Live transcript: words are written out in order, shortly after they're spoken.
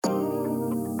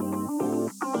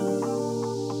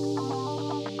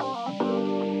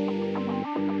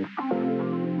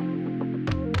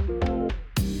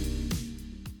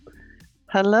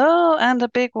Hello, and a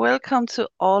big welcome to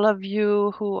all of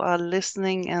you who are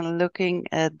listening and looking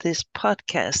at this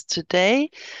podcast. Today,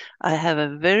 I have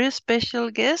a very special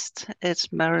guest.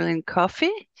 It's Marilyn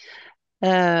Coffey.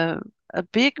 Uh, a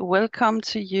big welcome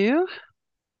to you.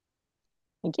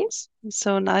 Thank you.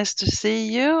 So nice to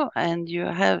see you, and you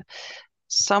have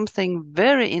something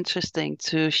very interesting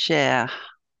to share.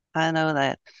 I know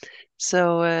that.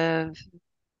 So,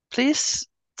 please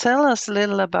tell us a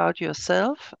little about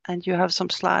yourself, and you have some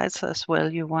slides as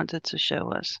well you wanted to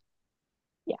show us.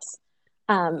 Yes.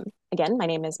 Again, my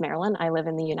name is Marilyn. I live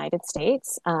in the United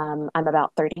States. I'm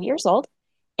about 30 years old,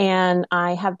 and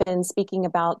I have been speaking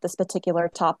about this particular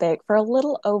topic for a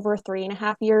little over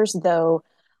 3.5 years, though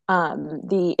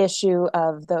the issue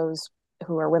of those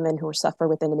who are women who suffer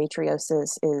with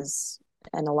endometriosis is,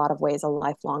 in a lot of ways, a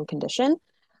lifelong condition.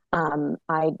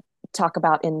 I talk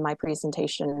about in my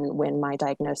presentation when my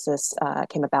diagnosis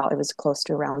came about, it was close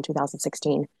to around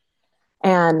 2016.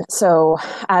 And so,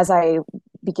 as I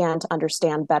began to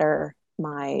understand better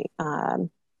my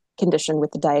condition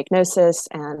with the diagnosis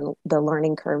and the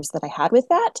learning curves that I had with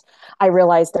that, I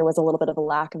realized there was a little bit of a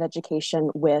lack of education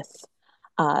with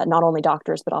not only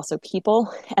doctors, but also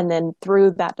people. And then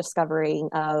through that discovering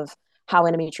of how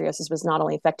endometriosis was not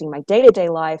only affecting my day to day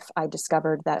life, I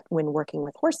discovered that when working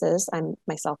with horses, I'm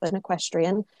myself an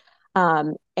equestrian.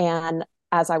 And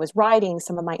as I was riding,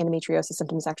 some of my endometriosis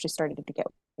symptoms actually started to get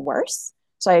worse.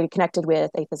 So I connected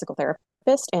with a physical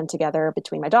therapist, and together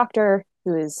between my doctor,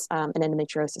 who is an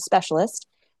endometriosis specialist,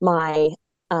 my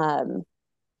um,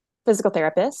 physical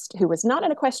therapist, who was not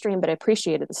an equestrian but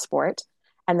appreciated the sport,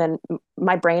 and then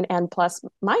my brain, and plus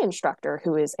my instructor,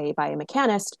 who is a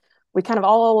biomechanist, we kind of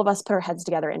all of us put our heads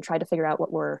together and tried to figure out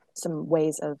what were some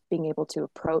ways of being able to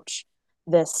approach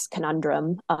this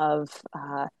conundrum of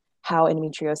how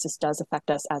endometriosis does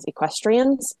affect us as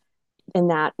equestrians, in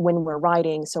that when we're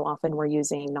riding, so often we're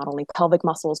using not only pelvic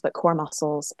muscles, but core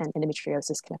muscles, and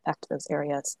endometriosis can affect those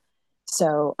areas.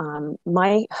 So,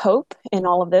 my hope in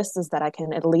all of this is that I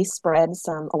can at least spread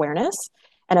some awareness.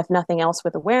 And if nothing else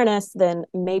with awareness, then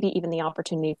maybe even the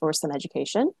opportunity for some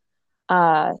education.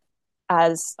 Uh,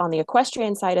 as on the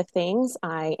equestrian side of things,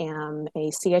 I am a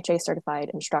CHA certified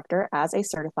instructor as a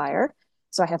certifier.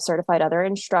 So I have certified other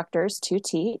instructors to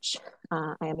teach.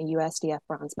 I am a USDF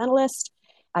bronze medalist.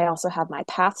 I also have my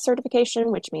PATH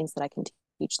certification, which means that I can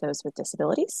teach those with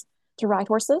disabilities to ride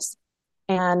horses.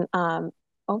 And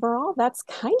overall, that's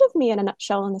kind of me in a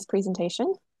nutshell in this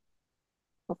presentation.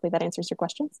 Hopefully that answers your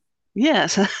questions.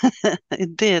 Yes,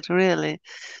 it did really.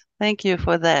 Thank you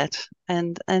for that.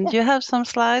 And Yeah, you have some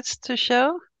slides to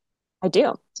show? I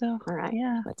do. So, All right,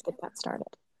 yeah. let's get that started.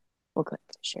 We'll click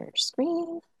share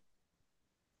screen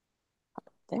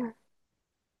there.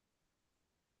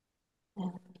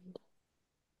 And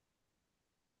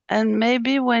And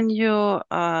maybe when you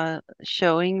are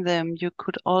showing them, you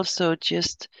could also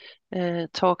just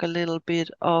talk a little bit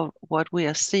of what we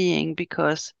are seeing,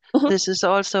 because mhm, this is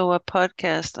also a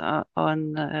podcast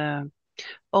on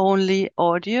only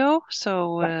audio,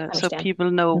 so right, I so understand.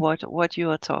 people know Mhm. what you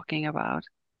are talking about.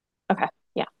 Okay,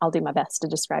 yeah, I'll do my best to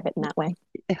describe it in that way.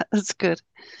 Yeah, that's good.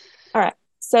 All right.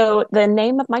 So the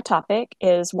name of my topic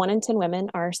is One in 10 Women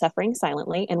Are Suffering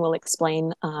Silently, and we'll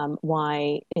explain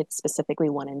why it's specifically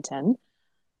 1 in 10.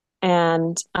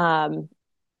 And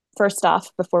first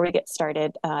off, before we get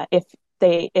started,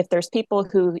 if there's people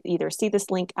who either see this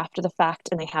link after the fact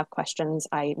and they have questions,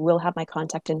 I will have my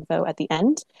contact info at the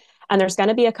end. And there's going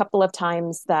to be a couple of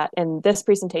times that in this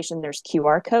presentation there's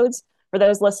QR codes. For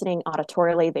those listening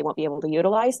auditorily, they won't be able to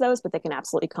utilize those, but they can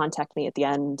absolutely contact me at the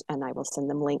end and I will send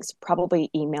them links. Probably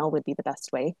email would be the best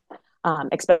way,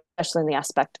 especially in the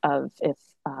aspect of if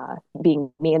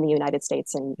being me in the United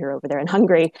States and you're over there in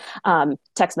Hungary,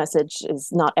 text message is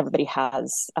not everybody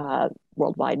has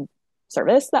worldwide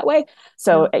service that way.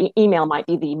 So Mm. email might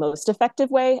be the most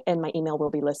effective way, and my email will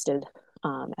be listed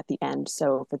at the end.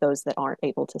 So for those that aren't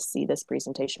able to see this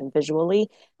presentation visually,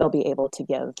 they'll be able to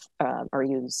give or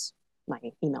use my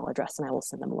email address, and I will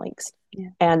send them links. Yeah.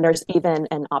 And there's even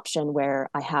an option where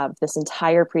I have this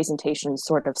entire presentation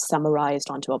sort of summarized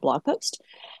onto a blog post.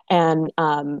 And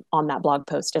on that blog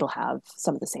post, it'll have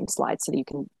some of the same slides so that you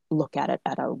can look at it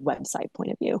at a website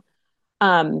point of view.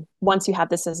 Once you have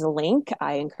this as a link,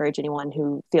 I encourage anyone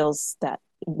who feels that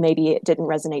maybe it didn't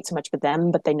resonate so much with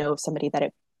them, but they know of somebody that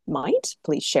it might,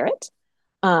 please share it.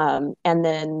 And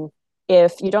then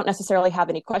if you don't necessarily have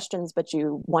any questions, but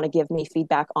you want to give me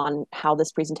feedback on how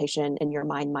this presentation in your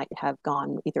mind might have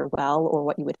gone either well or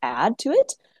what you would add to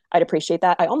it, I'd appreciate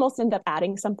that. I almost end up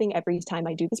adding something every time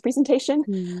I do this presentation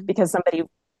Mm. because somebody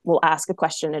will ask a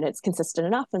question and it's consistent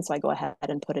enough. And so I go ahead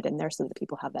and put it in there so that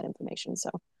people have that information. So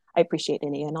I appreciate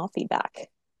any and all feedback.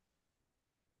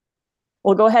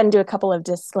 We'll go ahead and do a couple of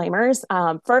disclaimers.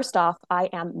 First off, I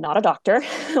am not a doctor.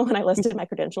 When I listed my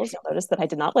credentials, you'll notice that I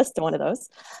did not list one of those.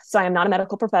 So I am not a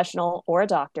medical professional or a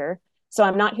doctor. So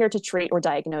I'm not here to treat or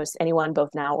diagnose anyone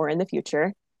both now or in the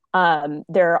future.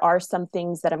 There are some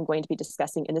things that I'm going to be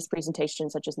discussing in this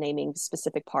presentation, such as naming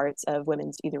specific parts of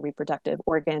women's either reproductive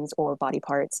organs or body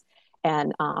parts.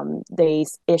 And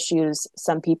these issues,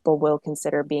 some people will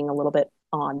consider being a little bit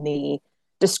on the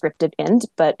descriptive end,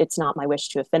 but it's not my wish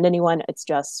to offend anyone. It's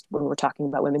just when we're talking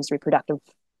about women's reproductive,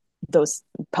 those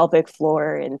pelvic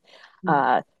floor and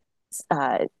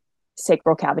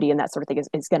sacral cavity and that sort of thing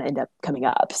is going to end up coming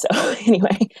up. So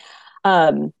anyway,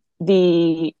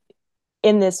 the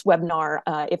in this webinar,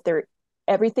 if there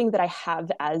everything that I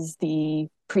have as the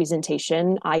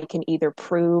presentation, I can either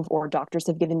prove or doctors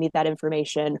have given me that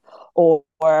information or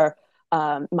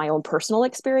my own personal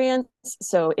experience.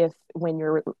 So if when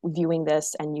you're viewing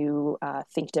this and you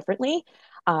think differently,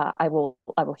 I will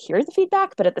hear the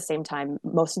feedback, but at the same time,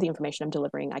 most of the information I'm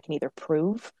delivering, I can either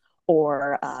prove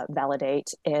or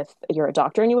validate. If you're a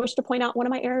doctor and you wish to point out one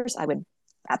of my errors, I would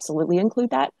absolutely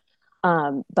include that.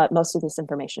 But most of this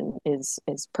information is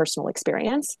personal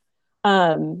experience.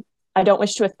 I don't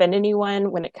wish to offend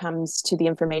anyone when it comes to the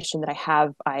information that I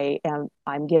have.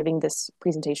 I'm giving this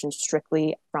presentation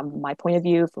strictly from my point of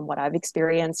view, from what I've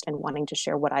experienced and wanting to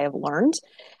share what I have learned.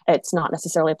 It's not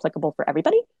necessarily applicable for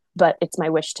everybody, but it's my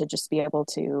wish to just be able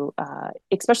to,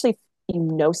 especially if you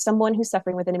know someone who's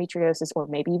suffering with endometriosis, or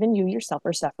maybe even you yourself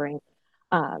are suffering,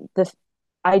 the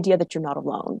idea that you're not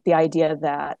alone, the idea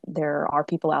that there are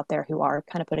people out there who are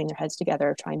kind of putting their heads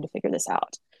together, trying to figure this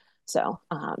out. So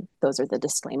those are the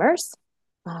disclaimers.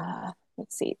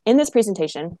 Let's see. In this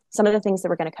presentation, some of the things that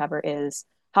we're going to cover is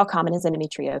how common is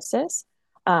endometriosis,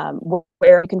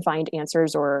 where you can find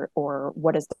answers, or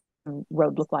what does the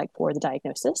road look like for the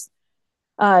diagnosis.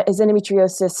 Is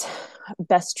endometriosis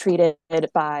best treated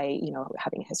by,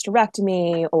 having a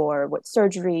hysterectomy, or what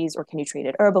surgeries, or can you treat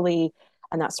it herbally,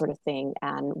 and that sort of thing.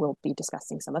 And we'll be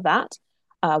discussing some of that.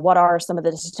 What are some of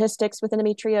the statistics with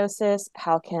endometriosis?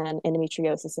 How can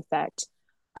endometriosis affect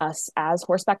us as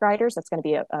horseback riders? That's going to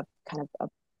be a kind of a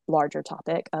larger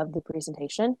topic of the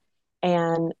presentation.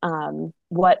 And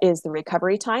what is the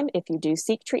recovery time if you do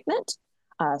seek treatment,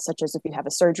 such as if you have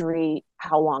a surgery,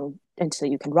 how long until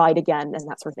you can ride again, and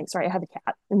that sort of thing. Sorry, I have a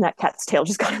cat, and that cat's tail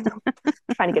just got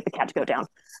trying to get the cat to go down.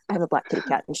 I have a black kitty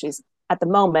cat, and she's, at the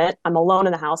moment, I'm alone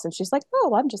in the house, and she's like,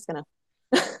 oh, I'm just going to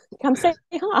come say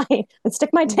hi and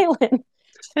stick my tail in.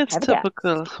 It's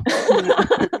typical.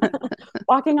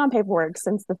 Walking on paperwork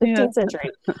since the 15th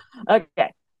century.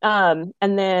 Okay. And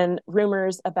then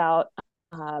rumors about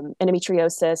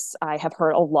endometriosis, I have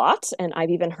heard a lot, and I've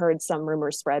even heard some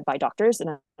rumors spread by doctors.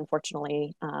 And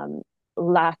unfortunately,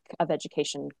 lack of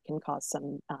education can cause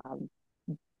some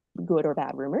good or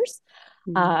bad rumors.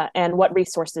 And what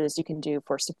resources you can do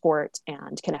for support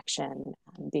and connection,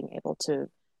 and being able to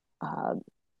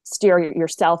steer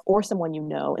yourself or someone you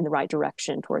know in the right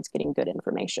direction towards getting good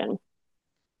information.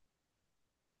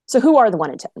 So who are the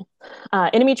 1 in 10?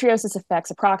 Endometriosis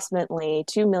affects approximately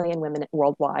 2 million women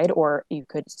worldwide, or you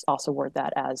could also word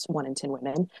that as 1 in 10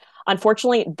 women.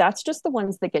 Unfortunately, that's just the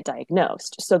ones that get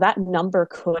diagnosed. So that number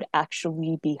could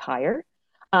actually be higher.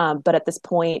 But at this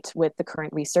point, with the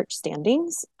current research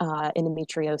standings,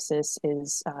 endometriosis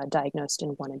is diagnosed in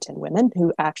 1 in 10 women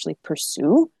who actually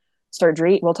pursue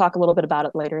surgery. We'll talk a little bit about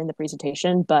it later in the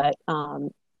presentation, but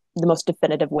the most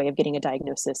definitive way of getting a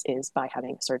diagnosis is by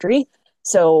having surgery.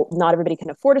 So not everybody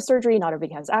can afford a surgery, not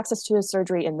everybody has access to a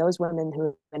surgery, and those women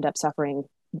who end up suffering,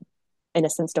 in a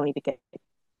sense, don't even get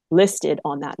listed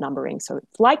on that numbering. So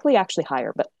it's likely actually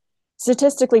higher, but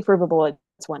statistically provable,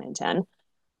 it's 1 in 10.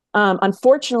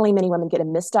 Unfortunately, many women get a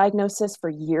misdiagnosis for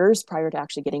years prior to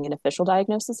actually getting an official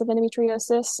diagnosis of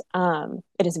endometriosis.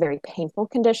 It is a very painful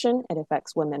condition. It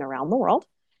affects women around the world.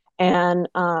 And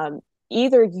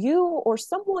either you or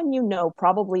someone you know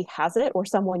probably has it, or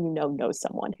someone you know knows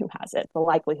someone who has it. The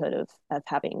likelihood of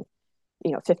having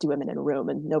 50 women in a room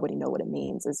and nobody know what it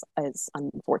means is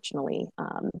unfortunately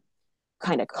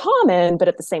kind of common, but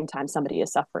at the same time, somebody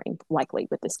is suffering likely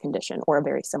with this condition or a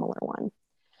very similar one.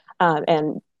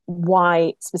 And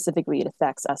why specifically it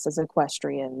affects us as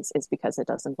equestrians is because it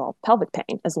does involve pelvic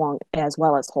pain as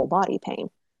well as whole body pain.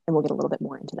 And we'll get a little bit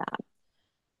more into that.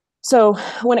 So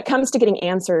when it comes to getting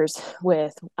answers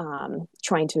with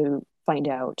trying to find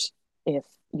out if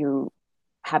you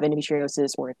have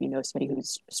endometriosis or if you know somebody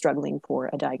who's struggling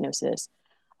for a diagnosis,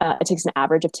 it takes an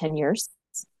average of 10 years,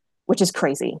 which is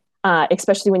crazy.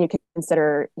 especially when you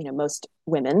consider, most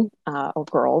women or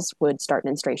girls would start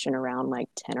menstruation around like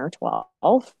 10 or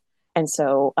 12. And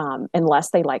so,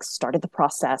 unless they like started the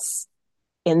process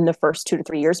in the first 2 to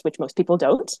 3 years, which most people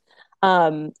don't,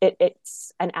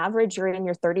 it's an average you're in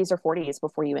your 30s or 40s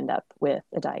before you end up with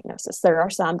a diagnosis. There are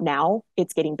some now,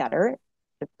 it's getting better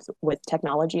with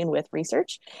technology and with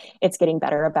research. It's getting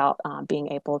better about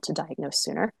being able to diagnose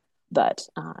sooner, but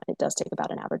it does take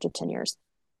about an average of 10 years.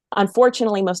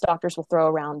 Unfortunately, most doctors will throw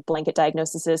around blanket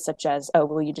diagnoses such as, oh,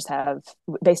 well, you just have,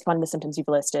 based upon the symptoms you've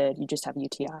listed, you just have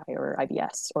UTI or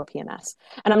IBS or PMS.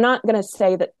 And I'm not going to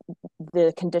say that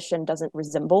the condition doesn't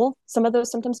resemble some of those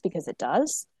symptoms, because it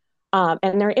does.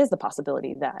 And there is the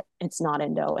possibility that it's not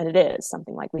endo and it is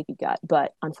something like leaky gut.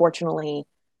 But unfortunately,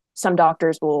 some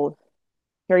doctors will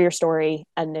hear your story,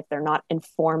 and if they're not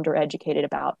informed or educated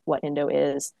about what endo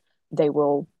is, they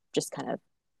will just kind of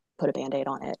put a band-aid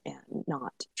on it and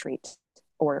not treat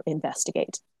or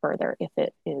investigate further if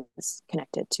it is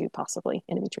connected to possibly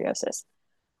endometriosis.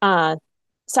 Uh,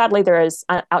 Sadly, there is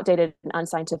outdated and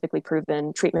unscientifically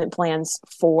proven treatment plans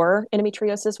for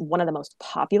endometriosis. One of the most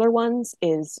popular ones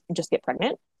is just get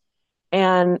pregnant.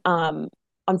 And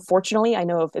unfortunately, I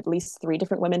know of at least 3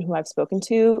 different women who I've spoken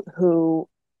to who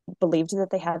believed that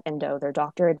they had endo. Their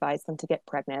doctor advised them to get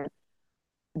pregnant.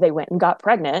 They went and got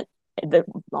pregnant,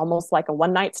 almost like a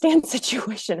one night stand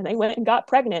situation. And they went and got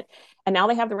pregnant. And now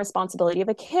they have the responsibility of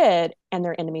a kid, and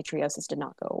their endometriosis did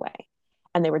not go away.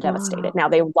 And they were devastated. Wow. Now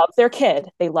they love their kid.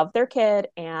 They love their kid,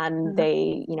 and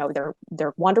Uh,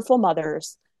 they're wonderful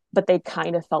mothers, but they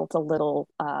kind of felt a little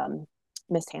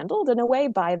mishandled in a way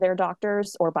by their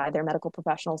doctors or by their medical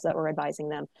professionals that were advising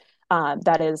them.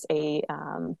 That is a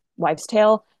wives'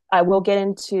 tale. I will get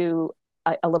into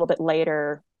a little bit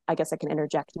later. I guess I can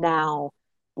interject now.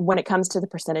 When it comes to the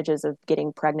percentages of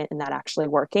getting pregnant and that actually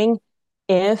working,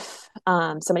 if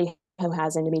somebody who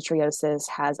has endometriosis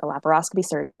has a laparoscopy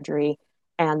surgery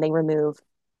and they remove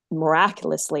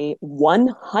miraculously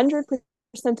 100%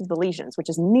 of the lesions, which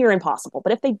is near impossible,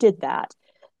 but if they did that,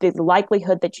 the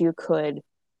likelihood that you could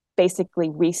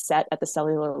basically reset at the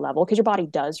cellular level, because your body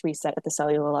does reset at the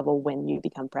cellular level when you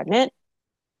become pregnant.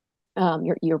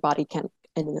 Your body can,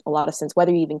 in a lot of sense,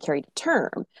 whether you even carry to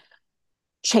term,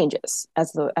 changes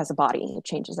as a body. It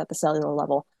changes at the cellular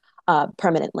level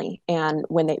permanently. And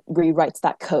when it rewrites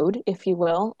that code, if you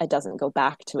will, it doesn't go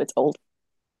back to its old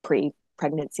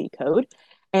pre-pregnancy code.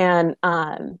 And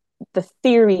the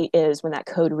theory is when that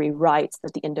code rewrites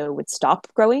that the endo would stop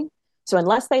growing. So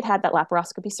unless they'd had that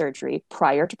laparoscopy surgery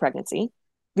prior to pregnancy,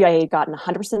 they had gotten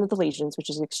 100% of the lesions, which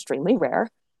is extremely rare,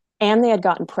 and they had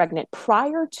gotten pregnant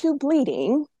prior to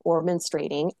bleeding or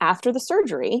menstruating after the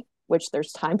surgery, which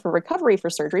there's time for recovery for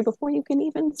surgery before you can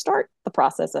even start the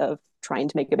process of trying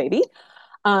to make a baby.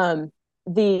 Um,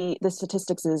 the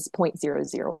statistics is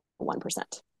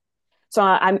 0.001%. So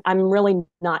I'm really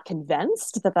not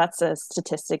convinced that that's a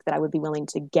statistic that I would be willing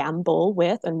to gamble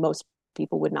with, and most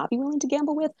people would not be willing to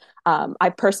gamble with. I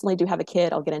personally do have a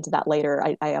kid. I'll get into that later.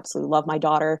 I absolutely love my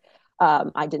daughter.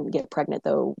 I didn't get pregnant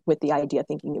though with the idea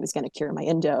thinking it was going to cure my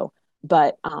endo,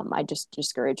 but I just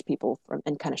discourage people from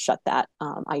and kind of shut that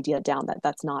idea down that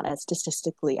that's not as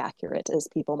statistically accurate as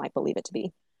people might believe it to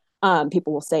be.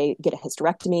 People will say get a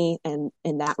hysterectomy, and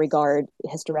in that regard,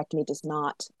 hysterectomy does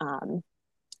not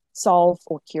solve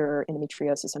or cure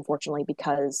endometriosis, unfortunately,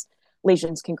 because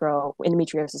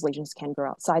endometriosis lesions can grow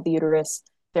outside the uterus.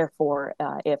 Therefore,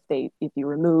 if you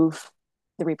remove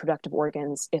the reproductive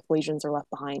organs, if lesions are left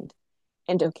behind,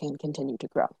 endo can continue to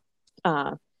grow.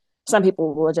 Uh, some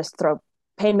people will just throw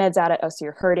pain meds at it. Oh, so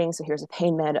you're hurting, so here's a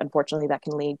pain med. Unfortunately, that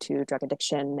can lead to drug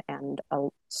addiction and a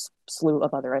slew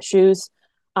of other issues.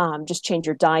 Just change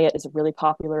your diet is a really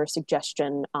popular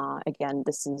suggestion. Again,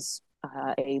 this is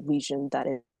a lesion that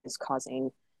is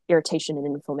causing irritation and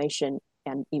inflammation,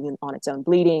 and even on its own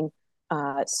bleeding.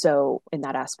 So in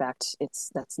that aspect,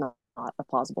 that's not a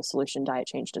plausible solution. Diet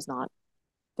change does not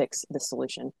fix the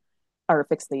solution or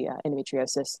fix the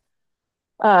endometriosis.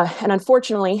 And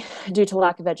unfortunately, due to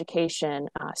lack of education,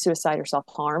 suicide or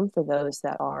self-harm for those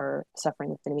that are suffering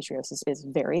with endometriosis is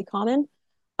very common.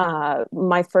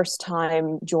 My first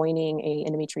time joining a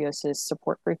endometriosis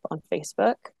support group on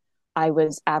Facebook, I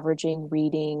was averaging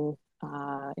reading,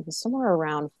 it was somewhere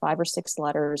around 5 or 6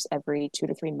 letters every 2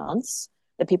 to 3 months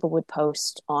that people would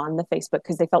post on the Facebook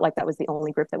because they felt like that was the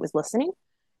only group that was listening.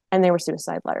 And they were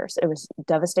suicide letters. It was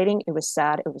devastating. It was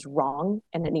sad. It was wrong.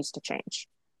 And it needs to change.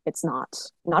 It's not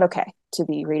okay to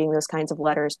be reading those kinds of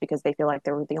letters because they feel like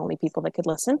they were the only people that could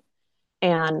listen.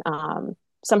 And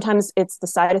sometimes it's the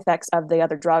side effects of the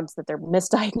other drugs that they're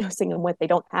misdiagnosing them with. They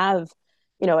don't have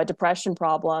a depression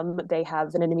problem. They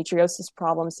have an endometriosis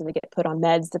problem, so they get put on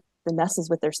meds that messes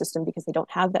with their system because they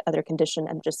don't have that other condition,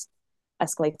 and just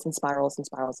escalates and spirals and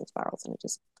spirals and spirals. And it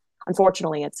just,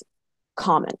 unfortunately, it's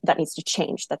common. That needs to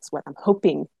change. That's what I'm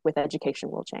hoping with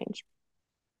education will change.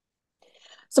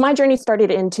 So my journey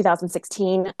started in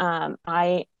 2016.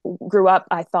 I grew up,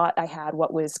 I thought I had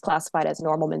what was classified as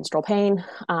normal menstrual pain.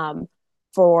 It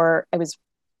was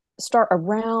start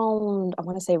around, I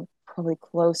want to say probably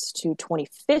close to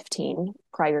 2015,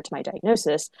 prior to my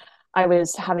diagnosis. I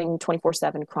was having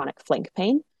 24/7 chronic flank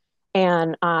pain.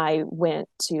 And I went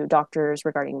to doctors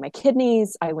regarding my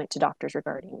kidneys. I went to doctors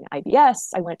regarding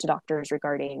IBS. I went to doctors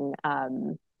regarding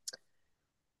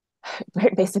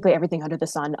basically everything under the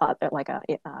sun, like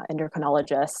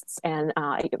endocrinologists. And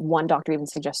one doctor even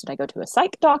suggested I go to a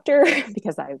psych doctor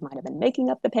because I might have been making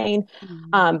up the pain.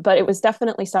 Mm. But it was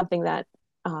definitely something that,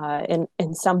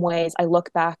 in some ways, I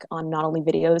look back on not only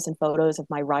videos and photos of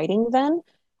my writing then.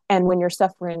 And when you're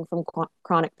suffering from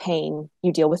chronic pain,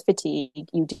 you deal with fatigue,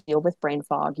 you deal with brain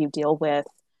fog, you deal with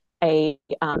a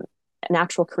an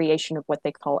actual creation of what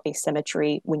they call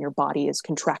asymmetry when your body is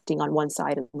contracting on one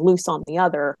side and loose on the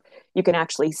other. You can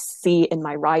actually see in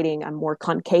my writing, I'm more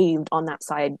concaved on that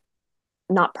side,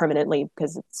 not permanently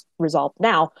because it's resolved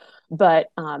now, but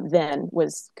then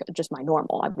was just my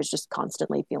normal. I was just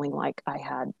constantly feeling like I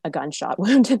had a gunshot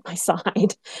wound in my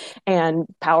side and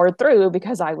powered through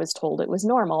because I was told it was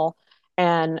normal.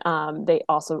 And they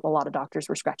also, a lot of doctors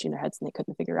were scratching their heads and they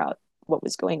couldn't figure out what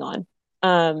was going on.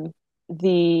 Um,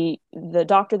 the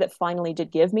doctor that finally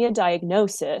did give me a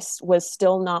diagnosis was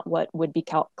still not what would be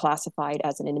classified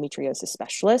as an endometriosis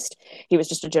specialist. He was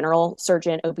just a general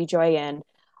surgeon, OBGYN.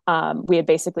 We had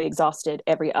basically exhausted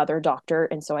every other doctor,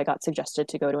 and so I got suggested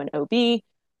to go to an OB.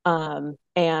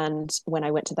 And when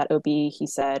I went to that OB, he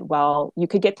said, well, you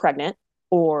could get pregnant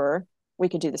or we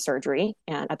could do the surgery.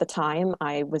 And at the time,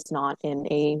 I was not in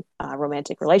a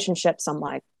romantic relationship, so I'm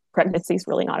like, pregnancy is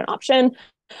really not an option.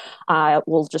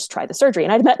 We'll just try the surgery.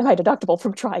 And I'd met my deductible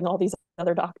from trying all these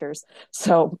other doctors.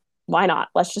 So why not?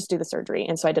 Let's just do the surgery.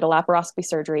 And so I did a laparoscopy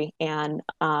surgery, and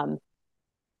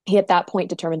he at that point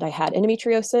determined I had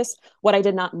endometriosis. What I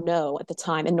did not know at the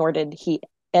time, and nor did he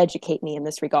educate me in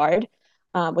this regard,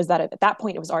 was that at that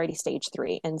point it was already stage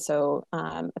 3. And so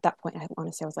at that point, I want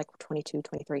to say I was like 22,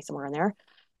 23, somewhere in there.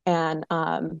 And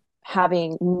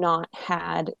having not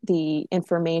had the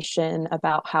information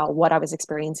about how what I was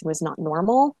experiencing was not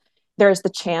normal, there's the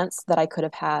chance that I could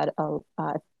have had a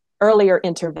earlier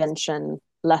intervention,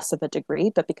 less of a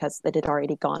degree, but because it had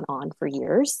already gone on for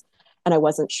years and I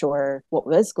wasn't sure what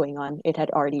was going on, it had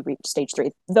already reached stage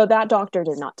 3. Though that doctor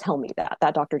did not tell me that.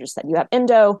 That doctor just said, you have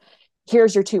endo,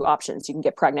 here's your 2 options. You can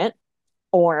get pregnant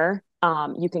or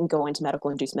you can go into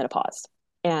medical induced menopause.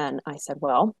 And I said,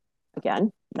 well,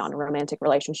 again, not a romantic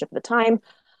relationship at the time.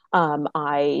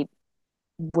 I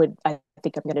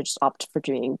think I'm going to just opt for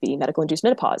doing the medical induced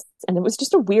menopause. And it was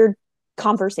just a weird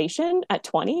conversation at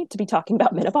 20 to be talking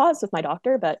about menopause with my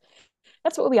doctor, but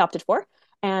that's what we opted for.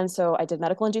 And so I did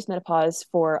medical induced menopause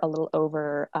for a little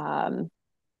over 5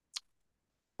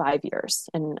 years,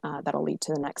 and that'll lead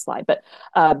to the next slide. But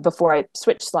before I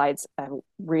switch slides, I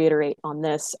reiterate on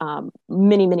this,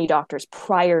 many doctors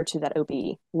prior to that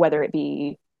OB, whether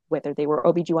they were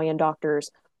OBGYN doctors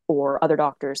or other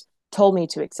doctors, told me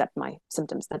to accept my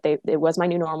symptoms, that it was my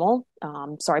new normal.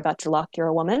 Sorry about your luck, you're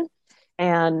a woman,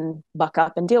 and buck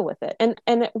up and deal with it. And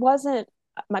it wasn't,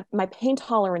 my pain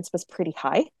tolerance was pretty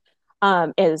high,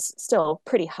 is still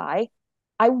pretty high.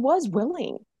 I was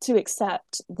willing to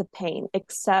accept the pain,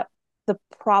 except the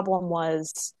problem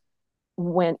was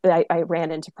when I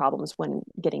ran into problems when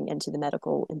getting into the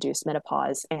medical induced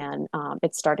menopause, and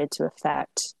it started to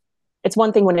affect, it's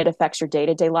one thing when it affects your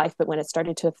day-to-day life, but when it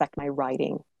started to affect my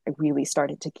writing, I really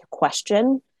started to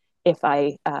question if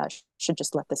I should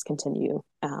just let this continue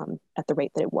at the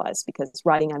rate that it was, because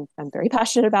writing I'm very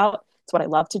passionate about. It's what I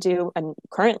love to do, and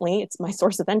currently it's my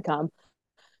source of income.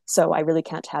 So I really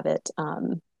can't have it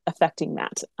affecting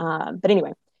that. But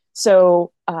anyway,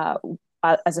 so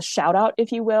as a shout out,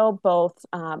 if you will, both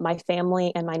my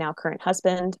family and my now current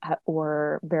husband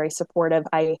were very supportive.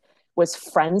 I was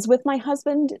friends with my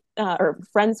husband, or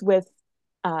friends with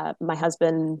my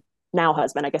husband, now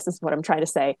husband, I guess is what I'm trying to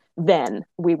say. Then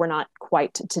we were not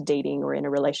quite to dating or in a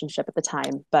relationship at the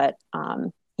time, but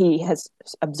he has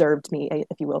observed me,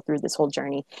 if you will, through this whole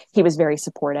journey. He was very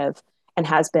supportive and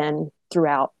has been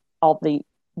throughout all the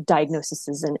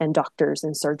diagnoses and doctors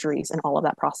and surgeries and all of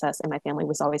that process. And my family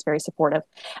was always very supportive.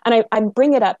 And I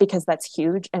bring it up because that's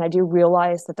huge. And I do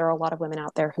realize that there are a lot of women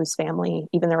out there whose family,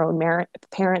 even their own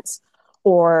parents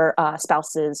or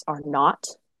spouses, are not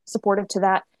supportive to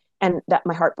that. and that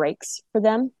my heart breaks for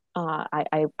them.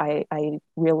 I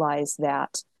realize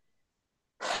that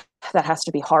that has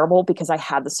to be horrible because I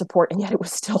had the support and yet it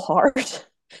was still hard.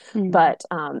 Mm. But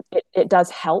it does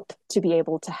help to be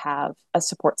able to have a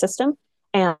support system.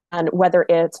 And whether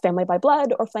it's family by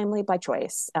blood or family by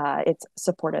choice, it's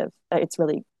supportive. It's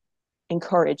really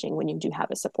encouraging when you do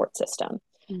have a support system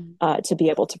Mm. to be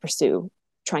able to pursue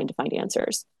trying to find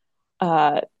answers.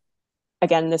 Uh,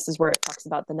 Again, this is where it talks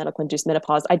about the medical induced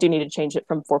menopause. I do need to change it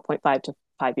from 4.5 to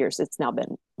 5 years. It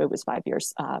was 5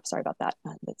 years. Sorry about that.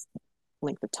 That's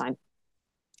length of time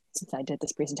since I did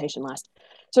this presentation last.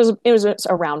 So it was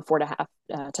around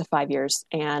 4.5 to 5 years.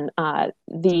 And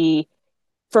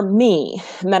for me,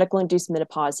 medical induced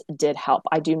menopause did help.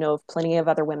 I do know of plenty of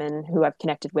other women who I've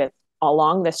connected with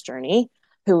along this journey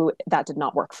who that did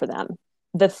not work for them.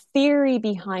 The theory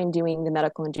behind doing the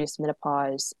medical induced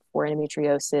menopause for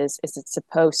endometriosis is it's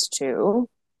supposed to,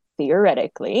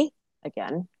 theoretically,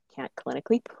 again, can't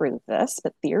clinically prove this,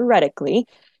 but theoretically,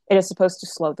 it is supposed to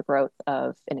slow the growth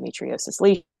of endometriosis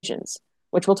lesions,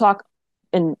 which we'll talk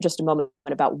in just a moment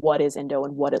about what is endo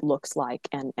and what it looks like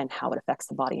and how it affects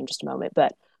the body in just a moment.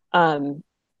 But um,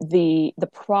 the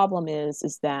problem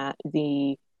is that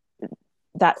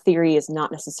that theory is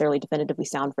not necessarily definitively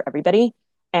sound for everybody,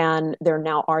 and they're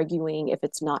now arguing if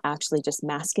it's not actually just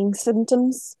masking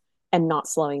symptoms and not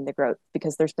slowing the growth,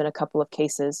 because there's been a couple of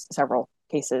cases, several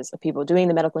cases of people doing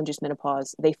the medical induced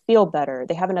menopause. They feel better,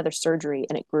 they have another surgery,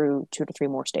 and it grew 2 to 3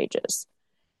 more stages.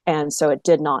 And so it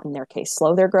did not, in their case,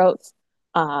 slow their growth.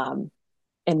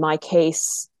 In my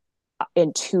case,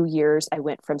 in 2 years, I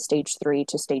went from stage 3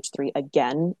 to stage 3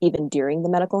 again, even during the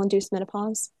medical induced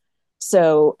menopause.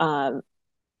 So,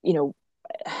 you know,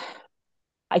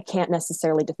 I can't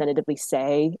necessarily definitively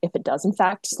say if it does, in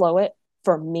fact, slow it.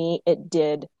 For me, it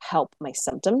did help my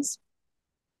symptoms.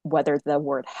 Whether the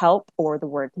word help or the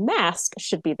word mask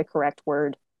should be the correct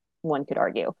word, one could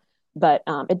argue. But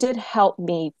it did help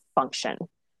me function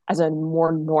as a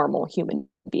more normal human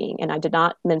being. And I did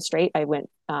not menstruate.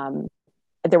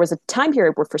 There was a time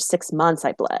period where for 6 months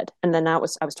I bled, and then I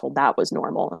was told that was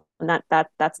normal, and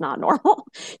that's not normal.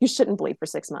 You shouldn't bleed for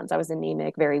 6 months. I was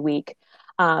anemic, very weak,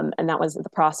 and that was the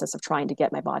process of trying to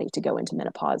get my body to go into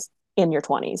menopause in your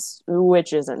 20s,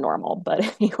 which isn't normal. But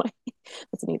anyway,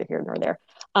 that's neither here nor there.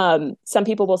 Some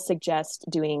people will suggest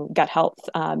doing gut health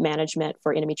management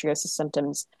for endometriosis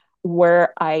symptoms.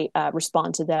 Where I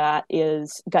respond to that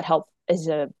is gut health is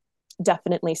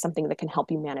definitely something that can help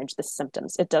you manage the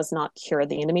symptoms. It does not cure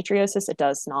the endometriosis. It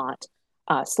does not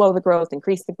slow the growth,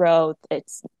 increase the growth.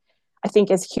 I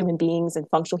think as human beings and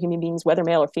functional human beings, whether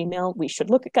male or female, we should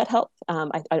look at gut health.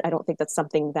 I don't think that's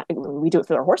something that we do it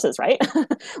for our horses, right?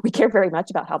 We care very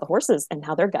much about how the horses and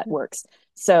how their gut works.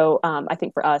 So I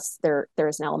think for us, there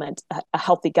is an element, a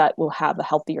healthy gut will have a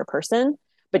healthier person,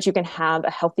 but you can have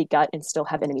a healthy gut and still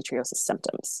have endometriosis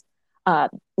symptoms.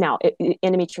 Now,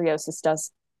 endometriosis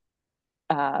does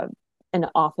in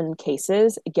often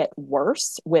cases get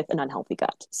worse with an unhealthy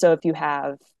gut. So if you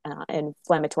have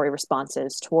inflammatory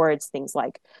responses towards things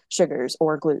like sugars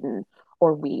or gluten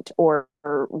or wheat or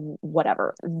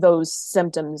whatever, those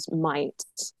symptoms might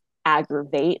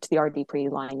aggravate the RD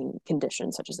pre-lining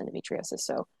condition such as endometriosis.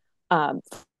 So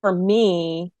for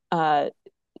me,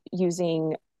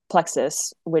 using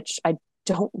Plexus, which I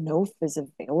don't know if is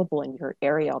available in your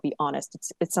area, I'll be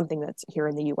honest. It's something that's here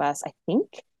in the US, I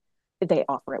think they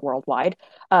offer it worldwide.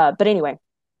 But anyway,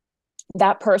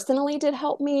 that personally did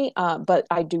help me. But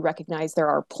I do recognize there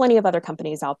are plenty of other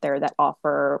companies out there that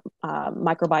offer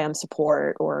microbiome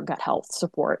support or gut health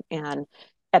support. And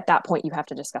at that point, you have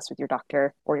to discuss with your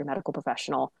doctor or your medical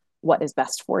professional what is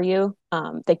best for you.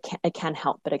 It can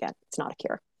help, but again, it's not a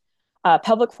cure.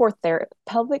 Pelvic floor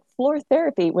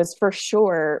therapy was for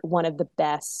sure one of the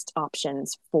best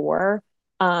options for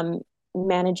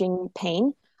managing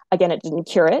pain. Again, it didn't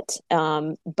cure it,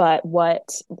 but what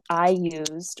I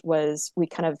used was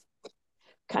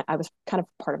I was kind of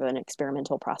part of an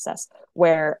experimental process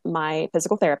where my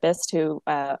physical therapist, who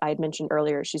I had mentioned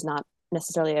earlier, she's not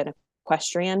necessarily an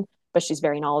equestrian, but she's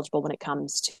very knowledgeable when it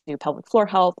comes to pelvic floor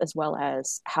health as well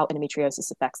as how endometriosis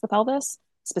affects the pelvis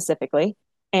specifically.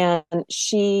 And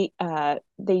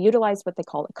they utilized what they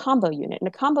call a combo unit. And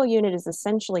a combo unit is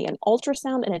essentially an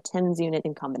ultrasound and a TENS unit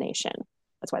in combination.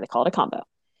 That's why they call it a combo.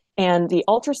 And the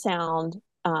ultrasound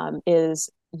is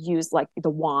used, like the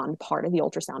wand part of the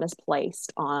ultrasound is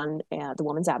placed on the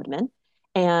woman's abdomen.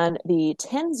 And the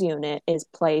TENS unit is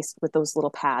placed with those little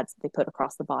pads they put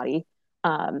across the body.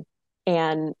 And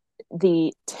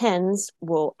the TENS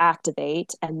will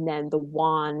activate, and then the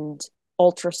wand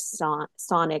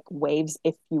ultrasonic waves,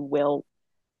 if you will.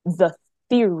 The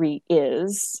theory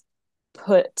is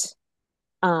put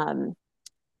um,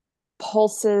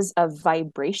 pulses of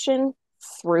vibration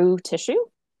through tissue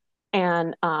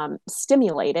and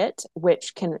stimulate it,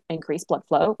 which can increase blood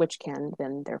flow, which can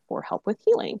then therefore help with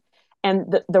healing.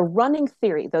 And the running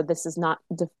theory, though this is not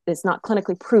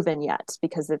clinically proven yet,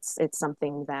 because it's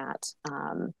something that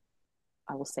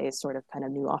I will say is sort of kind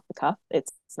of new off the cuff.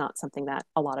 It's not something that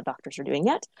a lot of doctors are doing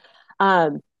yet.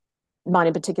 Um, Mine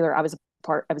in particular, I was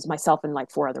myself and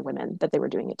like four other women that they were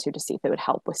doing it to see if it would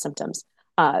help with symptoms.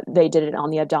 They did it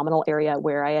on the abdominal area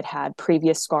where I had had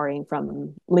previous scarring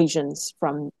from lesions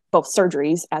from both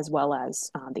surgeries as well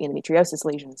as the endometriosis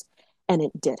lesions. And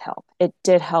it did help. It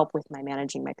did help with my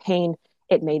managing my pain.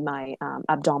 It made my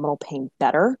abdominal pain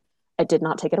better. It did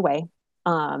not take it away,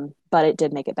 but it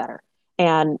did make it better.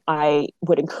 And I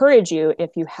would encourage you,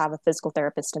 if you have a physical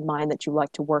therapist in mind that you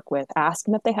like to work with, ask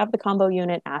them if they have the combo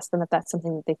unit, ask them if that's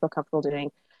something that they feel comfortable doing.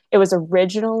 It was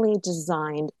originally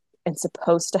designed and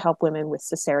supposed to help women with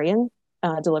cesarean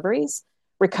deliveries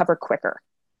recover quicker.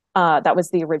 That was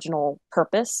the original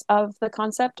purpose of the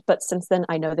concept. But since then,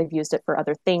 I know they've used it for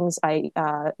other things. I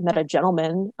met a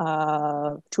gentleman 2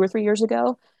 or 3 years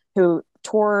ago who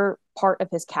tore part of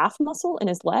his calf muscle in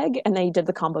his leg, and they did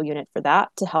the combo unit for that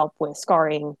to help with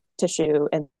scarring tissue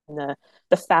and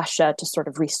the fascia to sort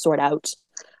of resort out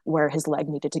where his leg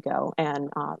needed to go, and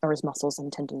or his muscles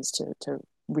and tendons to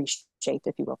reshape,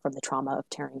 if you will, from the trauma of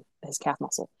tearing his calf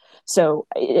muscle. So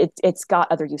it's got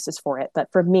other uses for it,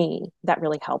 but for me, that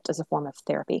really helped as a form of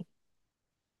therapy.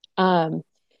 Um,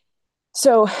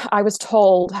 so I was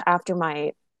told after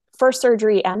my first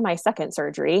surgery and my second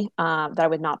surgery that I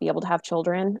would not be able to have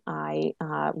children. I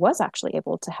was actually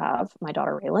able to have my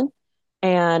daughter Marilyn,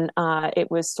 and it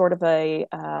was sort of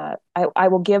I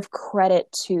will give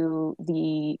credit to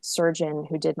the surgeon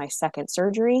who did my second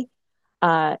surgery.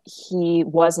 He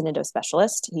was an endo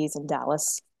specialist. He's in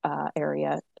Dallas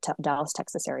area, Dallas,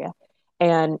 Texas area.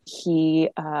 And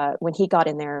when he got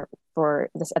in there for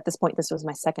this, at this point, this was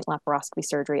my second laparoscopy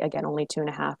surgery. Again, only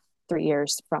 2.5, 3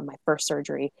 years from my first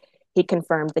surgery. He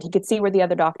confirmed that he could see where the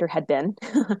other doctor had been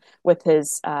with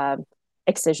his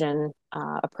excision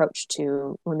approach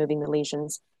to removing the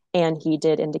lesions. And he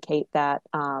did indicate that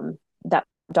that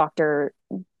doctor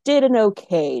did an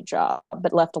okay job,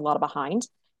 but left a lot behind,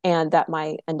 and that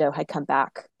my endo had come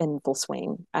back in full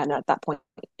swing. And at that point,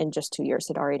 in just 2 years,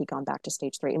 had already gone back to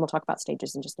stage 3. And we'll talk about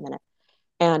stages in just a minute.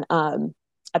 And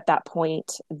at that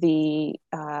point, he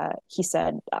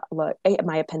said, "Look,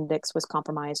 my appendix was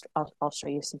compromised. I'll show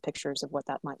you some pictures of what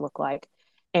that might look like."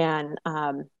 And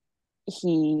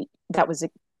that was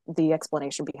the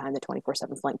explanation behind the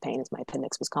 24/7 flank pain, is my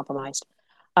appendix was compromised.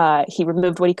 He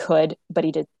removed what he could, but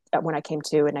he did. When I came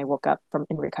to and I woke up from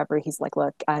in recovery, he's like,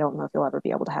 "Look, I don't know if you'll ever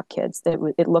be able to have kids."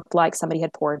 It looked like somebody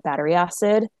had poured battery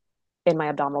acid in my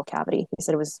abdominal cavity. He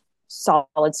said it was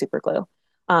solid super glue.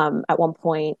 At one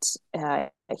point,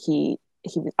 I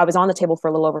was on the table for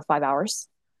a little over 5 hours.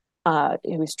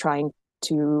 He was trying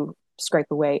to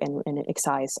scrape away and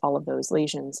excise all of those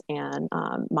lesions. And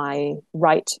my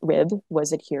right rib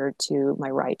was adhered to my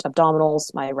right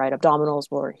abdominals. My right abdominals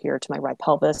were adhered to my right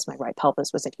pelvis. My right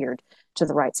pelvis was adhered to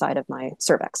the right side of my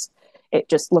cervix. It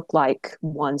just looked like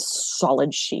one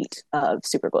solid sheet of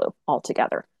super glue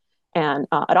altogether. And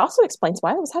it also explains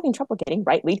why I was having trouble getting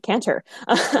right lead canter.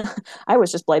 I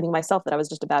was just blaming myself that I was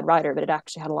just a bad rider, but it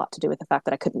actually had a lot to do with the fact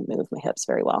that I couldn't move my hips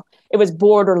very well. It was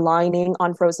borderlining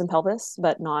on frozen pelvis,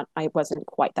 but I wasn't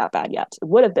quite that bad yet. It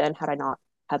would have been had I not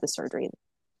had the surgery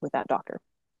with that doctor.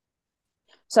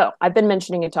 So I've been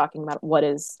mentioning and talking about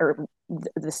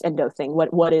this endo thing.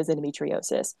 What is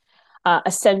endometriosis?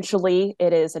 Essentially,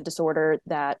 it is a disorder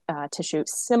that tissue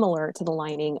similar to the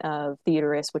lining of the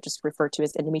uterus, which is referred to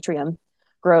as endometrium,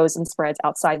 grows and spreads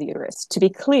outside the uterus. To be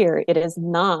clear, it is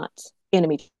not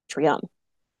endometrium.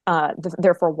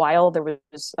 There for a while, there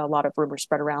was a lot of rumors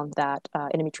spread around that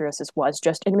endometriosis was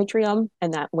just endometrium,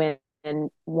 and that when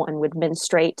one would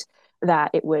menstruate, that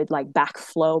it would like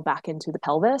backflow back into the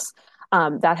pelvis.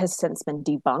 That has since been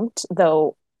debunked,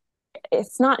 though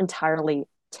it's not entirely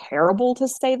terrible to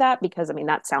say that, because I mean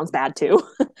that sounds bad too.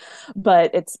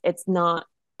 But it's not.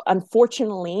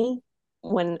 Unfortunately,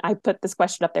 when I put this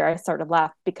question up there, I sort of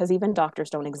laughed, because even doctors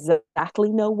don't exactly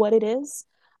know what it is.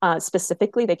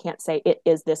 Specifically, they can't say it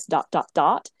is this dot dot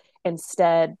dot.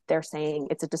 Instead, they're saying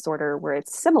it's a disorder where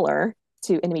it's similar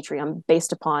to endometrium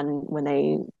based upon when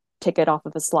they take it off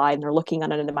of a slide and they're looking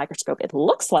on it in the microscope, it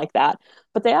looks like that,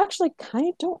 but they actually kind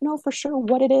of don't know for sure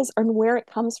what it is and where it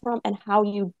comes from and how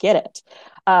you get it.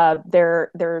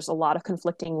 There's a lot of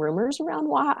conflicting rumors around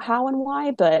how and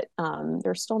why, but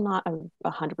there's still not a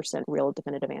 100% real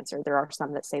definitive answer. There are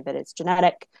some that say that it's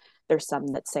genetic. There's some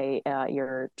that say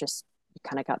you're just you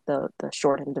kind of got the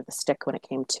short end of the stick when it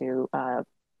came to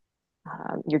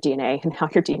your DNA and how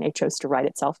your DNA chose to write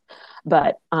itself.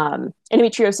 But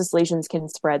endometriosis lesions can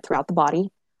spread throughout the body.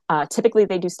 Typically,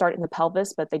 they do start in the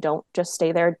pelvis, but they don't just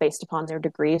stay there based upon their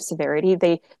degree of severity.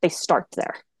 They start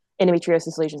there.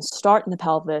 Endometriosis lesions start in the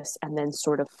pelvis and then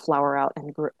sort of flower out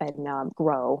and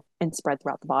grow and spread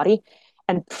throughout the body.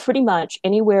 And pretty much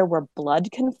anywhere where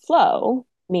blood can flow,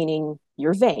 meaning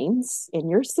your veins in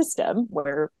your system,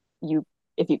 where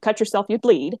if you cut yourself, you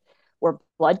bleed, where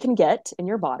blood can get in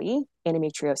your body,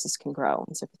 endometriosis can grow.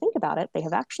 And so if you think about it, they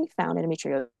have actually found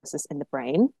endometriosis in the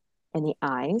brain, in the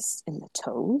eyes, in the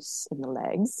toes, in the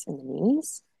legs, in the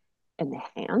knees, in the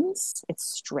hands. It's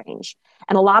strange.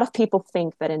 And a lot of people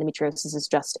think that endometriosis is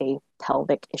just a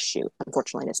pelvic issue.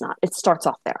 Unfortunately, it's not. It starts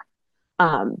off there.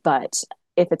 But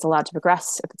if it's allowed to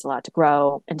progress, if it's allowed to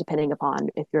grow, and depending upon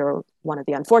if you're one of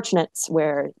the unfortunates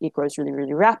where it grows really,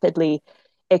 really rapidly,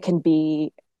 it can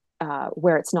be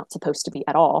where it's not supposed to be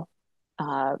at all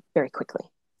very quickly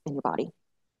in your body.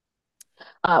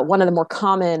 One of the more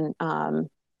common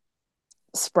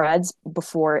spreads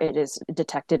before it is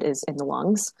detected is in the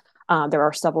lungs. There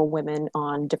are several women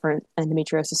on different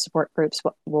endometriosis support groups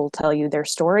will tell you their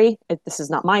story. This is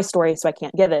not my story, so I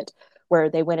can't give it, where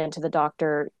they went into the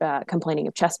doctor complaining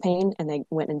of chest pain, and they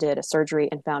went and did a surgery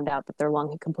and found out that their lung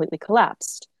had completely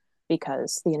collapsed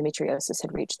because the endometriosis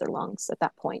had reached their lungs at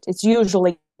that point. It's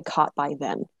usually caught by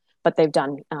then, but they've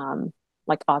done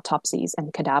like autopsies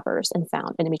and cadavers and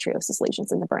found endometriosis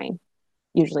lesions in the brain.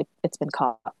 Usually it's been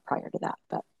caught prior to that,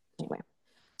 but anyway.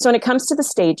 So when it comes to the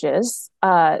stages,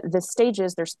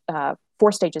 there's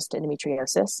 4 stages to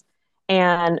endometriosis.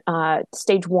 And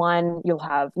stage 1, you'll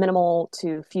have minimal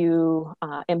to few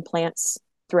implants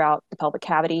throughout the pelvic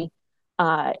cavity.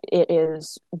 It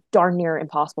is darn near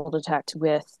impossible to detect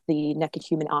with the naked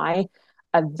human eye.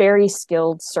 A very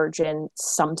skilled surgeon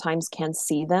sometimes can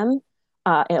see them.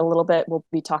 In a little bit, we'll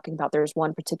be talking about there's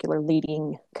one particular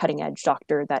leading cutting edge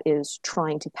doctor that is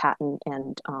trying to patent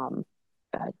and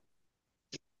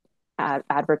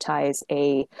advertise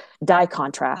a dye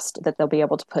contrast that they'll be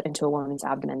able to put into a woman's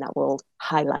abdomen that will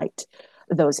highlight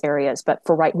those areas. But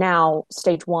for right now,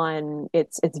 stage 1,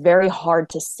 it's very hard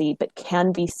to see, but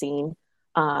can be seen.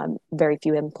 Very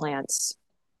few implants,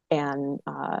 and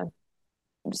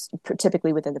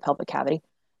typically within the pelvic cavity.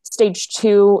 Stage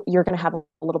 2, you're going to have a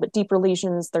little bit deeper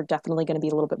lesions. They're definitely going to be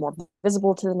a little bit more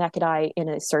visible to the naked eye in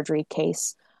a surgery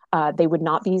case. They would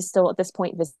not be still at this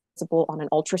point visible on an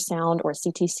ultrasound or a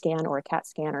CT scan or a CAT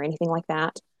scan or anything like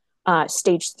that.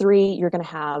 Stage 3, you're going to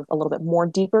have a little bit more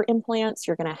deeper implants.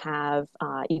 You're going to have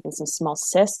even some small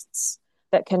cysts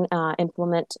that can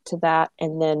implement to that.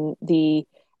 And then the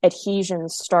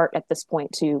adhesions start at this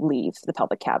point to leave the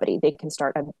pelvic cavity. They can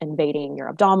start invading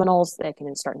your abdominals. They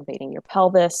can start invading your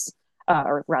pelvis,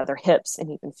 or rather hips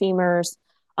and even femurs.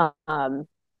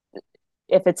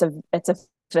 If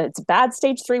it's bad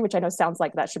stage 3, which I know sounds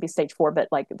like that should be stage 4, but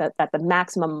like that at the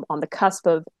maximum on the cusp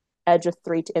of edge of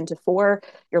 3 to into 4,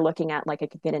 you're looking at like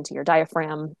it could get into your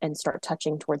diaphragm and start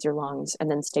touching towards your lungs. And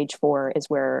then stage 4 is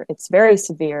where it's very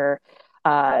severe.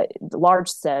 Large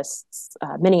cysts,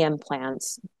 mini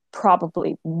implants,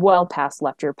 probably well past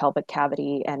left your pelvic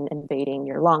cavity and invading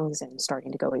your lungs and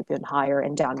starting to go even higher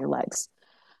and down your legs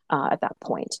at that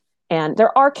point. And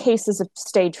there are cases of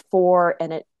stage 4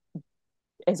 and it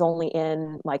is only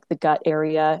in like the gut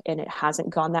area and it hasn't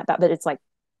gone that bad, but it's like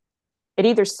it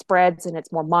either spreads and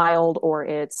it's more mild or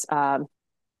it's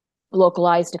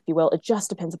localized, if you will. It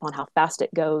just depends upon how fast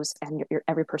it goes, and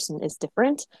every person is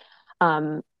different.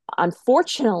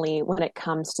 Unfortunately, when it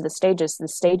comes to the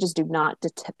stages do not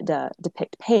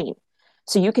depict pain.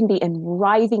 So you can be in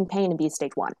writhing pain and be in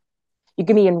stage 1. You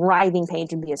can be in writhing pain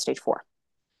and be in stage 4.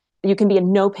 You can be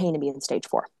in no pain and be in stage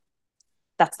 4.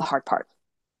 That's the hard part.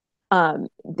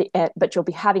 But you'll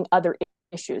be having other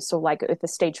issues. So like if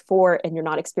it's stage 4 and you're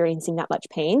not experiencing that much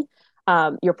pain,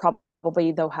 you're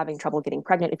probably though having trouble getting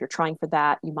pregnant. If you're trying for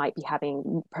that, you might be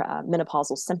having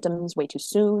menopausal symptoms way too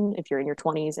soon. If you're in your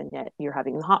 20s and yet you're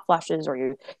having the hot flashes, or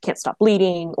you can't stop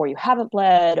bleeding, or you haven't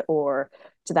bled, or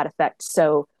to that effect.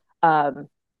 So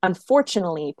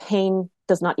unfortunately, pain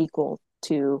does not equal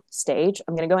to stage.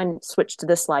 I'm going to go ahead and switch to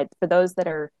this slide. For those that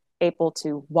are able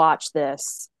to watch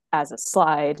this as a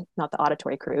slide, not the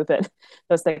auditory crew, but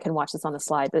those that can watch this on the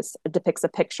slide, this depicts a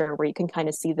picture where you can kind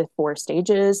of see the 4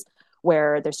 stages.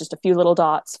 where there's just a few little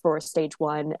dots for stage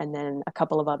 1 and then a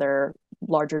couple of other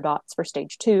larger dots for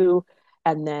stage 2.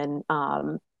 And then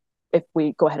if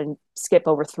we go ahead and skip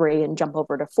over 3 and jump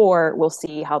over to 4, we'll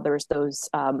see how there's those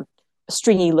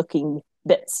stringy looking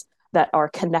bits that are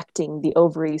connecting the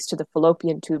ovaries to the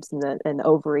fallopian tubes and the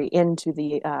ovary into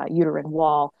the uterine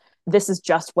wall. This is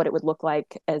just what it would look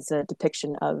like as a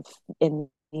depiction of in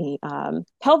the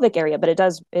pelvic area, but it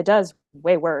does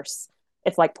way worse.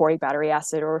 It's like pouring battery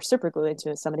acid or super glue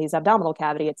into somebody's abdominal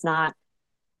cavity. It's not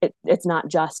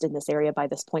just in this area by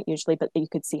this point usually, but you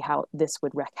could see how this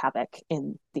would wreak havoc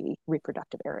in the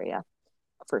reproductive area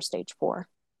for stage 4.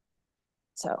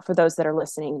 So for those that are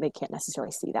listening, they can't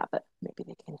necessarily see that, but maybe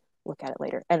they can look at it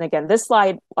later. And again, this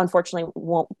slide, unfortunately,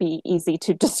 won't be easy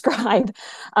to describe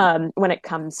when it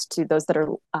comes to those that are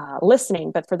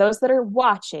listening. But for those that are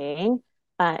watching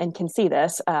and can see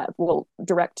this, we'll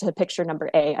direct to picture number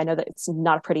A. I know that it's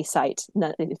not a pretty sight.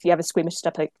 If you have a squeamish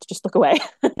stomach, just look away.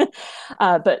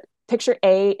 But picture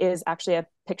A is actually a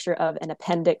picture of an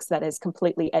appendix that is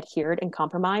completely adhered and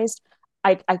compromised.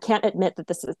 I can't admit that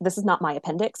this is not my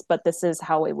appendix, but this is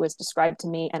how it was described to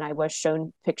me, and I was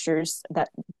shown pictures that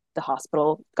the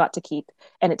hospital got to keep,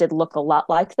 and it did look a lot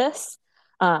like this.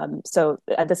 So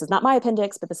this is not my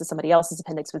appendix, but this is somebody else's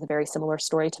appendix with a very similar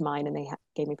story to mine, and they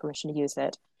gave me permission to use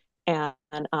it. And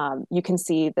you can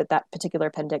see that that particular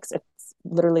appendix, it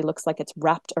literally looks like it's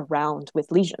wrapped around with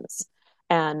lesions.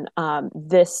 And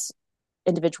this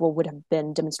individual would have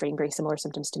been demonstrating very similar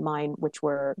symptoms to mine, which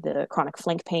were the chronic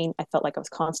flank pain. I felt like I was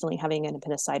constantly having an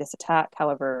appendicitis attack.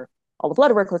 However, all the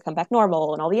blood work would come back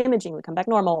normal and all the imaging would come back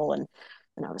normal. And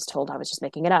I was told I was just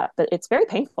making it up. But it's very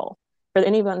painful for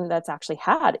anyone that's actually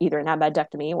had either an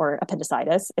appendectomy or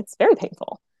appendicitis. It's very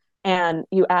painful. And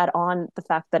you add on the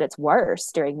fact that it's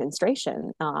worse during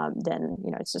menstruation, then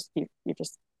it's just you're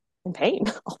just in pain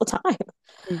all the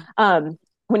time.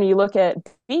 When you look at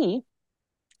B,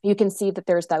 you can see that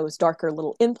there's those darker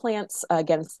little implants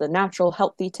against the natural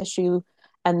healthy tissue.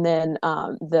 And then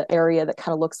the area that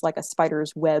kind of looks like a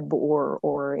spider's web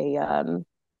or a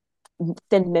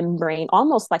thin membrane,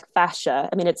 almost like fascia.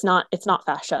 I mean, it's not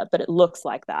fascia, but it looks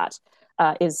like that,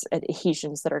 is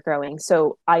adhesions that are growing.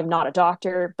 So I'm not a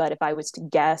doctor, but if I was to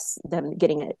guess, them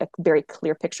getting a very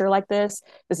clear picture like this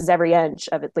is every inch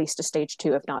of at least a stage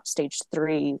 2, if not stage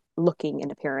 3 looking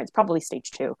in appearance, probably stage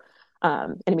 2.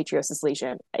 Endometriosis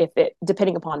lesion. If it,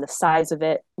 depending upon the size of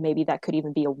it, maybe that could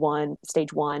even be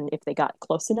stage 1 if they got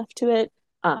close enough to it.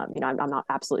 I'm not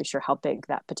absolutely sure how big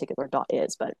that particular dot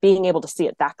is, but being able to see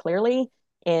it that clearly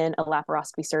in a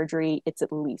laparoscopy surgery, it's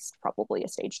at least probably a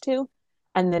stage 2.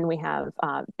 And then we have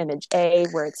image A,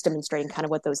 where it's demonstrating kind of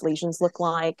what those lesions look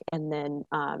like, and then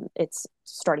it's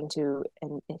starting to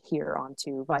adhere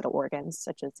onto vital organs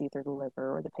such as either the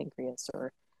liver or the pancreas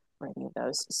or any of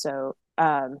those. So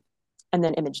and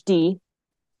then image D,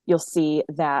 you'll see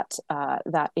that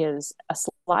that is a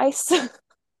slice, a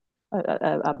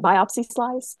biopsy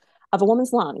slice of a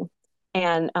woman's lung.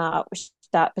 And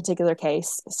that particular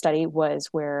case study was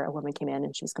where a woman came in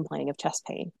and she was complaining of chest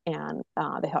pain. And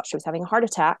they thought she was having a heart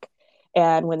attack.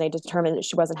 And when they determined that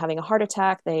she wasn't having a heart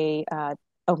attack, they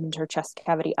opened her chest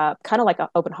cavity up, kind of like an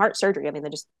open heart surgery. I mean, they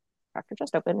just cracked her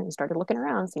chest open and started looking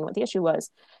around, seeing what the issue was.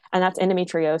 And that's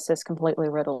endometriosis completely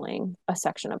riddling a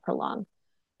section of her lung.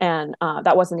 And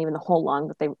that wasn't even the whole lung,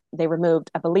 but they removed,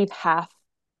 I believe, half,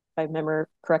 if I remember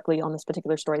correctly on this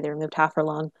particular story, they removed half her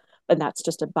lung, and that's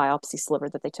just a biopsy sliver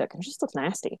that they took. And it just looks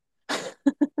nasty.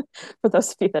 For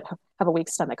those of you that have a weak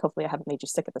stomach, hopefully I haven't made you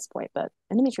sick at this point, but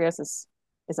endometriosis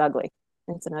is ugly.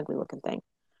 It's an ugly looking thing.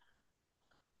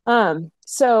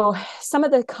 So some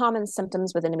of the common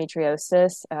symptoms with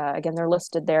endometriosis, again, they're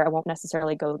listed there. I won't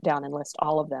necessarily go down and list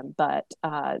all of them, but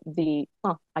I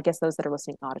guess those that are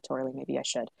listening auditorily, maybe I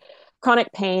should.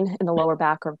 Chronic pain in the lower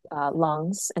back or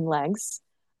lungs and legs.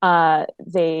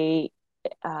 They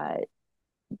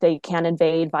can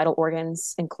invade vital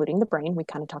organs, including the brain. We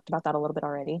kind of talked about that a little bit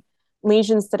already.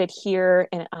 Lesions that adhere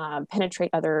and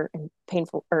penetrate other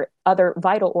painful or other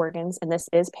vital organs, and this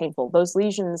is painful. Those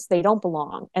lesions, they don't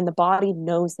belong, and the body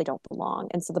knows they don't belong,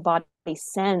 and so the body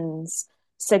sends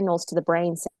signals to the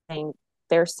brain saying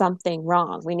there's something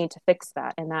wrong. We need to fix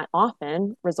that, and that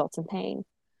often results in pain.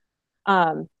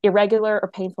 Irregular or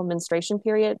painful menstruation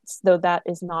periods, though that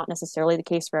is not necessarily the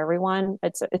case for everyone.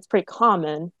 It's pretty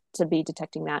common to be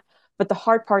detecting that. But the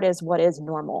hard part is what is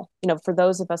normal. For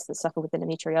those of us that suffer with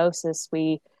endometriosis,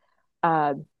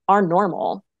 our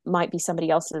normal might be somebody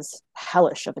else's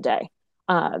hellish of a day.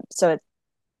 So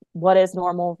what is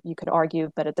normal, you could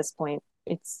argue, but at this point,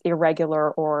 it's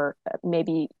irregular, or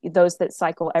maybe those that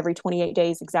cycle every 28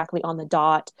 days exactly on the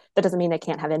dot, that doesn't mean they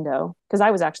can't have endo. Because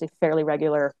I was actually fairly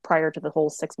regular prior to the whole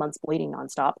 6 months bleeding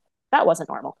nonstop. That wasn't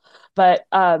normal. But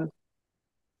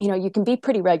you can be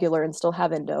pretty regular and still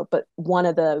have endo. But one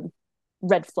of the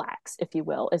red flags, if you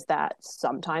will, is that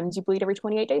sometimes you bleed every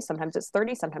 28 days, sometimes it's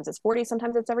 30, sometimes it's 40,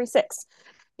 sometimes it's every 6.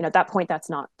 At that point, that's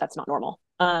not normal.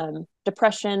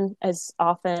 Depression is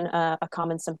often a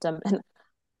common symptom, and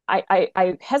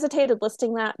I hesitated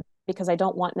listing that because I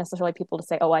don't want necessarily people to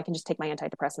say, oh, I can just take my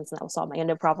antidepressants and that will solve my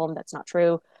endo problem. That's not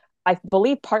true. I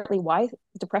believe partly why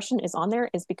depression is on there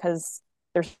is because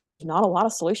there's not a lot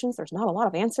of solutions, there's not a lot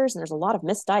of answers, and there's a lot of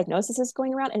misdiagnoses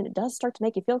going around, and it does start to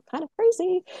make you feel kind of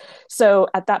crazy. So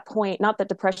at that point, not that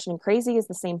depression and crazy is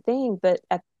the same thing, but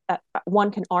one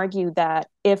can argue that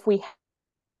if we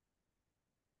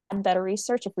had better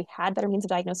research, if we had better means of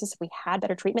diagnosis, if we had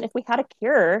better treatment, if we had a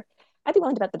cure, I'd be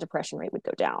willing to bet the depression rate would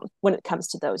go down when it comes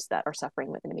to those that are suffering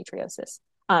with endometriosis.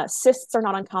 Cysts are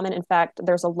not uncommon. In fact,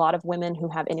 there's a lot of women who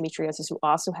have endometriosis who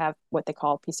also have what they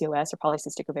call PCOS, or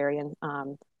polycystic ovarian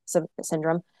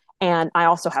syndrome. And I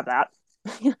also have that.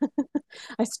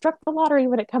 I struck the lottery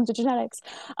when it comes to genetics.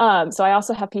 So I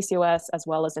also have PCOS as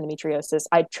well as endometriosis.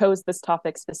 I chose this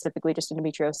topic specifically just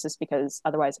endometriosis because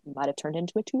otherwise it might have turned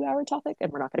into a 2-hour topic,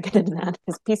 and we're not going to get into that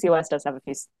because PCOS does have a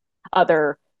few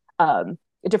other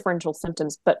differential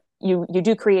symptoms, but you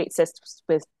do create cysts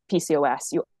with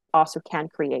PCOS. You also can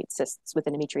create cysts with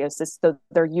endometriosis. So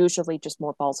they're usually just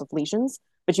more balls of lesions,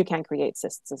 but you can create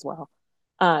cysts as well.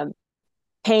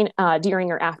 Pain during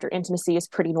or after intimacy is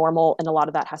pretty normal, and a lot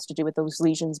of that has to do with those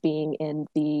lesions being in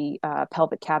the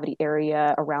pelvic cavity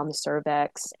area around the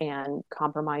cervix and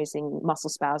compromising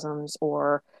muscle spasms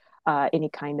or any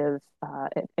kind of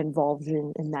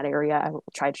involvement in that area. I will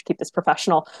try to keep this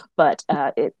professional, but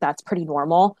that's pretty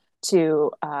normal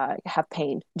to have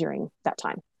pain during that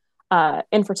time.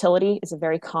 Infertility is a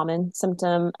very common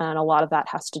symptom, and a lot of that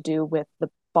has to do with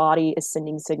the body is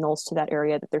sending signals to that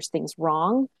area that there's things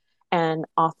wrong, and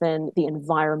often the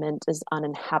environment is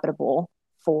uninhabitable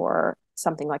for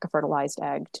something like a fertilized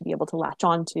egg to be able to latch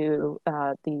onto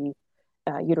the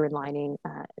uterine lining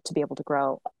to be able to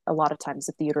grow. A lot of times,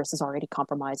 if the uterus is already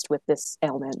compromised with this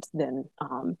ailment, then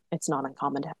it's not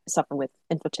uncommon to suffer with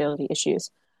infertility issues.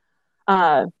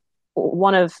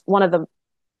 One of the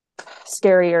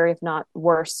scarier, if not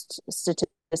worst,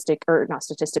 statistic, or not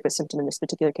statistic, but symptom in this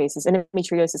particular case is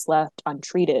endometriosis left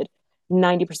untreated.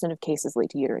 90% of cases lead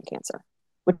to uterine cancer,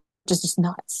 which is just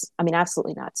nuts. I mean,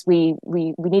 absolutely nuts. We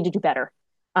need to do better.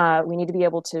 We need to be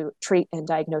able to treat and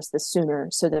diagnose this sooner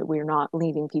so that we're not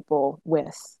leaving people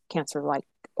with cancer-like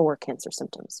or cancer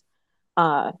symptoms.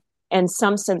 In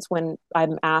some sense, when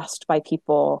I'm asked by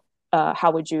people,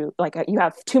 how would you, like, you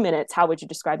have 2 minutes, how would you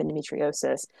describe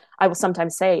endometriosis? I will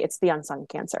sometimes say it's the unsung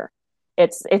cancer.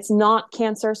 It's not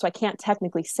cancer, so I can't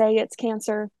technically say it's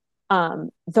cancer,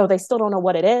 though they still don't know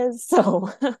what it is.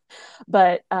 So,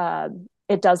 but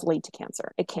it does lead to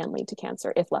cancer. It can lead to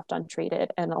cancer if left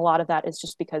untreated, and a lot of that is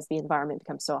just because the environment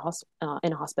becomes so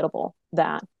inhospitable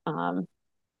that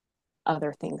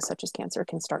other things such as cancer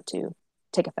can start to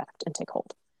take effect and take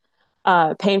hold.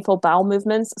 Painful bowel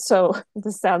movements. So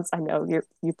this sounds, I know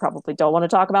you probably don't want to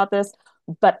talk about this,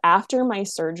 but after my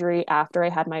surgery, after I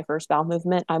had my first bowel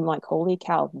movement, I'm like, holy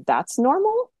cow, that's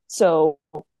normal. So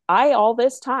I all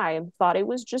this time thought it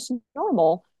was just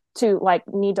normal to like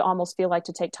need to almost feel like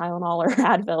to take Tylenol or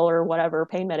Advil or whatever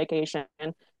pain medication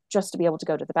just to be able to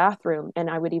go to the bathroom. And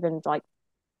I would even like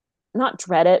not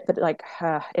dread it, but like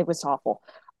it was awful.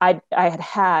 I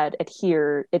had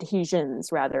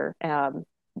adhesions rather,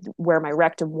 where my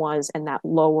rectum was, and that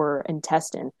lower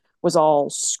intestine was all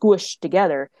squished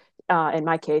together. In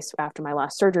my case, after my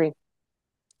last surgery,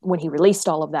 when he released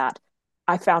all of that,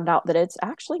 I found out that it's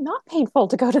actually not painful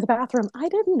to go to the bathroom. I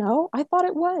didn't know. I thought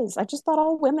it was. I just thought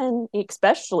all women,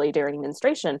 especially during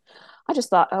menstruation, I just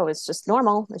thought, oh, it's just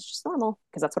normal. It's just normal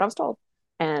because that's what I was told.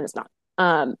 And it's not.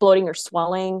 Bloating or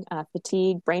swelling,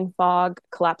 fatigue, brain fog,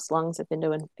 collapsed lungs if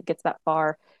endo gets that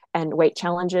far, and weight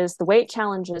challenges. The weight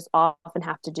challenges often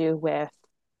have to do with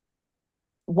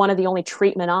one of the only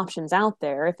treatment options out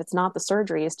there, if it's not the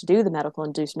surgery, is to do the medical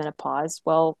induced menopause.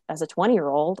 Well, as a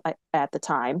 20-year-old at the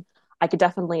time, I could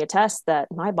definitely attest that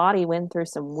my body went through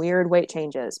some weird weight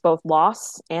changes, both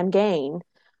loss and gain,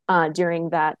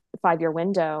 during that 5-year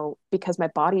window, because my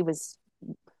body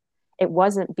it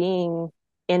wasn't being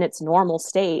in its normal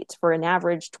state for an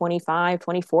average 25,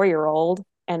 24-year-old.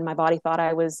 And my body thought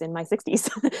I was in my 60s,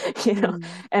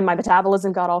 and my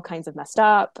metabolism got all kinds of messed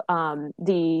up.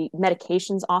 The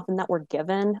medications often that we're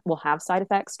given will have side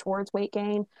effects towards weight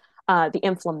gain. The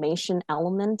inflammation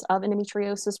element of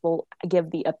endometriosis will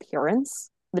give the appearance,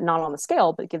 but not on the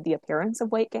scale, but give the appearance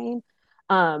of weight gain,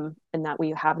 and that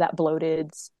we have that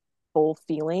bloated, full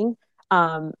feeling.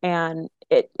 And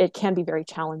it can be very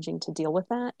challenging to deal with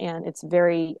that. And it's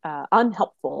very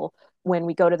unhelpful when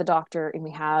we go to the doctor and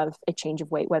we have a change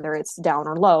of weight, whether it's down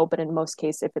or low, but in most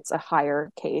cases, if it's a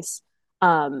higher case,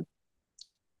 um,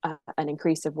 an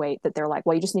increase of weight, that they're like,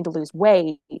 well, you just need to lose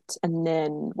weight and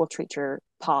then we'll treat your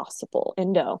possible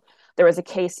endo. There was a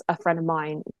case, a friend of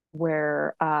mine,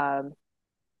 where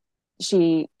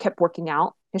she kept working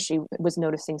out because she was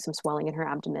noticing some swelling in her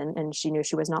abdomen and she knew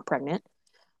she was not pregnant.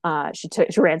 She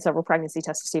ran several pregnancy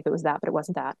tests to see if it was that, but it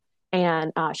wasn't that.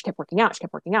 And she kept working out. She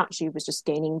kept working out. She was just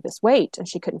gaining this weight and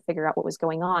she couldn't figure out what was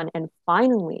going on. And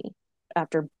finally,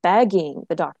 after begging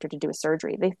the doctor to do a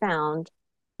surgery, they found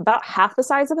about half the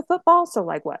size of a football. So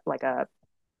like what, like a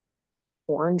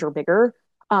orange or bigger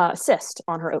cyst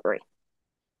on her ovary.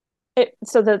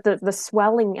 So the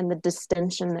swelling and the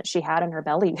distension that she had in her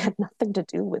belly had nothing to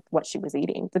do with what she was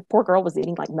eating. The poor girl was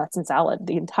eating like nuts and salad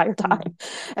the entire time,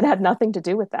 and had nothing to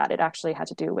do with that. It actually had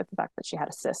to do with the fact that she had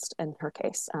a cyst in her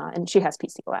case, and she has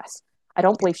PCOS. I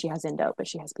don't believe she has endo, but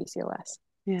she has PCOS.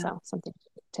 Yeah. So something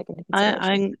to take into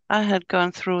consideration. I had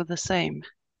gone through the same.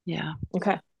 Yeah.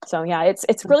 Okay. So yeah,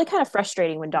 it's really kind of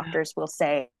frustrating when Yeah. doctors will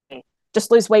say,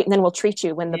 just lose weight and then we'll treat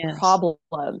you, when the Yes. problem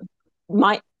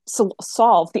might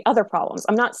solve the other problems.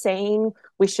 I'm not saying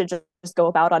we should just go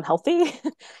about unhealthy.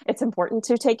 It's important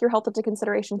to take your health into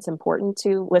consideration. It's important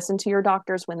to listen to your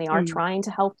doctors when they are Mm. trying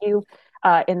to help you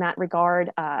in that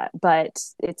regard. But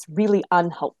it's really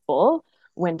unhelpful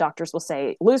when doctors will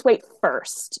say, lose weight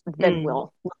first, then Mm.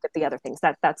 we'll look at the other things.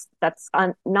 That's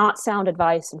not sound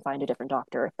advice, and find a different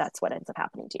doctor if that's what ends up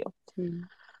happening to you. Mm.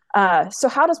 So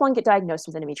how does one get diagnosed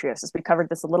with endometriosis? We covered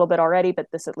this a little bit already, but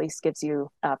this at least gives you,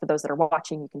 for those that are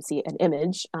watching, you can see an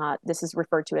image. This is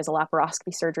referred to as a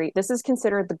laparoscopy surgery. This is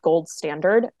considered the gold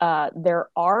standard. There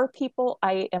are people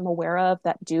I am aware of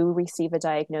that do receive a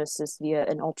diagnosis via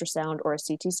an ultrasound or a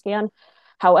CT scan.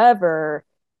 However,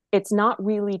 it's not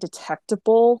really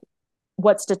detectable.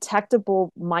 What's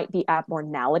detectable might be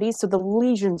abnormalities, so the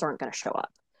lesions aren't going to show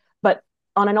up. But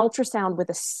on an ultrasound with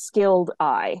a skilled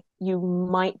eye, you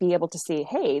might be able to see,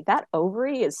 hey, that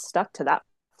ovary is stuck to that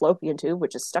fallopian tube,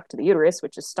 which is stuck to the uterus,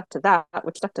 which is stuck to that,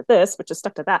 which is stuck to this, which is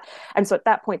stuck to that. And so at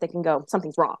that point, they can go,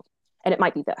 something's wrong. And it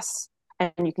might be this.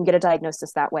 And you can get a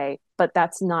diagnosis that way, but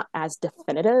that's not as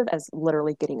definitive as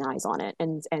literally getting eyes on it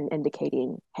and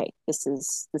indicating, hey, this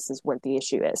is where the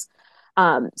issue is.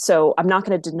 So I'm not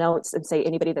going to denote and say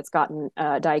anybody that's gotten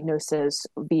a diagnosis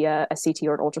via a CT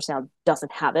or an ultrasound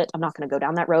doesn't have it. I'm not going to go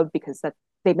down that road, because that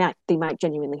they might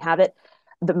genuinely have it.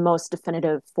 The most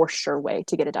definitive, for sure, way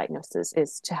to get a diagnosis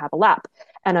is to have a lap.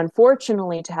 And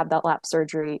unfortunately, to have that lap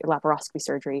surgery, laparoscopy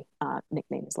surgery,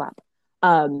 nickname is lap.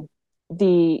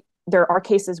 There are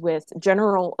cases with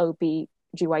general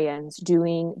OB/GYNs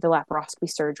doing the laparoscopy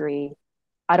surgery.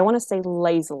 I don't want to say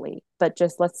lazily, but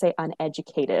just let's say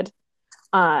uneducated,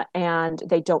 and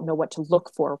they don't know what to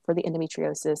look for the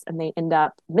endometriosis, and they end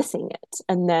up missing it,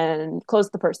 and then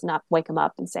close the person up, wake them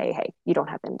up, and say, hey, you don't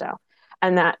have endo.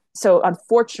 And that, so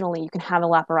unfortunately, you can have a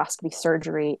laparoscopy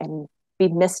surgery and be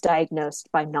misdiagnosed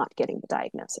by not getting the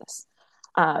diagnosis.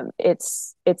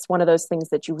 It's one of those things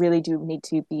that you really do need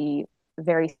to be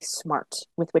very smart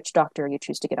with which doctor you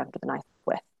choose to get under the knife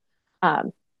with.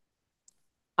 Um,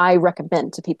 I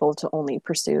recommend to people to only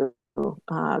pursue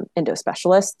endo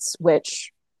specialists,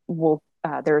 which will,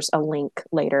 there's a link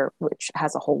later which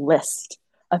has a whole list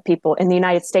of people in the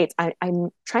United States. I'm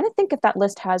trying to think if that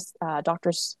list has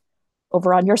doctors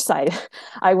over on your side.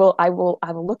 I will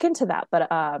look into that. But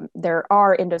there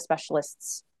are endo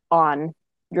specialists on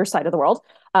your side of the world.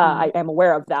 I Mm. am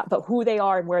aware of that, but who they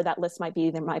are and where that list might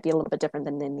be, there might be a little bit different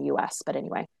than in the U.S. But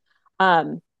anyway,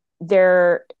 um,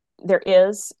 there there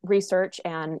is research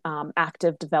and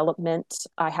active development.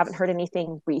 I haven't heard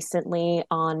anything recently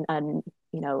on any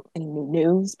new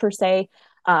news per se,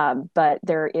 but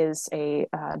there is a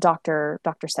Dr.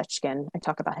 Sechkin. I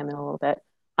talk about him in a little bit,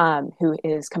 who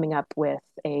is coming up with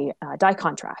a dye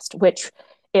contrast, which,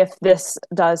 if this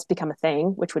does become a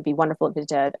thing, which would be wonderful if it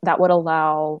did, that would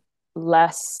allow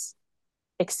less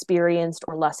experienced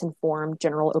or less informed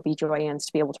general OB/GYNs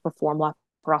to be able to perform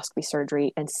laparoscopy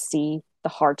surgery and see the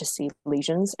hard to see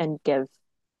lesions and give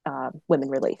women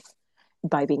relief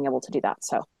by being able to do that.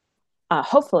 So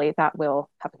hopefully that will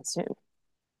happen soon.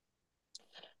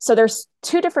 So there's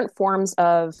two different forms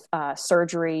of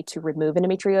surgery to remove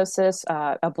endometriosis,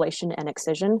 ablation and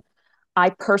excision.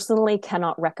 I personally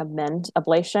cannot recommend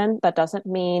ablation. That doesn't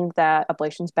mean that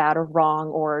ablation's bad or wrong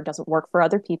or doesn't work for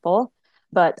other people.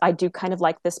 But I do kind of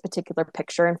like this particular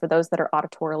picture. And for those that are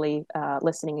auditorily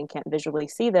listening and can't visually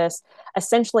see this,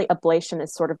 essentially ablation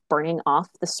is sort of burning off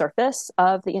the surface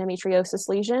of the endometriosis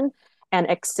lesion. And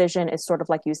excision is sort of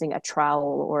like using a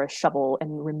trowel or a shovel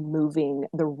and removing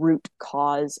the root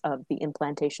cause of the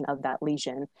implantation of that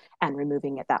lesion and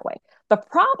removing it that way. The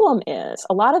problem is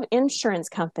a lot of insurance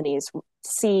companies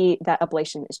see that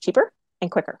ablation is cheaper and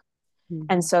quicker.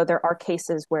 And Mhm. so there are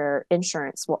cases where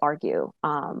insurance will argue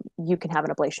you can have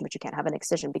an ablation, but you can't have an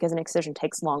excision because an excision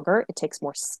takes longer, it takes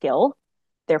more skill,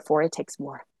 therefore it takes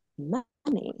more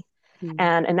money. Mhm.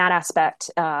 And in that aspect,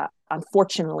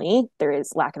 unfortunately, there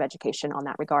is lack of education on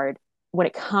that regard. When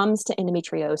it comes to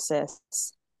endometriosis,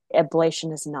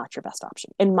 ablation is not your best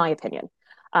option, in my opinion.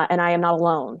 And I am not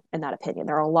alone in that opinion.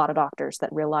 There are a lot of doctors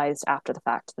that realized after the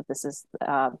fact that this is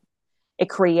it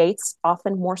creates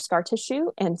often more scar tissue,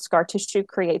 and scar tissue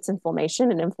creates inflammation,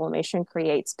 and inflammation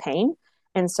creates pain.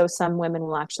 And so some women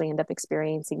will actually end up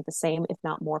experiencing the same, if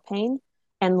not more pain.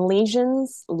 And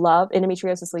lesions love,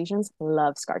 endometriosis lesions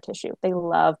love scar tissue. They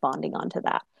love bonding onto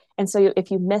that. And so if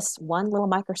you miss one little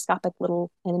microscopic little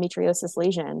endometriosis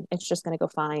lesion, it's just going to go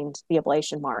find the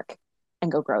ablation mark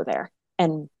and go grow there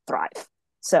and thrive.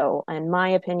 So, in my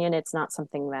opinion, it's not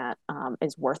something that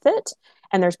is worth it.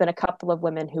 And there's been a couple of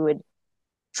women who would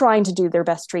trying to do their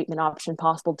best treatment option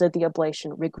possible, did the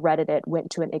ablation, regretted it, went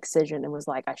to an excision and was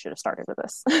like, I should have started with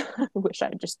this. I wish I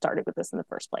had just started with this in the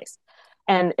first place.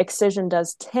 And excision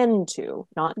does tend to,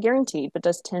 not guaranteed, but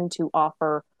does tend to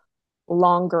offer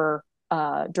longer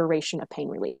duration of pain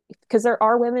relief. Because there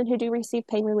are women who do receive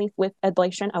pain relief with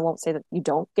ablation. I won't say that you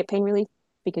don't get pain relief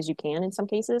because you can in some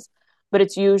cases, but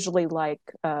it's usually like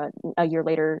a year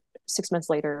later, 6 months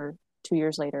later, 2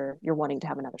 years later, you're wanting to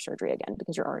have another surgery again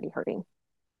because you're already hurting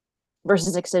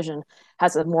versus excision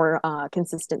has a more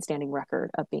consistent standing record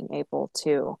of being able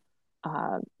to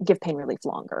give pain relief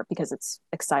longer because it's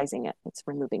excising it, it's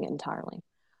removing it entirely.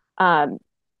 Um,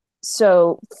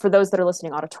 so for those that are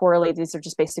listening auditorily, these are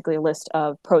just basically a list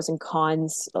of pros and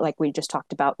cons, like we just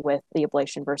talked about with the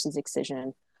ablation versus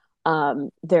excision.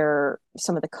 There,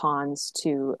 some of the cons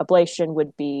to ablation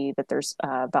would be that there's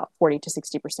about 40 to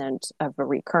 60% of a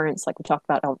recurrence, like we talked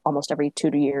about, almost every 2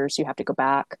 years you have to go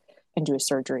back and do a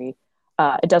surgery.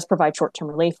 It does provide short-term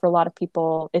relief for a lot of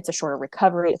people. It's a shorter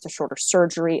recovery. It's a shorter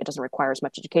surgery. It doesn't require as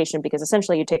much education because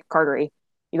essentially you take a cautery,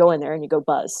 you go in there and you go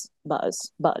buzz,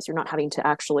 buzz, buzz. You're not having to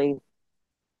actually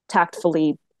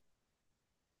tactfully,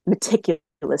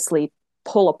 meticulously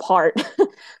pull apart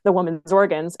the woman's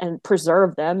organs and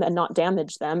preserve them and not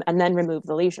damage them and then remove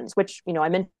the lesions, which, I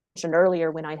mentioned earlier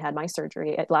when I had my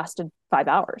surgery, it lasted 5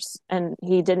 hours. And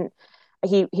he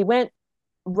went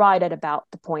right at about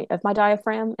the point of my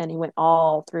diaphragm and he went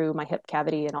all through my hip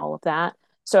cavity and all of that.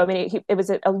 So, I mean, it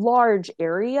was a large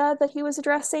area that he was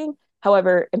addressing.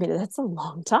 However, I mean, that's a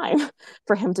long time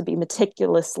for him to be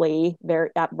meticulously very,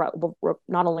 not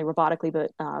only robotically,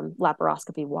 but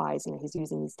laparoscopy wise. He's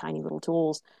using these tiny little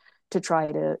tools to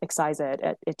try to excise it.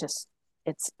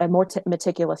 It's a more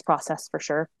meticulous process for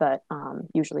sure, but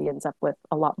usually ends up with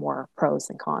a lot more pros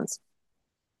than cons.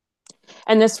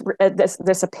 And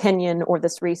this opinion or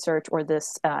this research or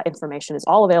this information is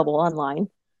all available online.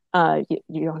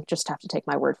 You don't just have to take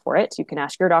my word for it. You can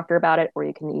ask your doctor about it, or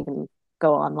you can even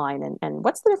go online and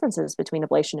what's the differences between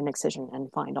ablation and excision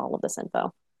and find all of this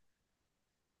info.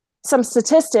 Some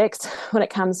statistics when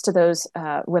it comes to those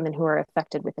women who are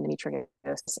affected with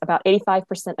endometriosis. About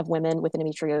 85% of women with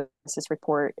endometriosis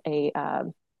report a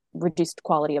reduced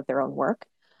quality of their own work.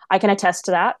 I can attest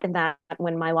to that, in that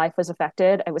when my life was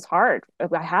affected, it was hard.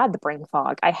 I had the brain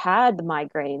fog, I had the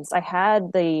migraines, I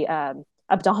had the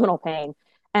abdominal pain.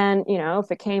 And,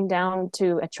 if it came down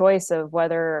to a choice of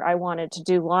whether I wanted to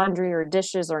do laundry or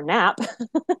dishes or nap,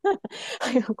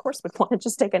 I, of course, would want to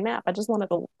just take a nap. I just wanted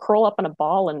to curl up in a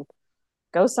ball and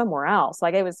go somewhere else.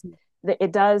 Like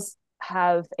it does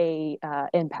have a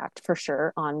impact for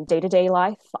sure on day-to-day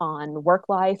life, on work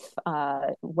life,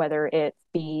 whether it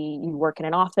be you work in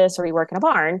an office or you work in a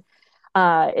barn.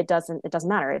 It doesn't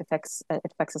matter. It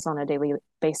affects us on a daily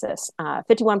basis.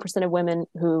 51% of women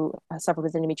who suffer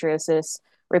with endometriosis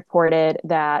reported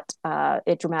that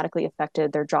it dramatically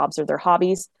affected their jobs or their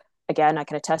hobbies. Again, I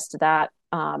can attest to that.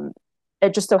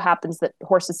 It just so happens that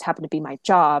horses happen to be my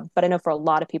job, but I know for a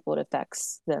lot of people it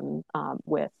affects them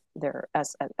with their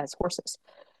as horses.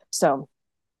 So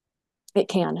it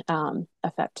can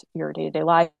affect your day to day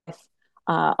life.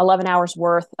 11 hours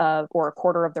worth of, or a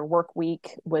quarter of their work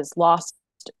week was lost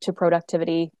to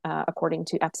productivity, according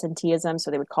to absenteeism. So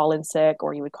they would call in sick,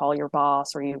 or you would call your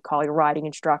boss, or you would call your riding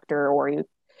instructor, or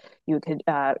You could,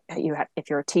 if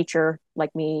you're a teacher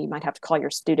like me, you might have to call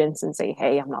your students and say,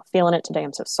 "Hey, I'm not feeling it today.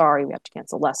 I'm so sorry. We have to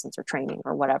cancel lessons or training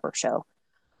or whatever." Show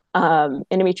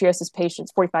endometriosis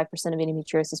patients, 45% of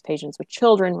endometriosis patients with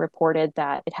children reported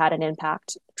that it had an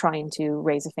impact trying to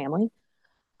raise a family.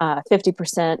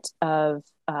 50% of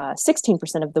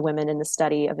 16% of the women in the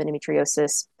study of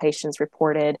endometriosis patients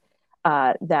reported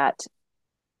that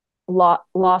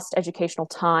lost educational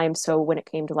time. So when it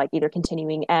came to like either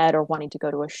continuing ed or wanting to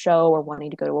go to a show or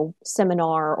wanting to go to a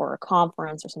seminar or a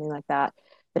conference or something like that,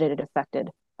 that it had affected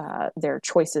their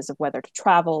choices of whether to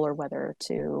travel or whether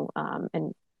to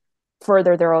and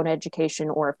further their own education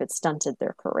or if it stunted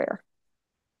their career.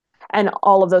 And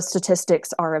all of those statistics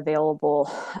are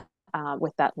available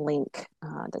with that link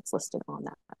that's listed on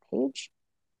that page.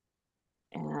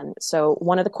 And so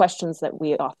one of the questions that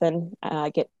we often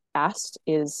get asked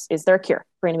is there a cure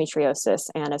for endometriosis?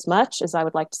 And as much as I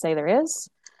would like to say there is,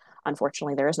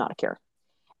 unfortunately, there is not a cure.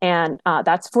 And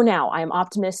that's for now. I am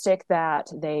optimistic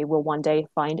that they will one day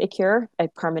find a cure, a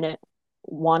permanent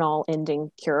one-all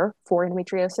ending cure for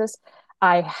endometriosis.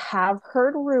 I have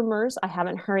heard rumors. I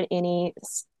haven't heard any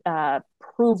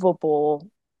provable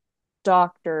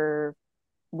doctor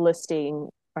listing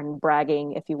and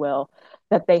bragging, if you will,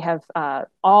 that they have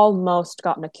almost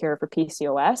gotten a cure for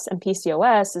PCOS. And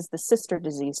PCOS is the sister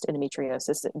disease to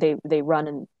endometriosis. They run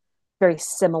in very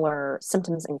similar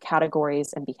symptoms and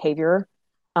categories and behavior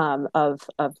of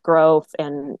growth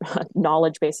and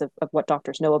knowledge base of what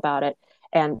doctors know about it.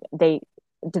 And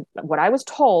what I was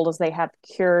told is they have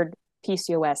cured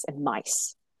PCOS in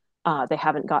mice. They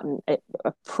haven't gotten it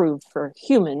approved for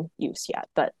human use yet,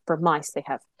 but for mice they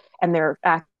have, and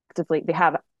they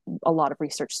have a lot of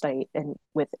research study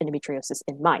with endometriosis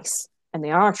in mice, and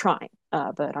they are trying,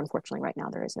 but unfortunately right now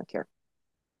there is no cure.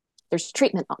 There's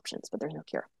treatment options, but there's no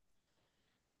cure.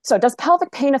 So does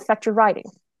pelvic pain affect your writing?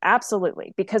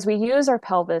 Absolutely, because we use our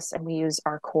pelvis and we use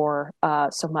our core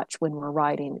so much when we're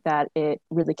writing that it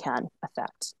really can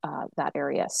affect that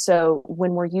area. So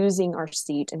when we're using our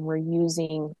seat and we're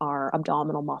using our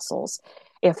abdominal muscles,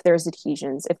 if there's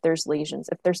adhesions, if there's lesions,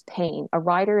 if there's pain, a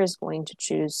writer is going to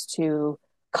choose to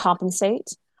compensate,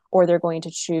 or they're going to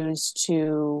choose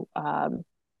to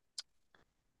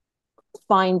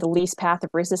find the least path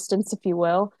of resistance, if you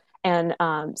will. And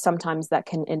sometimes that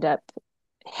can end up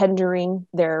hindering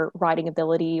their writing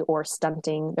ability or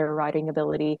stunting their writing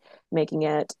ability, making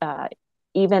it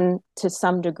even to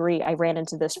some degree. I ran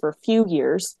into this for a few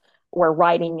years where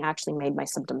writing actually made my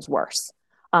symptoms worse.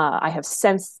 I have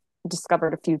since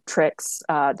discovered a few tricks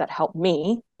that helped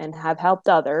me and have helped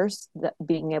others, that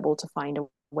being able to find a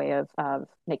way of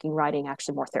making writing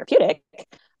actually more therapeutic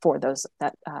for those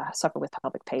that suffer with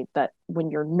pelvic pain. But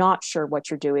when you're not sure what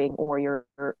you're doing or you're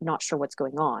not sure what's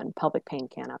going on, pelvic pain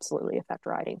can absolutely affect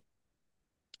writing.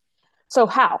 So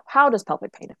how does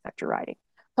pelvic pain affect your writing?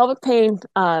 Pelvic pain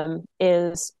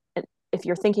is, if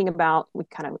you're thinking about, we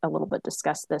kind of a little bit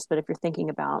discussed this, but if you're thinking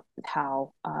about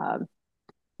how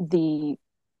the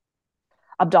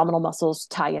abdominal muscles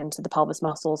tie into the pelvis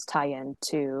muscles, tie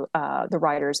into the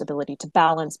writer's ability to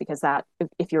balance, because that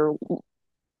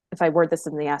if I word this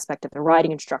in the aspect of the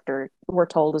writing instructor, we're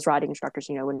told as writing instructors,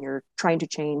 when you're trying to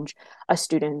change a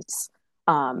student's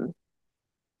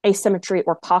asymmetry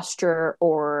or posture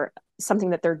or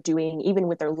something that they're doing, even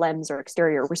with their limbs or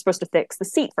exterior, we're supposed to fix the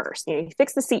seat first. You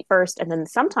fix the seat first, and then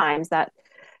sometimes that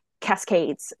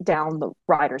cascades down the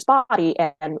rider's body.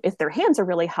 And if their hands are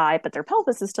really high, but their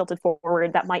pelvis is tilted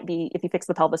forward, that might be, if you fix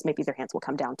the pelvis, maybe their hands will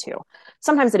come down too.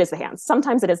 Sometimes it is the hands,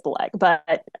 sometimes it is the leg,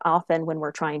 but often when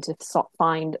we're trying to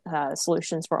find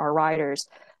solutions for our riders,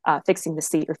 fixing the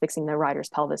seat or fixing the rider's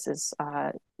pelvis is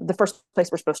the first place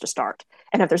we're supposed to start.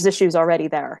 And if there's issues already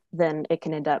there, then it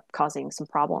can end up causing some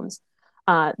problems.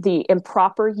 The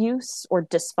improper use or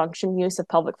dysfunction use of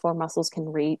pelvic floor muscles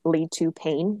can lead to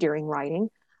pain during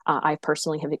riding. I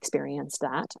personally have experienced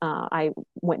that. I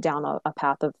went down a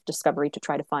path of discovery to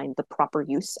try to find the proper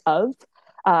use of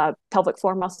pelvic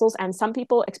floor muscles. And some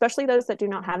people, especially those that do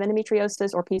not have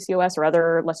endometriosis or PCOS or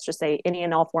other, let's just say any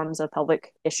and all forms of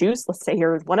pelvic issues, let's say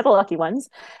you're one of the lucky ones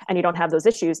and you don't have those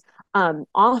issues,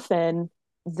 often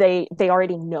they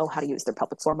already know how to use their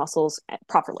pelvic floor muscles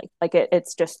properly. Like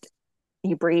it's just,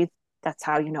 you breathe, that's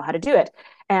how you know how to do it.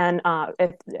 And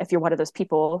if you're one of those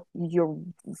people, you're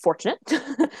fortunate.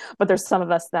 But there's some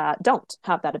of us that don't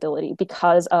have that ability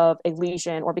because of a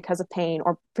lesion or because of pain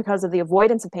or because of the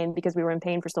avoidance of pain, because we were in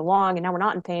pain for so long and now we're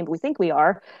not in pain, but we think we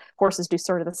are. Horses do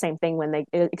sort of the same thing when they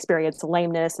experience a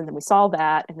lameness, and then we solve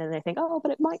that, and then they think, oh,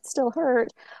 but it might still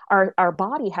hurt. Our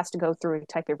body has to go through a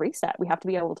type of reset. We have to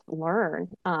be able to learn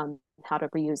how to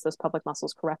reuse those pelvic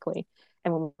muscles correctly.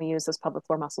 And when we use those pelvic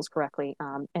floor muscles correctly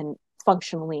and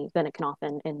functionally, then it can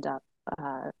often end up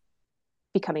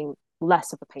becoming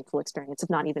less of a painful experience, if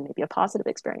not even maybe a positive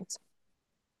experience.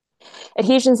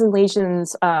 Adhesions and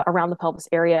lesions around the pelvis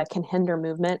area can hinder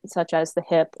movement, such as the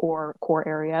hip or core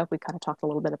area. We kind of talked a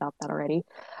little bit about that already.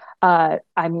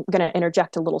 I'm going to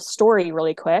interject a little story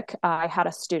really quick. I had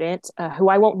a student who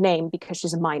I won't name because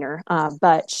she's a minor,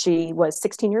 but she was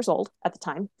 16 years old at the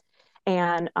time.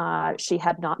 And she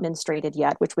had not menstruated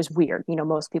yet, which was weird. You know,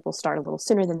 most people start a little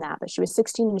sooner than that, but she was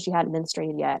 16 and she hadn't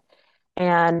menstruated yet.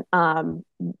 And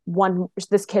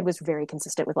this kid was very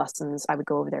consistent with lessons. I would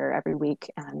go over there every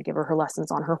week and give her lessons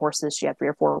on her horses. She had 3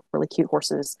 or 4 really cute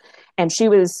horses, and she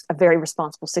was a very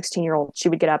responsible 16-year-old. She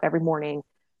would get up every morning,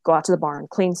 go out to the barn,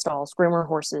 clean stalls, groom her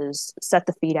horses, set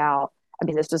the feed out. I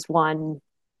mean, this was one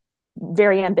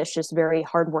very ambitious, very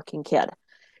hardworking kid.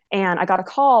 And I got a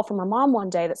call from her mom one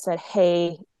day that said,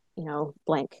 "Hey, you know,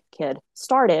 blank kid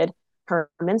started her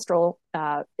menstrual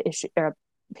issue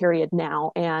period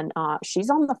now, and she's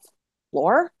on the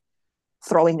floor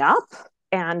throwing up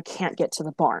and can't get to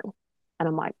the barn." And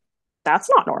I'm like, "That's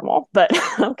not normal, but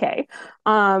okay.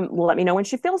 Let me know when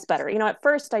she feels better." You know, at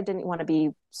first I didn't want to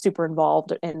be super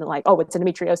involved in like, oh, it's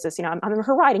endometriosis. You know, I'm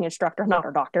her riding instructor, I'm not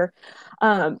her doctor.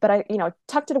 But I, you know,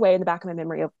 tucked it away in the back of my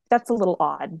memory of that's a little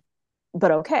odd,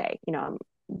 but okay. You know,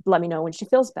 let me know when she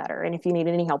feels better. And if you need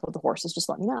any help with the horses, just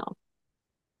let me know.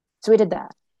 So we did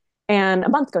that. And a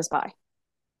month goes by,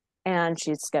 and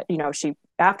she's got, you know, she,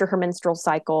 after her menstrual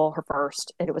cycle, her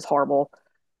first, it was horrible.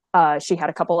 She had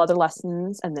a couple other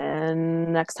lessons, and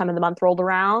then next time of the month rolled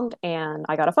around and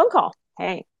I got a phone call.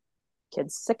 "Hey,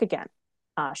 kid's sick again.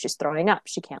 She's throwing up.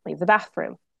 She can't leave the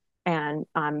bathroom. And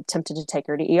I'm tempted to take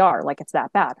her to ER. Like, it's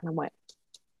that bad." And I'm like,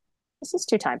 "This is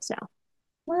 2 times now.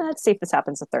 Let's see if this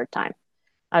happens a third time."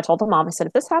 I told the mom, I said,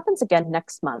 "If this happens again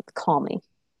next month, call me."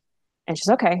 And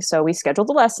she's okay. So we scheduled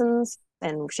the lessons,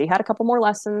 and she had a couple more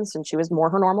lessons, and she was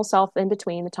more her normal self in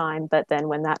between the time. But then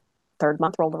when that third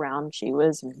month rolled around, she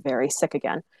was very sick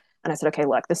again. And I said, "Okay,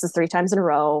 look, this is 3 times in a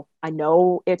row. I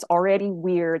know it's already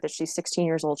weird that she's 16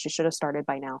 years old. She should have started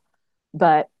by now.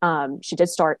 But she did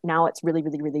start. Now it's really,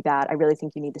 really, really bad. I really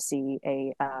think you need to see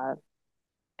a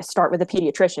start with a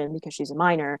pediatrician because she's a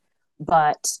minor,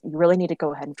 but you really need to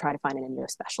go ahead and try to find an endo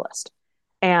specialist."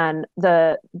 And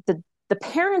the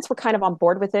parents were kind of on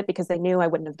board with it because they knew I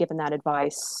wouldn't have given that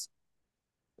advice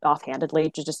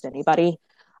offhandedly to just anybody.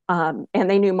 And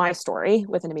they knew my story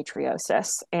with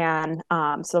endometriosis. And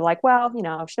so they're like, "Well, you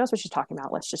know, she knows what she's talking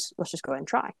about. Let's just go ahead and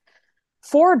try."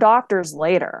 4 doctors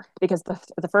later, because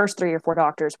the first 3 or 4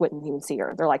 doctors wouldn't even see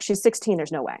her. They're like, "She's 16.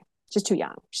 There's no way. She's too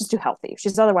young. She's too healthy.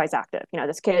 She's otherwise active. You know,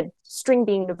 this kid, string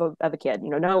bean of a kid. You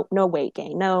know, no weight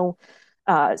gain, no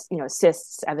you know,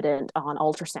 cysts evident on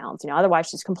ultrasounds. You know, otherwise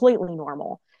she's completely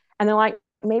normal." And they're like,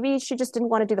 "Maybe she just didn't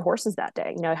want to do the horses that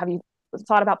day. You know, have you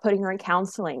thought about putting her in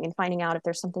counseling and finding out if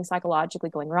there's something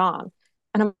psychologically going wrong?"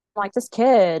 And I'm like, "This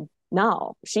kid,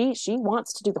 no, she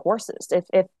wants to do the horses.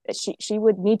 If she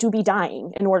would need to be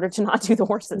dying in order to not do the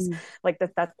horses." Mm. Like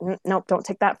that nope, don't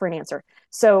take that for an answer.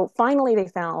 So finally they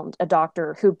found a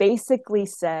doctor who basically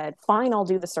said, "Fine, I'll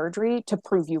do the surgery to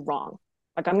prove you wrong.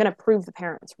 Like, I'm going to prove the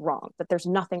parents wrong, that there's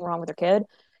nothing wrong with their kid,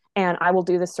 and I will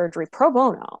do this surgery pro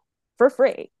bono for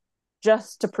free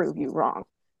just to prove you wrong."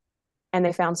 And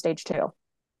they found stage 2.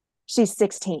 She's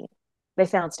 16. They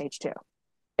found stage 2.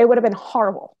 It would have been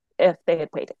horrible if they had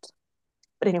waited.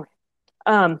 But anyway,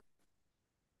 um,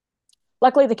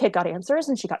 luckily the kid got answers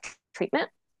and she got treatment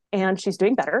and she's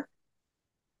doing better,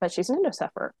 but she's an endo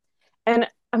sufferer. And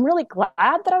I'm really glad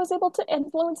that I was able to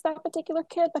influence that particular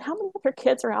kid, but how many other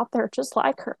kids are out there just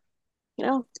like her? You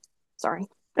know, sorry.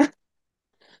 But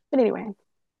anyway,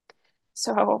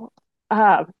 so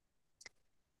uh,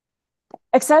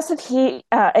 excessive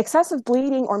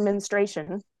bleeding or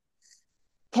menstruation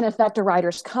can affect a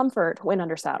rider's comfort when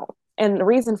under saddle. And the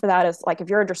reason for that is, like, if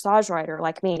you're a dressage rider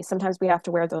like me, sometimes we have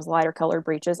to wear those lighter colored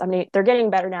breeches. I mean, they're getting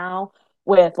better now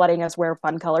with letting us wear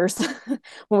fun colors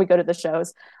when we go to the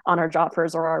shows on our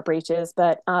joppers or our breeches.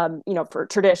 But, you know, for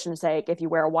tradition's sake, if you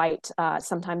wear white,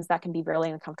 sometimes that can be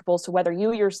really uncomfortable. So whether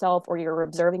you yourself or you're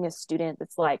observing a student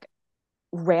that's like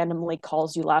randomly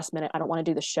calls you last minute, "I don't want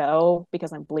to do the show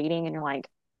because I'm bleeding," and you're like,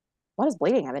 "What does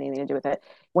bleeding have anything to do with it?"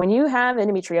 When you have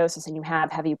endometriosis and you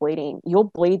have heavy bleeding, you'll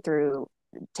bleed through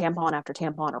tampon after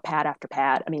tampon or pad after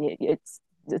pad. I mean, it's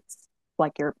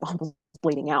like you're almost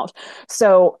bleeding out.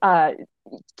 So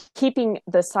keeping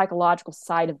the psychological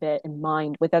side of it in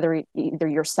mind with either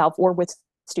yourself or with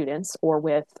students or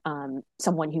with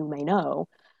someone who may know,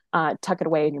 tuck it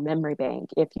away in your memory bank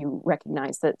if you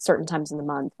recognize that certain times in the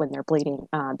month when they're bleeding,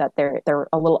 that they're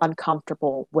a little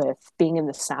uncomfortable with being in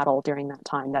the saddle during that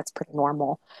time. That's pretty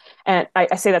normal. And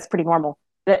I say that's pretty normal.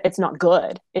 It's not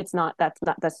good. It's not, that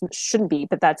shouldn't be,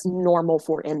 but that's normal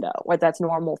for endo, or that's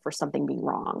normal for something being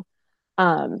wrong.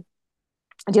 Um,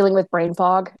 Dealing with brain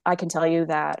fog, I can tell you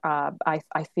that I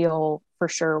feel for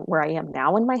sure where I am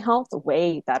now in my health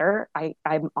way better.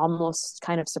 I'm almost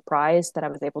kind of surprised that I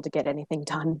was able to get anything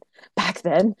done back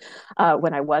then,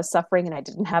 when I was suffering and I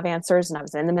didn't have answers and I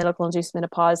was in the medical induced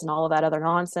menopause and all of that other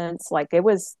nonsense. Like, it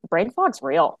was, brain fog's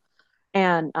real.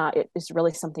 And it is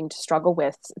really something to struggle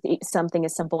with. Something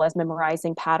as simple as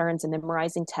memorizing patterns and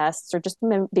memorizing tests, or just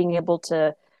being able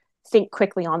to think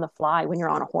quickly on the fly when you're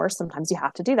on a horse. Sometimes you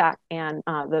have to do that. And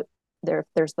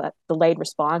there's the delayed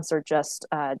response, or just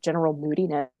general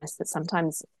moodiness, that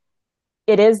sometimes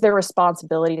it is their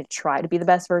responsibility to try to be the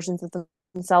best versions of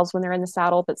themselves when they're in the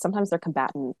saddle, but sometimes they're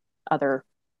combating other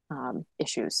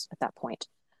issues at that point.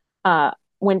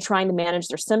 When trying to manage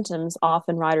their symptoms,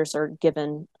 often riders are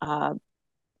given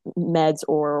meds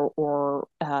or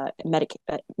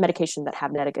medication that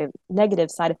have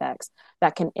negative side effects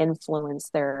that can influence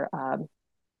their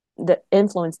that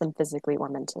influence them physically or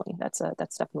mentally. That's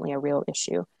definitely a real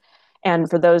issue. And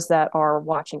for those that are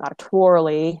watching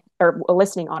auditorily or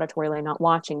listening auditorily, not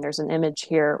watching, there's an image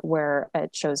here where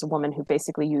it shows a woman who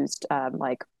basically used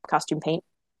like costume paint,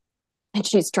 and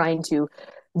she's trying to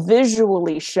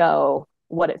visually show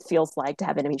what it feels like to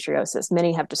have endometriosis.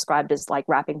 Many have described as like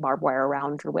wrapping barbed wire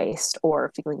around your waist,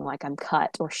 or feeling like I'm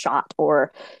cut or shot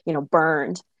or,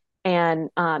 burned. And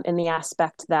in the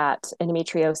aspect that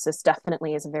endometriosis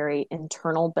definitely is very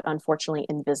internal, but unfortunately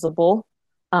invisible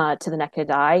to the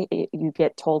naked eye. You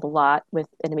get told a lot with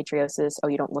endometriosis, oh,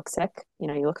 you don't look sick, you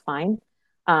look fine.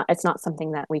 It's not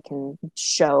something that we can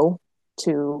show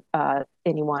to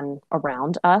anyone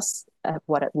around us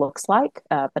what it looks like,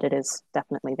 but it is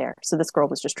definitely there. So this girl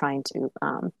was just trying to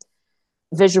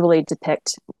visually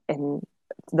depict in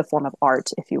the form of art,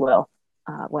 if you will,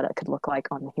 what it could look like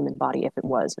on the human body if it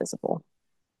was visible.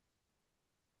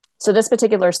 So this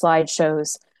particular slide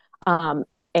shows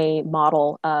a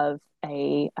model of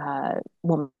a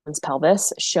woman's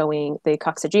pelvis, showing the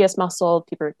coccygeus muscle,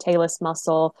 pubertalis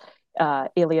muscle,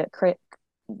 iliac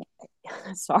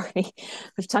sorry,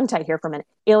 there's tongue tied here for a minute.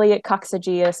 Iliac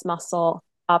coccygeus muscle,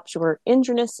 obturar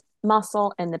inguinus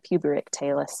muscle, and the pubic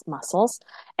talus muscles.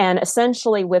 And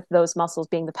essentially, with those muscles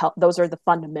being those are the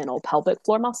fundamental pelvic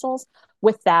floor muscles.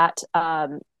 With that,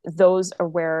 those are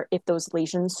where, if those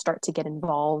lesions start to get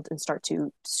involved and start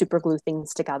to super glue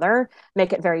things together,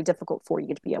 make it very difficult for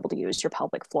you to be able to use your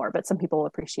pelvic floor. But some people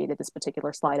appreciated this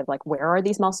particular slide of like, where are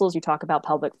these muscles? You talk about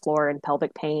pelvic floor and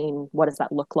pelvic pain. What does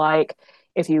that look like?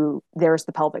 There's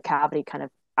the pelvic cavity kind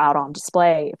of out on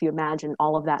display. If you imagine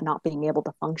all of that not being able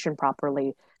to function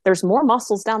properly, there's more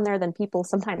muscles down there than people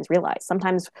sometimes realize.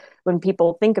 Sometimes when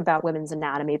people think about women's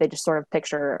anatomy, they just sort of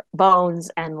picture bones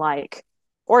and like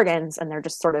organs, and they're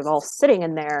just sort of all sitting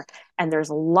in there. And there's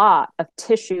a lot of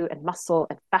tissue and muscle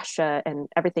and fascia and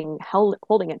everything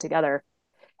holding it together.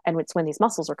 And it's when these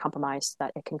muscles are compromised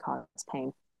that it can cause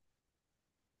pain.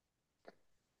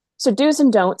 So do's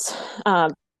and don'ts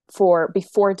for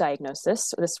before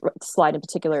diagnosis. This slide in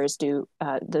particular is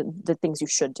the things you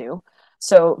should do.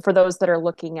 So for those that are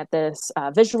looking at this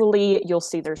visually, you'll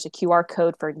see there's a QR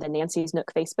code for the Nancy's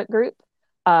Nook Facebook group.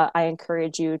 I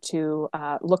encourage you to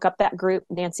look up that group.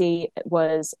 Nancy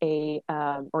was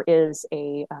or is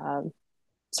a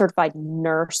certified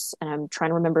nurse, and I'm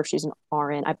trying to remember if she's an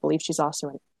RN. I believe she's also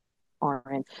an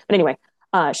RN. But anyway,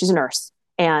 she's a nurse,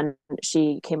 and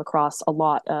she came across a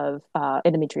lot of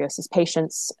endometriosis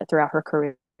patients throughout her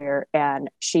career, and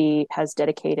she has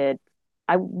dedicated,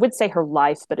 I would say, her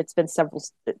life, but it's been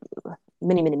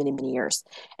many years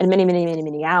and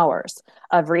many hours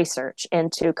of research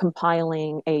into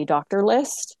compiling a doctor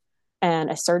list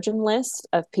and a surgeon list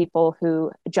of people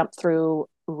who jump through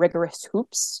rigorous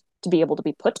hoops to be able to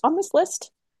be put on this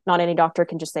list. Not any doctor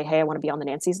can just say, hey, I want to be on the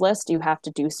Nancy's list. You have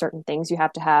to do certain things. You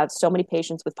have to have so many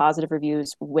patients with positive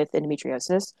reviews with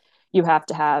endometriosis. You have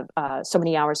to have so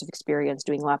many hours of experience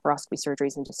doing laparoscopy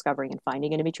surgeries and discovering and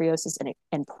finding endometriosis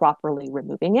and properly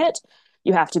removing it.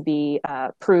 You have to be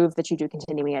prove that you do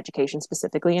continuing education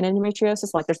specifically in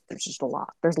endometriosis. Like there's just a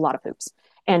lot. There's a lot of hoops.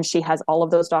 And she has all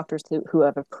of those doctors who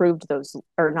have approved those,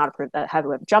 or not approved, that have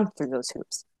jumped through those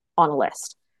hoops on a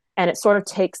list. And it sort of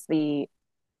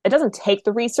it doesn't take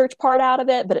the research part out of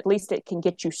it, but at least it can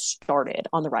get you started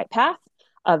on the right path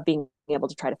of being able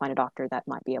to try to find a doctor that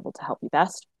might be able to help you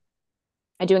best.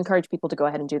 I do encourage people to go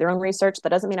ahead and do their own research. That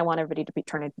doesn't mean I want everybody to be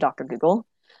turning to Dr. Google.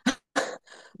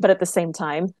 But at the same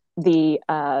time, the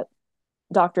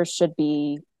doctors should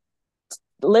be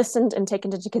listened and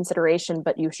taken into consideration,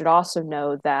 but you should also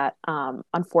know that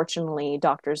unfortunately,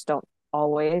 doctors don't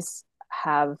always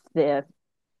have the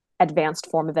advanced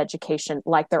form of education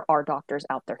like there are doctors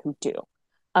out there who do.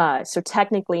 So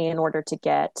technically, in order to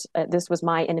get this was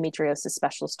my endometriosis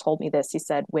specialist told me this. He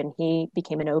said when he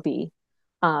became an OB,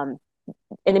 um,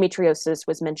 endometriosis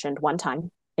was mentioned one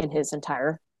time in his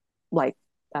entire like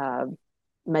uh,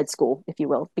 med school, if you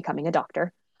will, becoming a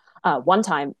doctor. One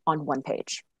time on one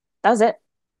page. That was it.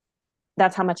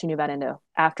 That's how much he knew about endo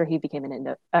after he became an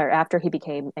endo or after he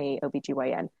became a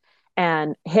OBGYN.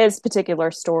 And his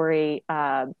particular story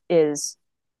is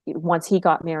once he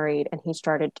got married and he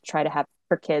started to try to have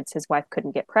for kids, his wife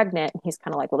couldn't get pregnant. And he's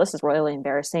kind of like, well, this is royally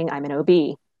embarrassing. I'm an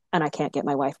OB and I can't get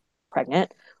my wife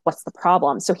pregnant. What's the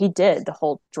problem? So he did the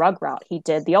whole drug route. He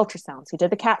did the ultrasounds. He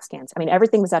did the CAT scans. I mean,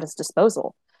 everything was at his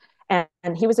disposal.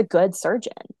 And he was a good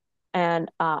surgeon. And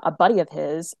a buddy of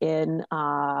his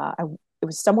it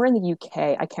was somewhere in the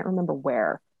UK, I can't remember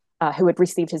where, who had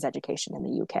received his education in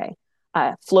the UK,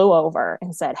 flew over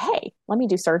and said, "Hey, let me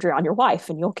do surgery on your wife,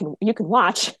 and you can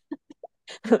watch."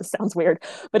 Sounds weird,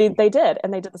 but they did,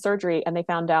 and they did the surgery, and they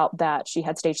found out that she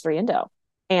had stage 3 endo.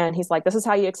 And he's like, "This is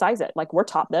how you excise it. Like we're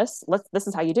taught this. This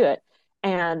is how you do it,"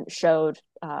 and showed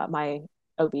my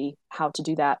OB how to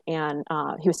do that, and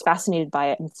he was fascinated by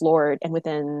it and floored. And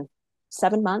within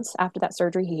 7 months after that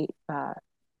surgery,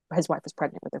 his wife was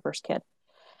pregnant with their first kid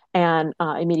and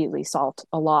immediately solved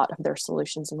a lot of their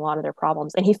solutions and a lot of their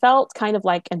problems. And he felt kind of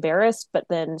like embarrassed, but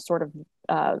then sort of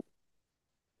uh,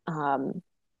 um,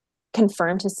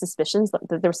 confirmed his suspicions that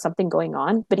there was something going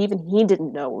on. But even he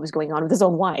didn't know what was going on with his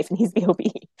own wife, and he's the OB.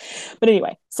 But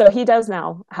anyway, so he does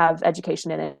now have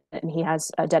education in it, and he has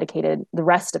dedicated the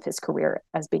rest of his career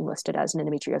as being listed as an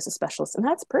endometriosis specialist. And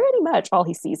that's pretty much all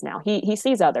he sees now. He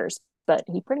sees others, but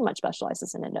he pretty much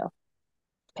specializes in endo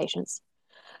patients.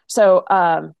 So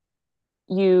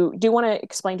you do want to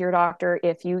explain to your doctor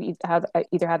if you have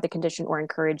either have the condition or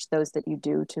encourage those that you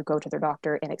do to go to their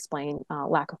doctor and explain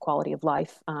lack of quality of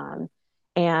life. And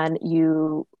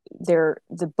the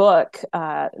book,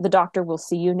 The Doctor Will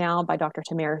See You Now by Dr.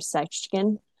 Tamir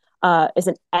Sechkin is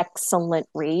an excellent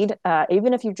read.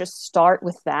 Even if you just start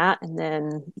with that and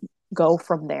then go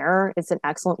from there, it's an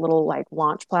excellent little like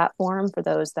launch platform for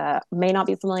those that may not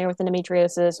be familiar with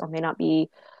endometriosis or may not be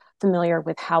familiar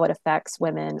with how it affects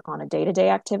women on a day-to-day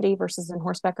activity versus in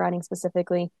horseback riding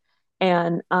specifically.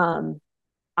 And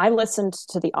I listened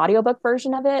to the audiobook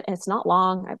version of it, and it's not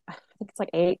long. I think it's like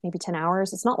 8, maybe 10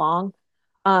 hours. It's not long.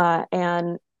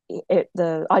 And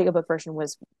the audiobook version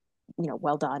was,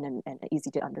 well done and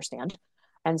easy to understand.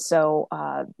 And so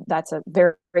that's a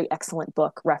very, very excellent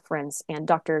book reference. And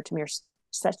Dr. Tamir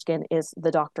Sechkin is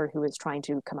the doctor who is trying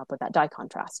to come up with that dye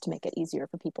contrast to make it easier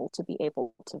for people to be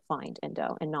able to find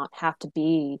endo and not have to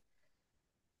be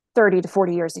 30 to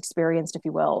 40 years experienced, if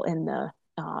you will, in the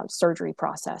surgery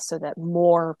process so that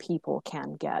more people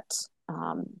can get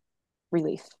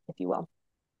relief, if you will.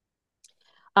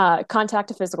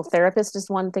 Contact a physical therapist is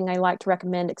one thing I like to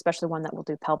recommend, especially one that will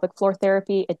do pelvic floor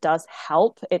therapy. It does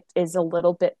help. It is a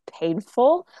little bit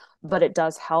painful, but it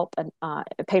does help, and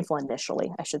painful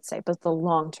initially, I should say, but the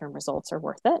long-term results are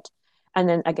worth it. And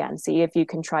then again, see if you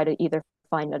can try to either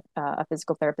find a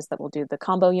physical therapist that will do the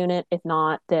combo unit. If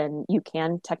not, then you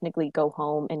can technically go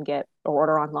home and get or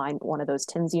order online one of those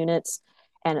TENS units.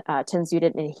 And TENS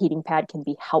unit and a heating pad can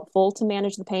be helpful to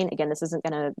manage the pain. Again, this isn't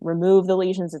going to remove the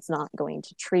lesions. It's not going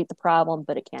to treat the problem,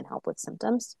 but it can help with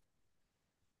symptoms.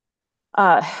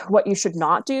 What you should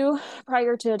not do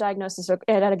prior to a diagnosis,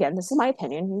 and again, this is my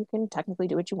opinion. You can technically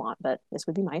do what you want, but this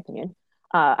would be my opinion.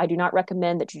 I do not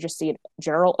recommend that you just see a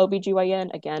general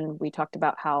OBGYN. Again, we talked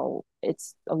about how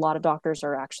it's a lot of doctors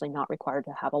are actually not required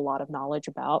to have a lot of knowledge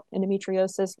about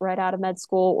endometriosis right out of med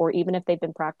school, or even if they've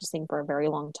been practicing for a very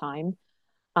long time.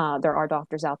 There are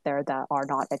doctors out there that are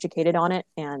not educated on it,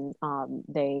 and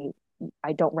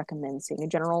I don't recommend seeing a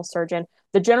general surgeon.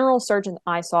 The general surgeon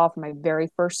I saw for my very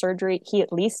first surgery, he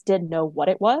at least did know what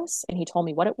it was, and he told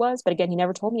me what it was. But again, he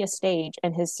never told me a stage,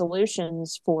 and his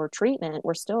solutions for treatment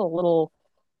were still a little,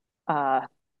 uh,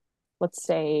 let's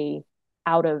say,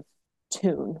 out of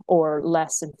tune or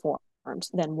less informed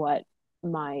than what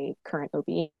my current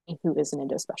OB, who is an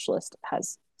endo specialist,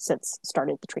 has since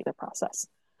started the treatment process.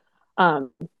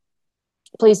 Um,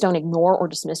 please don't ignore or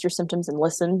dismiss your symptoms and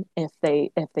listen if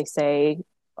they say,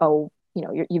 oh,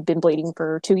 you've been bleeding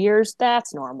for 2 years,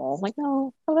 that's normal. Like,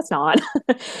 no, that's not.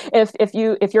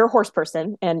 If you're a horse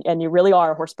person and you really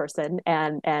are a horse person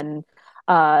and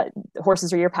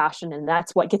horses are your passion and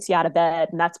that's what gets you out of bed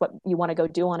and that's what you want to go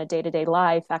do on a day-to-day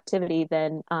life activity,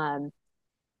 then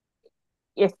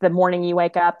if the morning you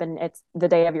wake up and it's the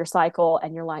day of your cycle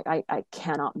and you're like, I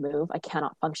cannot move, I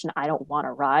cannot function, I don't want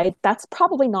to ride, that's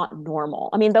probably not normal.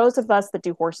 I mean, those of us that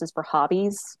do horses for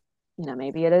hobbies,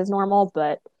 maybe it is normal,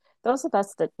 but those of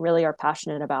us that really are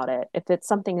passionate about it, if it's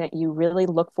something that you really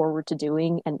look forward to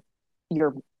doing and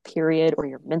your period or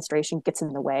your menstruation gets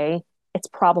in the way, it's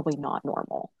probably not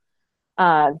normal.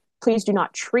 Uh, Please do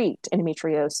not treat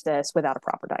endometriosis without a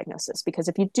proper diagnosis, because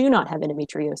if you do not have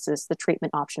endometriosis, the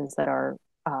treatment options that are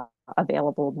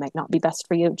available might not be best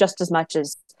for you, just as much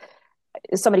as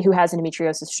somebody who has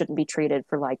endometriosis shouldn't be treated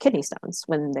for like kidney stones.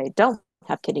 When they don't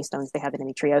have kidney stones, they have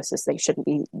endometriosis. They shouldn't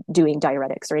be doing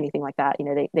diuretics or anything like that.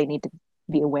 They need to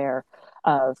be aware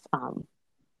of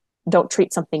don't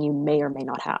treat something you may or may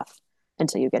not have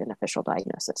until you get an official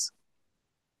diagnosis.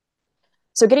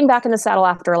 So getting back in the saddle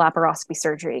after a laparoscopy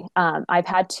surgery, I've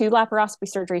had 2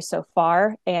 laparoscopy surgeries so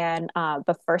far, and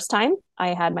the first time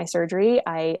I had my surgery,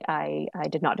 I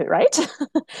did not do it right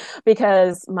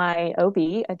because my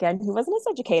OB, again, he wasn't as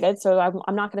educated, so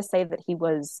I'm not going to say that he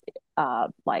was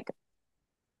like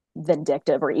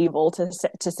vindictive or evil to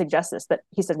suggest this, but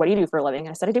he said, "What do you do for a living?"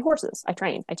 And I said, "I do horses. I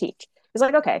train. I teach." He's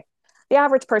like, "Okay, the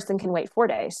average person can wait 4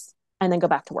 days and then go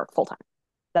back to work full time.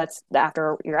 That's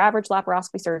after your average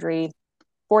laparoscopy surgery."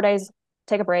 4 days,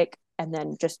 take a break, and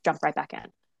then just jump right back in.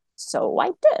 So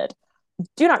I did.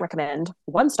 Do not recommend.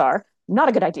 1 star, not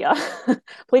a good idea.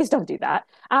 Please don't do that.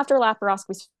 After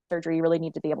laparoscopy surgery, you really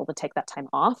need to be able to take that time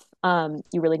off.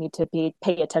 You really need to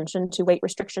pay attention to weight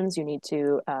restrictions. You need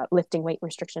to lifting weight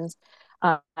restrictions.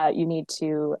 You need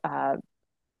to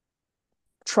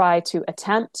try to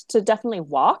attempt to definitely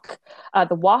walk.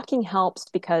 The walking helps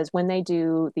because when they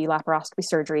do the laparoscopy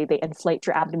surgery, they inflate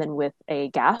your abdomen with a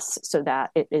gas so that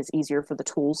it is easier for the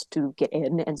tools to get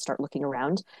in and start looking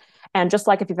around. And just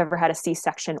like if you've ever had a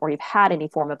C-section or you've had any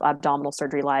form of abdominal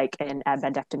surgery, like an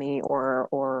appendectomy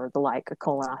or the like, a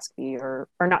colonoscopy or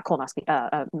not colonoscopy,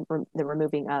 the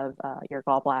removing of your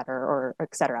gallbladder or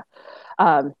etc.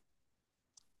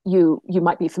 You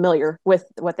might be familiar with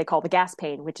what they call the gas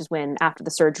pain, which is when after the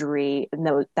surgery,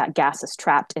 that gas is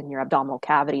trapped in your abdominal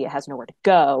cavity. It has nowhere to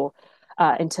go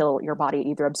until your body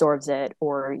either absorbs it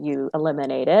or you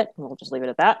eliminate it. We'll just leave it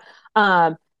at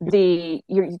that.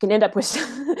 You can end up with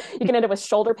you can end up with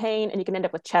shoulder pain and you can end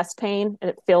up with chest pain,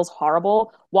 and it feels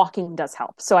horrible. Walking does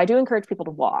help, so I do encourage people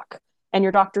to walk, and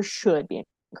your doctor should be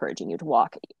encouraging you to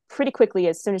walk pretty quickly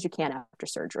as soon as you can after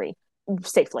surgery,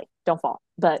 safely. Don't fall.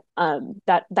 But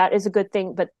that is a good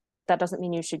thing, but that doesn't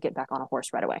mean you should get back on a horse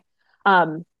right away.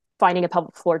 Finding a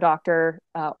pelvic floor doctor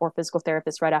or physical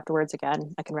therapist right afterwards,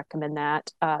 again, I can recommend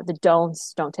that. The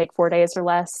don't take 4 days or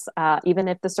less. Even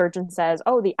if the surgeon says,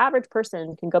 oh, the average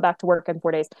person can go back to work in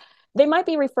 4 days, they might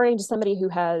be referring to somebody who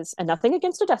has, and nothing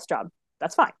against a desk job.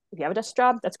 That's fine. If you have a desk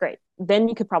job, that's great. Then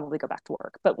you could probably go back to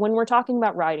work. But when we're talking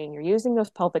about riding, you're using those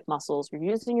pelvic muscles, you're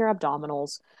using your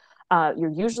abdominals,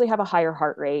 you usually have a higher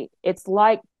heart rate. It's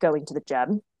like going to the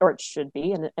gym, or it should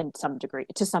be, in some degree,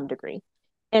 to some degree.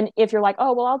 And if you're like,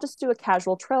 oh, well, I'll just do a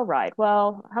casual trail ride.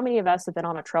 Well, how many of us have been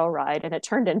on a trail ride and it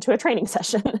turned into a training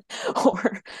session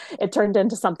or it turned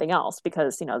into something else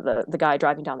because, the guy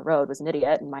driving down the road was an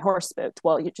idiot and my horse spooked?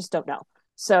 Well, you just don't know.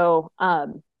 So,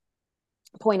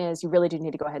 point is, you really do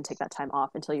need to go ahead and take that time off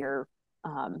until you're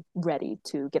ready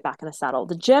to get back in the saddle.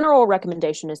 The general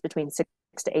recommendation is between 6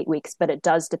 to 8 weeks, but it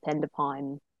does depend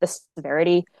upon the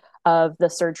severity of the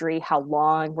surgery, how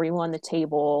long were you on the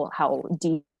table, how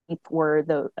deep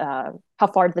were how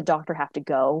far did the doctor have to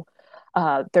go.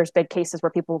 There's big cases where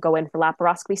people go in for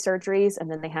laparoscopy surgeries and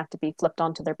then they have to be flipped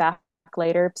onto their back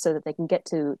later so that they can get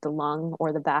to the lung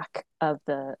or the back of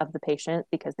the patient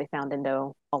because they found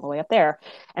endo all the way up there.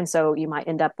 And so you might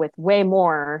end up with way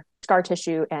more scar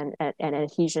tissue and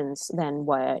adhesions than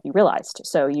what you realized.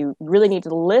 So you really need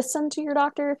to listen to your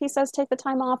doctor if he says take the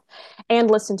time off, and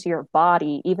listen to your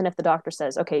body, even if the doctor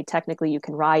says, okay, technically you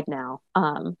can ride now.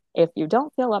 If you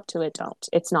don't feel up to it, don't.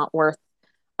 It's not worth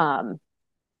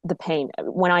the pain.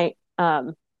 When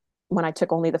I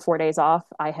took only the 4 days off,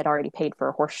 I had already paid for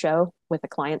a horse show with a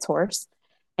client's horse.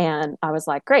 And I was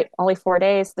like, great, only 4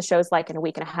 days. The show's like in a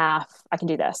week and a half. I can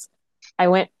do this. I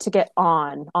went to get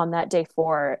on that day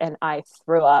 4 and I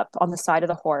threw up on the side of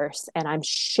the horse and I'm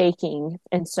shaking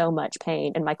in so much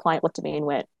pain. And my client looked at me and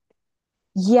went,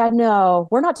 yeah, no,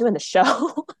 we're not doing the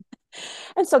show.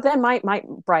 And so then my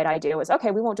bright idea was,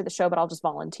 okay, we won't do the show, but I'll just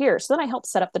volunteer. So then I helped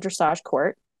set up the dressage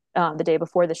court the day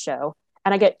before the show.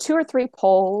 And I get 2 or 3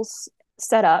 poles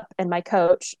set up. And my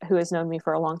coach, who has known me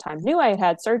for a long time, knew I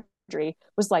had surgery,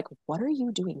 was like, what are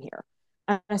you doing here?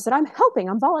 And I said, I'm helping,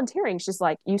 I'm volunteering. She's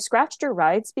like, you scratched your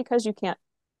rides because you can't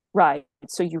right.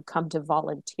 So you come to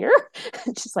volunteer?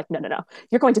 She's like, no, no, no,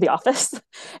 you're going to the office.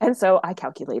 And so I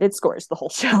calculated scores the whole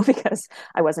show because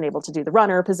I wasn't able to do the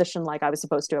runner position like I was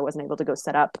supposed to. I wasn't able to go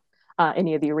set up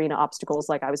any of the arena obstacles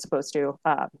like I was supposed to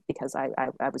because I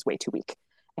was way too weak.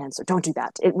 And so don't do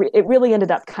that. It really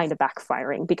ended up kind of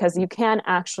backfiring because you can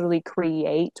actually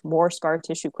create more scar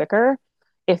tissue quicker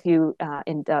if you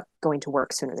end up going to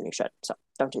work sooner than you should. So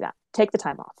don't do that. Take the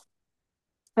time off.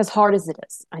 As hard as it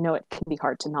is, I know it can be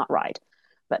hard to not ride,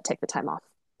 but take the time off.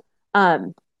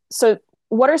 Um, so,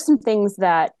 what are some things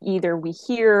that either we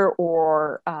hear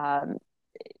or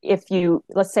if you,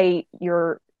 let's say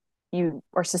you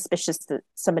are suspicious that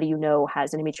somebody you know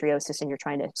has endometriosis and you're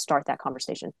trying to start that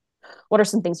conversation, what are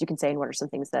some things you can say and what are some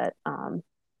things that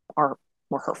are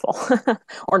more hurtful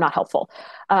or not helpful?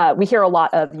 We hear a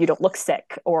lot of you don't look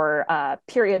sick or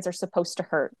periods are supposed to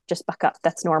hurt. Just buck up.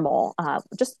 That's normal.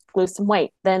 Just lose some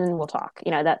weight. Then we'll talk.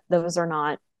 You know, that those are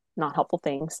not helpful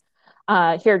things.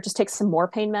 Here, just take some more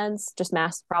pain meds. Just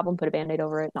mask the problem. Put a Band-Aid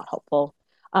over it. Not helpful.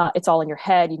 It's all in your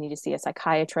head. You need to see a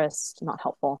psychiatrist. Not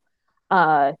helpful.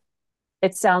 Uh,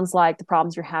 it sounds like the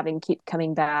problems you're having keep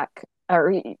coming back.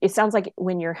 Or it sounds like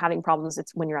when you're having problems,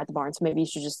 it's when you're at the barn. So maybe you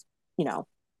should just, you know,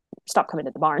 stop coming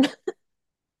to the barn.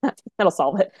 That'll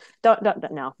solve it. No,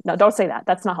 don't say that.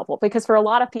 That's not helpful because for a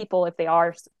lot of people, if they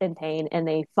are in pain and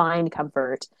they find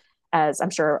comfort, as I'm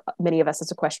sure many of us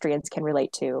as equestrians can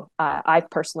relate to, I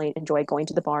personally enjoy going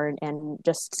to the barn and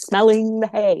just smelling the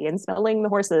hay and smelling the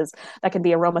horses. That can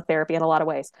be aromatherapy in a lot of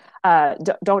ways.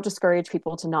 Don't discourage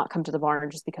people to not come to the barn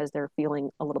just because they're feeling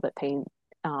a little bit pain.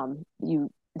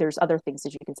 There's other things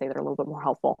that you can say that are a little bit more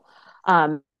helpful.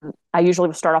 I usually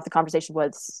will start off the conversation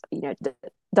with, you know,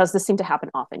 does this seem to happen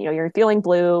often? You know, you're feeling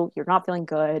blue, you're not feeling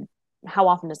good. How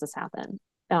often does this happen?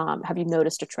 Have you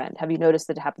noticed a trend? Have you noticed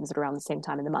that it happens at around the same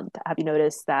time in the month? Have you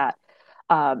noticed that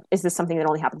is this something that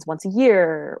only happens once a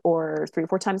year or 3 or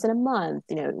 4 times in a month?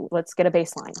 You know, let's get a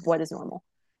baseline. What is normal?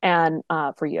 And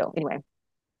for you, anyway,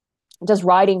 does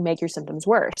riding make your symptoms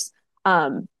worse?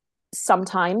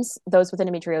 Sometimes those with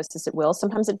endometriosis it will,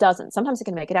 sometimes it doesn't. Sometimes it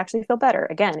can make it actually feel better.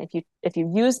 Again, if you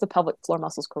use the pelvic floor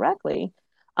muscles correctly,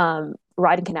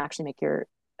 riding can actually make your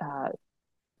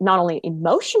not only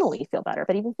emotionally feel better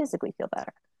but even physically feel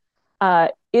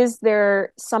better. Is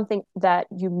there something that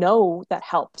you know that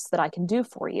helps that I can do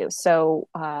for you? So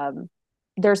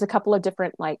there's a couple of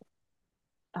different like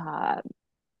uh,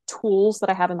 tools that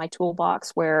I have in my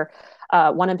toolbox where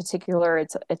one in particular,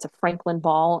 it's a Franklin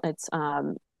ball.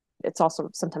 It's also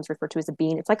sometimes referred to as a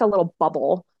bean. It's like a little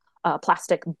bubble,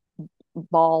 plastic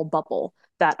ball bubble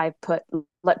that I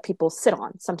let people sit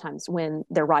on sometimes when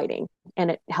they're riding,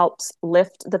 and it helps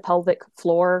lift the pelvic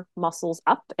floor muscles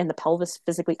up and the pelvis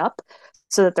physically up,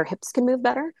 so that their hips can move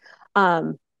better.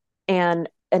 And in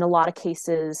a lot of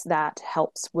cases, that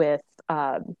helps with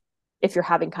if you're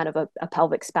having kind of a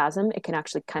pelvic spasm, it can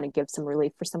actually kind of give some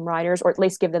relief for some riders, or at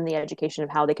least give them the education of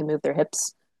how they can move their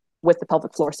hips with the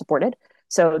pelvic floor supported.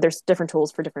 So there's different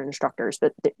tools for different instructors,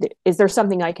 but is there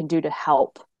something I can do to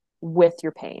help with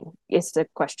your pain? Is the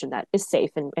question that is safe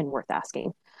and worth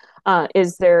asking.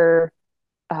 Is there,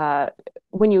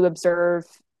 when you observe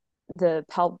the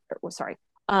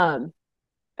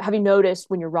have you noticed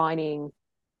when you're riding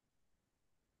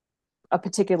a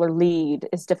particular lead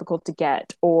is difficult to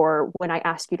get, or when I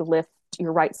ask you to lift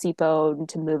your right seat bone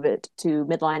to move it to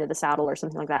midline of the saddle or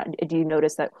something like that, do you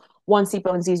notice that one seat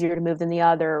bone is easier to move than the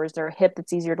other, or is there a hip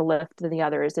that's easier to lift than the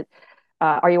other? Is it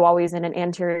are you always in an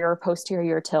anterior or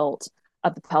posterior tilt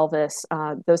of the pelvis?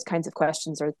 Those kinds of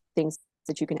questions are things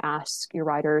that you can ask your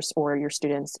riders or your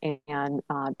students and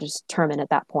determine at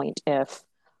that point if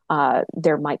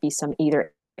there might be some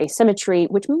either asymmetry,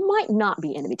 which might not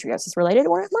be endometriosis related,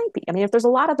 or it might be. I mean, if there's a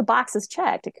lot of the boxes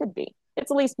checked, it could be.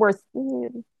 It's at least worth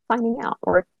finding out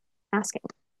or asking.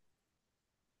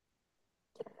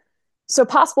 So,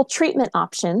 possible treatment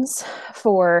options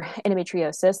for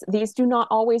endometriosis. These do not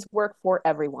always work for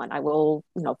everyone. I will,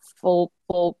 full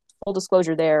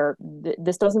disclosure there.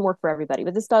 This doesn't work for everybody,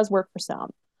 but this does work for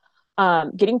some.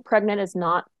 Getting pregnant is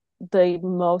not the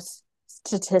most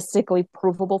statistically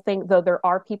provable thing, though there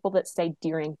are people that say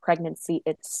during pregnancy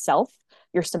itself,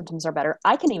 your symptoms are better.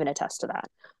 I can even attest to that.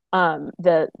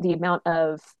 The amount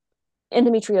of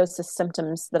endometriosis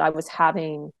symptoms that I was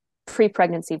having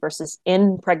pre-pregnancy versus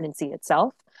in pregnancy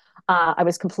itself, I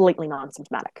was completely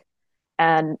non-symptomatic.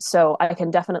 And so I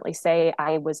can definitely say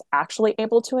I was actually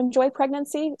able to enjoy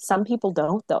pregnancy. Some people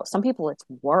don't, though. Some people it's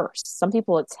worse. Some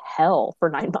people it's hell for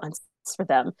 9 months for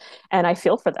them. And I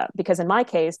feel for them because in my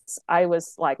case, I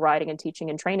was like riding and teaching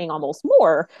and training almost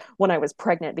more when I was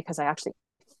pregnant because I actually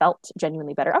felt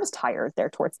genuinely better. I was tired there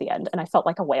towards the end, and I felt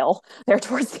like a whale there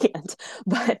towards the end.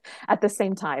 But at the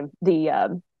same time,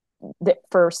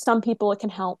 for some people it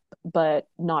can help, but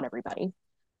not everybody.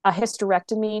 A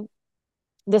hysterectomy,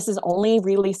 this is only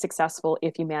really successful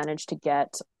if you manage to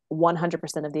get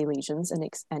 100% of the lesions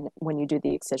and when you do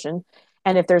the excision.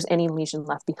 And if there's any lesion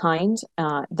left behind,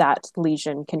 that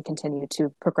lesion can continue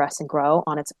to progress and grow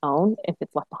on its own if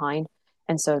it's left behind.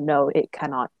 And so, no, it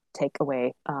cannot take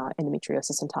away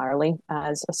endometriosis entirely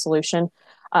as a solution.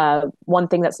 One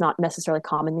thing that's not necessarily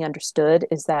commonly understood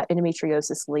is that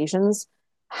endometriosis lesions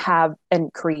have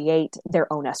and create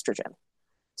their own estrogen.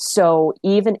 So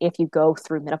even if you go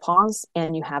through menopause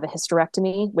and you have a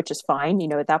hysterectomy, which is fine,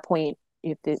 at that point,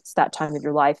 if it's that time of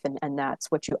your life and that's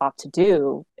what you opt to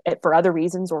do for other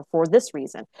reasons or for this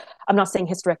reason. I'm not saying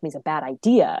hysterectomy is a bad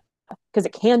idea, because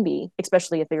it can be,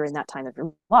 especially if you're in that time of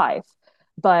your life.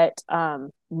 But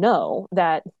know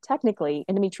that technically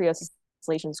endometriosis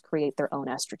lesions create their own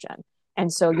estrogen.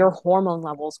 And so your hormone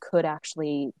levels could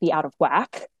actually be out of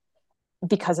whack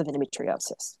because of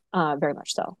endometriosis, very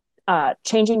much so.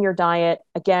 Changing your diet,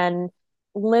 again,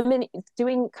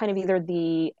 doing kind of either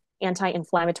the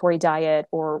anti-inflammatory diet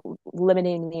or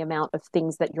limiting the amount of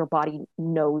things that your body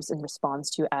knows and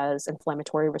responds to as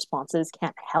inflammatory responses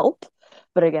can't help.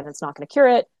 But again, it's not going to cure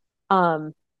it.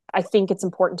 I think it's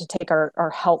important to take our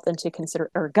health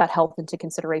our gut health into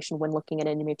consideration when looking at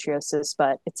endometriosis,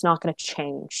 but it's not going to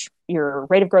change your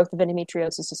rate of growth of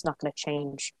endometriosis. It's not going to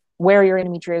change where your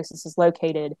endometriosis is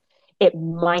located. It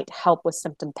might help with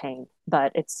symptom pain,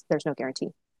 but there's no guarantee.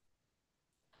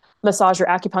 Massage or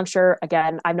acupuncture,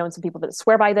 again, I've known some people that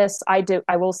swear by this. I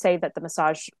will say that the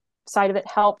massage side of it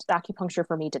helped. The acupuncture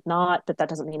for me did not, but that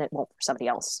doesn't mean it won't for somebody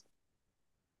else.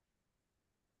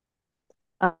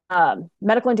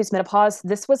 Medical induced menopause,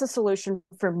 this was a solution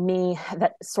for me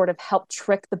that sort of helped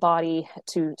trick the body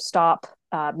to stop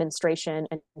menstruation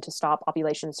and to stop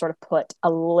ovulation, sort of put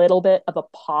a little bit of a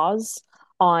pause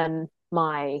on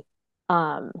my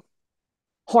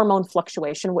hormone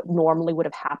fluctuation, what normally would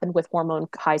have happened with hormone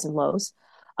highs and lows,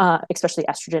 especially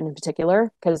estrogen in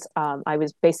particular, because I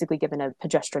was basically given a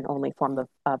progesterone only form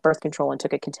of birth control and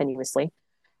took it continuously.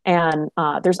 And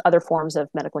there's other forms of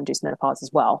medical induced menopause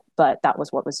as well, but that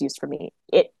was what was used for me.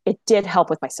 It did help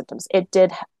with my symptoms. It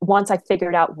did, once I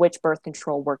figured out which birth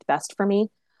control worked best for me.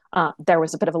 There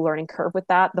was a bit of a learning curve with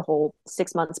that. The whole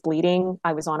 6 months bleeding,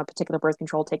 I was on a particular birth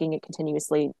control, taking it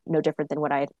continuously, no different than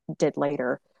what I did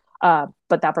later.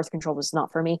 But that birth control was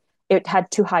not for me. It had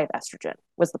too high of estrogen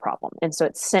was the problem. And so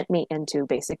it sent me into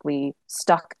basically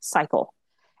stuck cycle.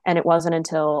 And it wasn't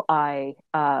until I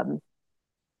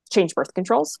changed birth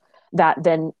controls that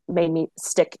then made me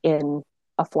stick in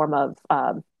a form of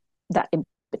that in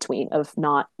between of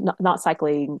not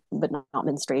cycling, but not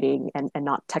menstruating and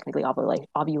not technically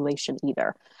ovulation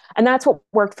either. And that's what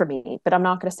worked for me. But I'm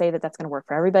not going to say that that's going to work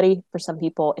for everybody. For some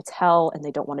people, it's hell and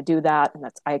they don't want to do that. And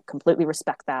I completely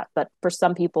respect that. But for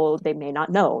some people, they may not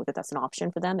know that that's an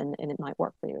option for them and it might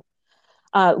work for you.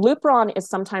 Lupron is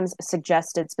sometimes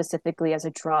suggested specifically as a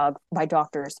drug by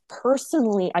doctors.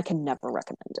 Personally, I can never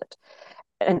recommend it.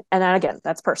 And again,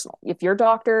 that's personal. If your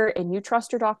doctor and you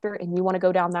trust your doctor and you want to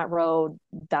go down that road,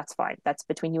 that's fine. That's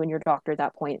between you and your doctor at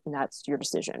that point, and that's your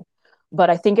decision. But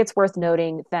I think it's worth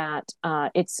noting that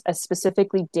it's a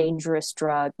specifically dangerous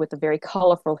drug with a very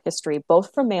colorful history,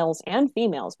 both for males and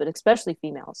females, but especially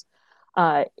females.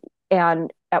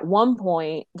 And at one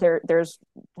point, there's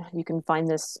you can find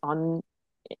this on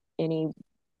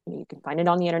you can find it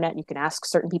on the internet. You can ask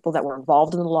certain people that were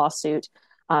involved in the lawsuit.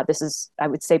 This is, I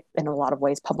would say, in a lot of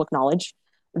ways, public knowledge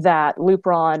that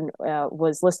Lupron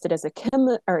was listed as a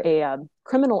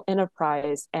criminal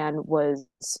enterprise and was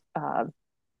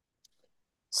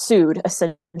sued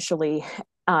essentially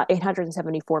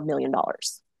 $874 million,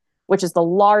 which is the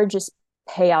largest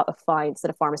payout of fines that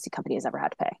a pharmacy company has ever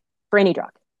had to pay for any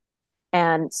drug.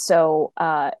 And so,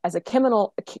 as a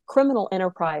criminal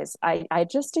enterprise, I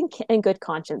just in good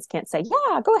conscience can't say,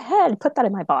 yeah, go ahead, put that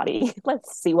in my body.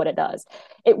 Let's see what it does.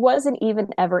 It wasn't even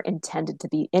ever intended to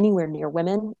be anywhere near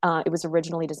women. It was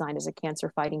originally designed as a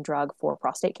cancer-fighting drug for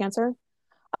prostate cancer,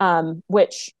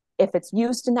 which, if it's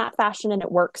used in that fashion and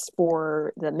it works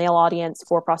for the male audience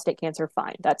for prostate cancer,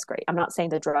 fine, that's great. I'm not saying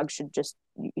the drug should just,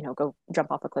 go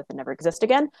jump off a cliff and never exist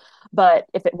again. But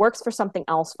if it works for something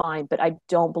else, fine. But I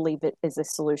don't believe it is a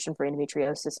solution for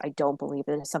endometriosis. I don't believe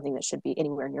it is something that should be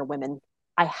anywhere near women.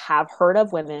 I have heard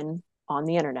of women on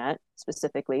the internet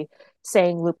specifically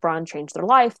saying Lupron changed their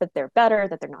life, that they're better,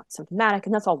 that they're not symptomatic,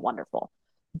 and that's all wonderful.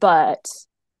 But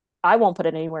I won't put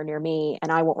it anywhere near me,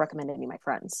 and I won't recommend any of my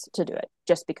friends to do it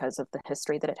just because of the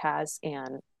history that it has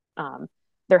and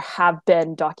there have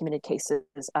been documented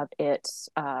cases of it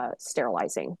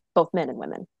sterilizing both men and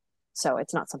women. So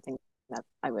it's not something that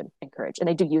I would encourage. And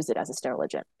they do use it as a sterile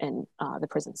agent in the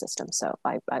prison system. So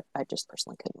I just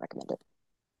personally couldn't recommend it.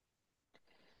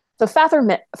 So fact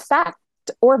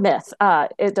or myth,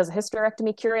 does a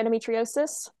hysterectomy cure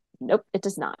endometriosis? Nope, it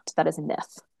does not. That is a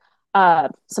myth.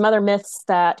 Some other myths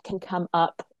that can come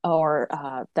up or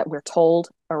that we're told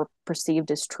or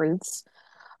perceived as truths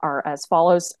are as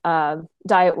follows.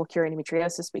 Diet will cure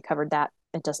endometriosis. We covered that.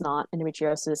 It does not.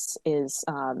 Endometriosis is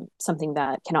something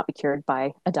that cannot be cured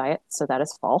by a diet, so that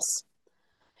is false.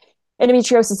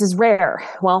 Endometriosis is rare.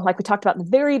 Well, like we talked about in the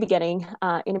very beginning,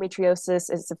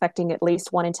 endometriosis is affecting at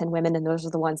least 1 in 10 women, and those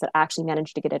are the ones that actually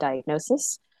manage to get a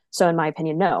diagnosis. So in my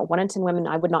opinion, no. 1 in 10 women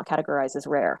I would not categorize as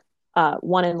rare.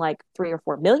 1 in like 3 or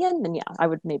 4 million, then yeah, I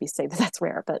would maybe say that that's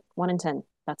rare, but 1 in 10,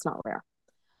 that's not rare.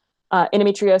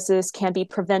 Endometriosis can be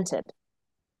prevented.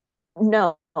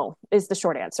 No, is the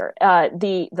short answer.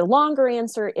 The longer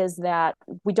answer is that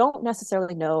we don't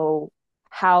necessarily know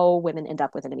how women end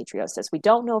up with endometriosis. We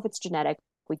don't know if it's genetic.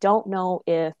 We don't know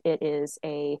if it is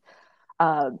a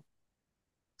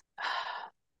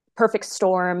perfect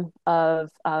storm of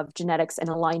genetics and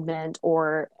alignment,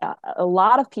 or a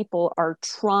lot of people are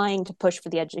trying to push for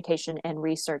the education and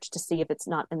research to see if it's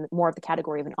not in more of the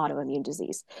category of an autoimmune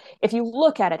disease. If you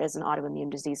look at it as an autoimmune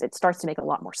disease, it starts to make a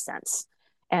lot more sense.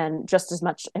 And just as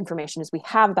much information as we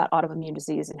have about autoimmune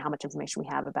disease and how much information we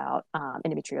have about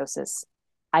endometriosis,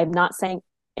 I'm not saying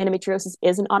endometriosis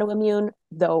is an autoimmune,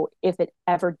 though if it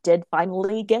ever did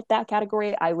finally get that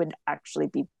category, I would actually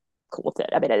be cool with it.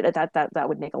 I mean, that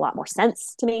would make a lot more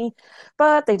sense to me,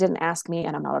 but they didn't ask me,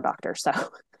 and I'm not a doctor, so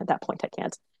at that point, I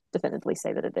can't definitively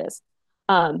say that it is.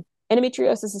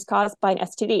 Endometriosis is caused by an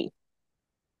STD.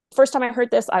 First time I heard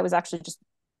this, I was actually just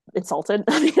insulted.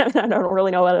 I mean, I don't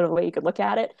really know what other way you could look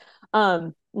at it.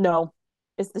 No,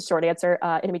 is the short answer.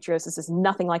 Endometriosis is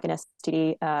nothing like an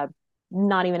STD.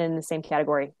 Not even in the same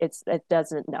category. It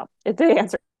doesn't. No, the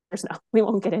answer is no. We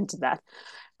won't get into that,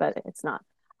 but it's not.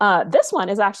 This one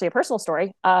is actually a personal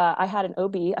story. I had an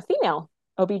OB, a female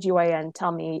OBGYN,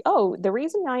 tell me, oh, the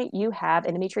reason why you have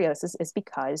endometriosis is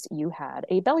because you had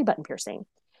a belly button piercing.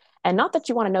 And not that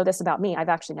you want to know this about me. I've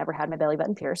actually never had my belly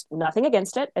button pierced. Nothing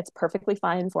against it. It's perfectly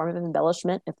fine form of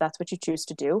embellishment if that's what you choose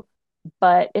to do.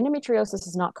 But endometriosis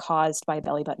is not caused by a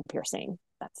belly button piercing.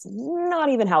 That's not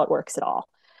even how it works at all.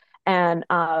 And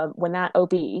when that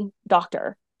OB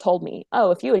doctor told me, oh,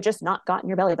 if you had just not gotten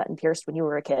your belly button pierced when you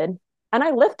were a kid, and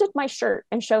I lifted my shirt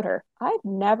and showed her, I've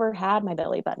never had my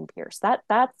belly button pierced.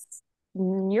 That's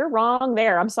you're wrong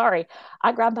there. I'm sorry.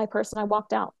 I grabbed my purse and I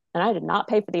walked out, and I did not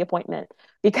pay for the appointment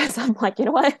because I'm like, you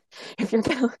know what? If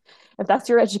that's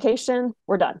your education,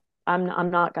 we're done. I'm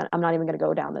not even gonna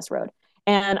go down this road.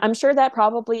 And I'm sure that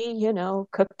probably,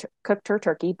 cooked her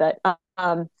turkey, but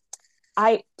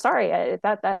sorry,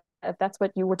 if that's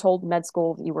what you were told in med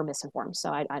school, you were misinformed.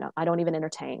 So I don't even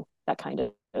entertain that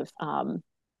kind of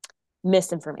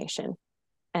misinformation.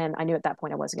 And I knew at that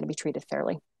point I wasn't going to be treated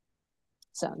fairly.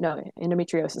 So no,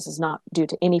 endometriosis is not due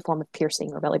to any form of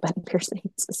piercing or belly button piercing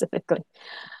specifically.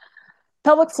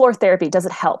 Pelvic floor therapy, does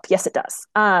it help? Yes, it does.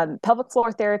 Pelvic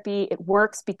floor therapy, it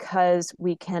works because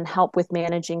we can help with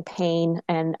managing pain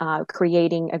and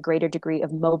creating a greater degree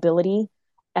of mobility.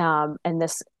 And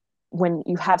this, when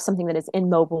you have something that is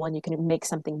immobile and you can make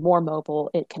something more mobile,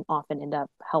 it can often end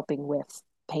up helping with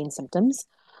pain symptoms.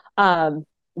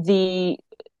 The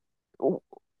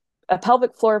a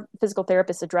pelvic floor physical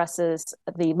therapist addresses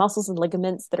the muscles and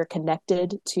ligaments that are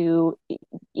connected to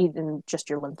even just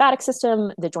your lymphatic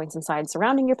system, the joints inside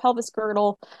surrounding your pelvis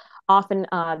girdle. Often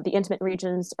the intimate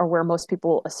regions are where most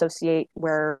people associate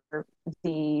where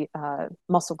the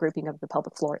muscle grouping of the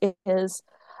pelvic floor is.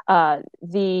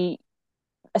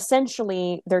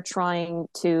 Essentially, they're trying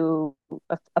to,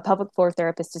 a pelvic floor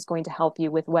therapist is going to help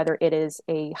you with whether it is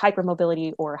a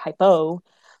hypermobility or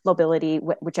hypomobility,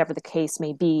 whichever the case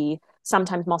may be.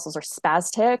 Sometimes muscles are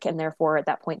spastic, and therefore at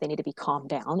that point they need to be calmed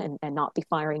down and not be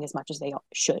firing as much as they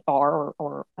should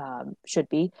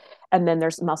be. And then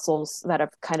there's muscles that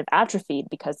have kind of atrophied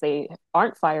because they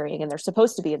aren't firing and they're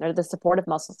supposed to be, and they're the supportive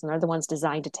muscles, and they're the ones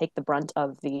designed to take the brunt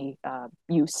of the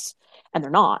use, and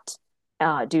they're not.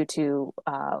 Due to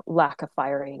lack of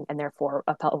firing, and therefore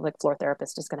a pelvic floor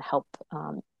therapist is going to help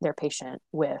their patient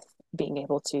with being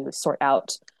able to sort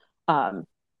out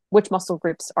which muscle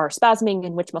groups are spasming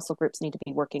and which muscle groups need to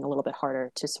be working a little bit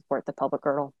harder to support the pelvic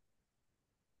girdle.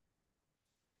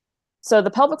 So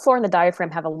the pelvic floor and the diaphragm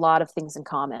have a lot of things in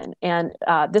common, and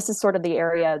this is sort of the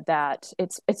area that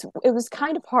it was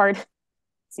kind of hard.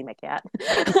 See my cat.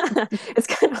 It's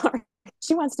kind of hard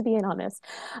She wants to be in on this.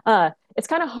 It's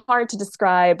kind of hard to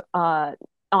describe on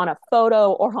a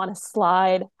photo or on a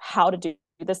slide how to do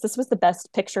this. This was the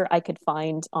best picture I could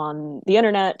find on the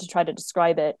internet to try to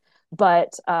describe it.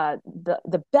 But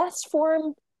the best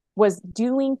form was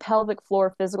doing pelvic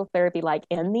floor physical therapy, like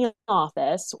in the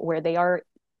office where they are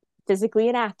physically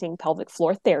enacting pelvic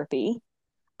floor therapy,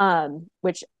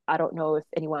 which I don't know if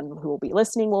anyone who will be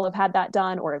listening will have had that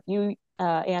done, or if you,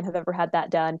 Anne, have ever had that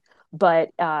done. But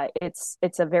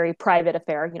it's a very private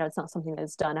affair. You know, it's not something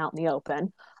that's done out in the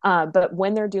open. But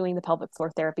when they're doing the pelvic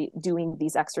floor therapy, doing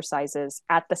these exercises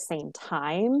at the same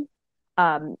time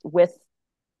with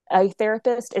a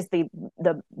therapist is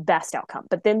the best outcome.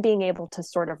 But then being able to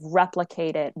sort of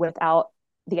replicate it without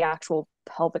the actual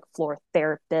pelvic floor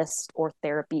therapist or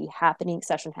therapy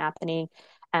session happening,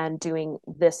 and doing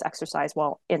this exercise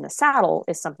while in the saddle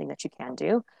is something that you can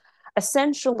do.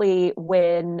 Essentially,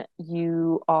 when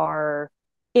you are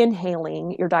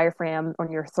inhaling, your diaphragm or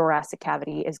your thoracic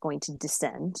cavity is going to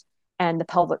descend, and the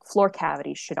pelvic floor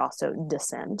cavity should also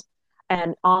descend.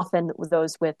 And often with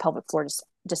those with pelvic floor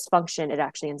dysfunction, it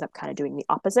actually ends up kind of doing the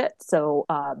opposite. So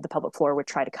the pelvic floor would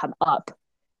try to come up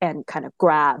and kind of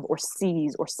grab or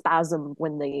seize or spasm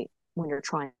when you're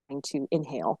trying to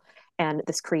inhale, and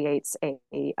this creates a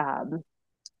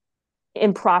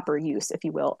improper use, if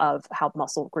you will, of how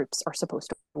muscle groups are supposed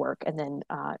to work. And then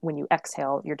when you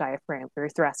exhale, your diaphragm, your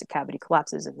thoracic cavity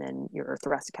collapses, and then your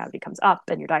thoracic cavity comes up,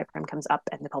 and your diaphragm comes up,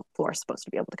 and the pelvic floor is supposed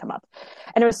to be able to come up.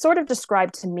 And it was sort of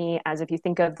described to me as, if you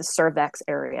think of the cervix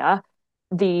area,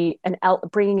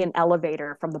 bringing an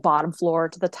elevator from the bottom floor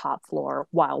to the top floor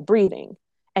while breathing,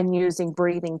 and using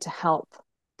breathing to help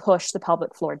push the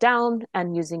pelvic floor down,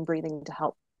 and using breathing to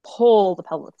help pull the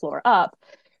pelvic floor up.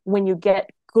 When you get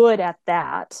good at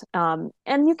that, and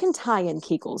you can tie in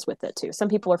Kegels with it too. Some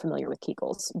people are familiar with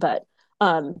Kegels, but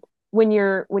when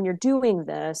you're doing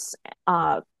this,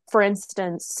 for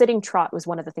instance, sitting trot was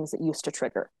one of the things that used to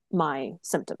trigger my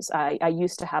symptoms. I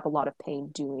used to have a lot of pain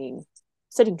doing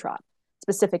sitting trot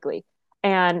specifically.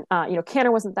 And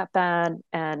canter wasn't that bad,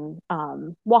 and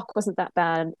walk wasn't that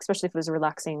bad, especially if it was a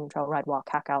relaxing trail ride, walk,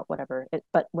 hack out, whatever.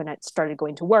 But when I started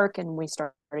going to work and we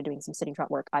started doing some sitting trot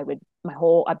work, my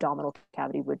whole abdominal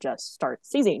cavity would just start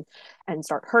seizing and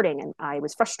start hurting, and I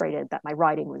was frustrated that my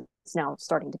riding was now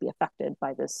starting to be affected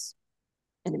by this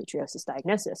endometriosis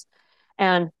diagnosis.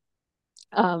 And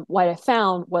what I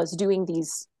found was doing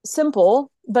these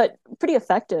simple but pretty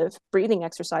effective breathing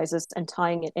exercises and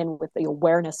tying it in with the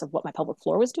awareness of what my pelvic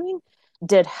floor was doing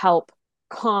did help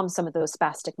calm some of those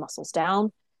spastic muscles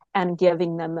down and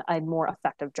giving them a more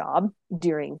effective job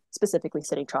during specifically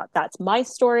sitting trot. That's my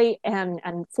story. And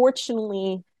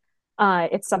fortunately,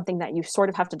 it's something that you sort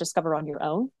of have to discover on your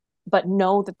own, but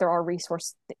know that there are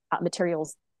resource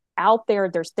materials out there.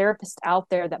 There's therapists out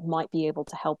there that might be able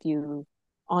to help you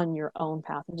on your own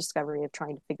path of discovery of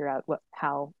trying to figure out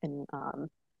how and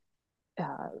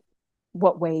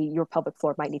what way your pelvic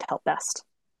floor might need help best.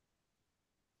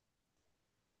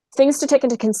 Things to take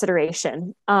into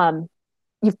consideration.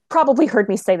 You've probably heard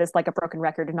me say this like a broken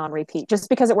record and non-repeat. Just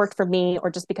because it worked for me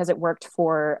or just because it worked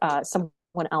for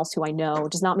someone else who I know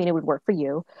does not mean it would work for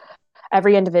you.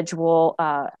 Every individual,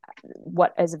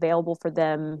 what is available for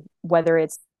them, whether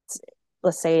it's,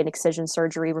 let's say, an excision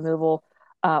surgery removal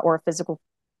or a physical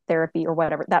therapy or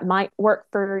whatever, that might work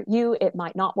for you. It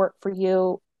might not work for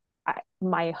you.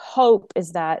 My hope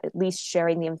is that at least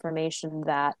sharing the information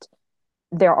that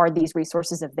there are these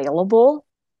resources available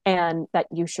and that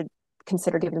you should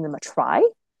consider giving them a try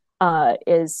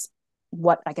is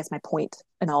what I guess my point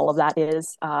in all of that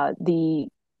is.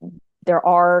 There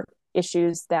are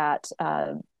issues that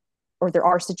or there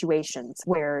are situations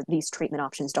where these treatment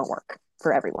options don't work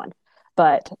for everyone,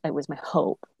 but it was my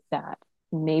hope that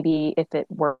maybe if it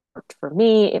worked for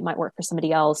me, it might work for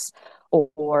somebody else.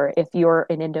 Or if you're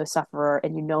an endo sufferer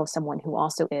and you know someone who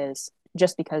also is,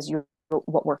 just because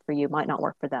what worked for you might not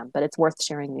work for them, but it's worth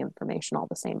sharing the information all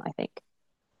the same, I think.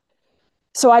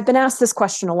 So I've been asked this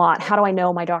question a lot. How do I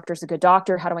know my doctor's a good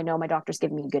doctor? How do I know my doctor's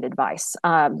giving me good advice?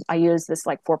 I use this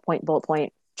like 4-point bullet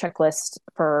point checklist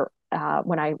for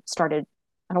when I started.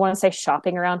 I don't want to say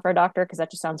shopping around for a doctor because that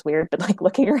just sounds weird, but like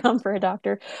looking around for a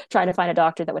doctor, trying to find a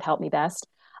doctor that would help me best.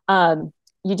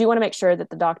 You do want to make sure that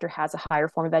the doctor has a higher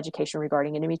form of education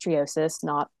regarding endometriosis.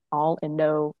 Not all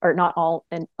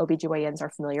OBGYNs are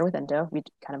familiar with endo. We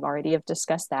kind of already have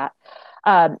discussed that.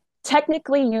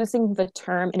 Technically, using the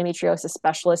term endometriosis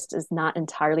specialist is not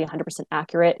entirely 100%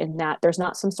 accurate in that there's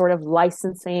not some sort of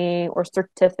licensing or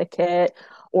certificate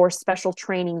or special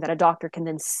training that a doctor can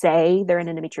then say they're an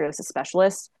endometriosis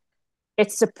specialist.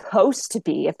 It's supposed to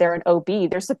be, if they're an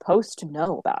OB, they're supposed to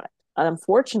know about it.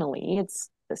 Unfortunately, it's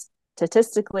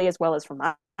statistically, as well as from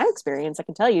my experience, I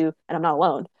can tell you, and I'm not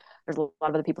alone. There's a lot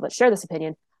of other people that share this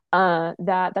opinion.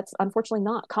 That's unfortunately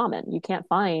not common. You can't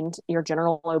find your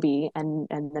general OB and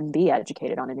then be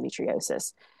educated on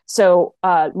endometriosis. So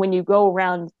when you go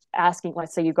around asking,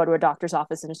 let's say you go to a doctor's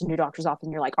office and there's a new doctor's office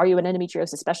and you're like, are you an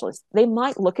endometriosis specialist? They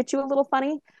might look at you a little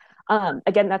funny.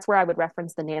 Again, that's where I would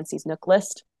reference the Nancy's Nook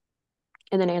list.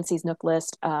 And the Nancy's Nook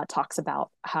list talks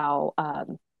about how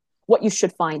what you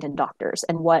should find in doctors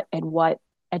and what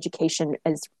education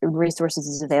is resources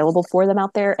is available for them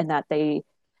out there, and that they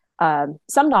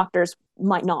some doctors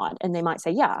might not, and they might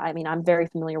say, yeah, I mean, I'm very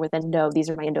familiar with endo. These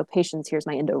are my endo patients. Here's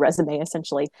my endo resume,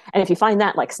 essentially. And if you find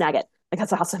that, like, snag it. Like,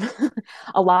 that's awesome.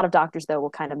 A lot of doctors, though, will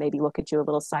kind of maybe look at you a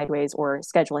little sideways, or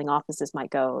scheduling offices might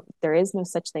go, there is no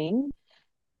such thing.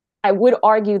 I would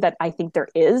argue that I think there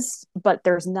is, but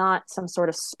there's not some sort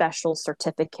of special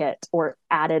certificate or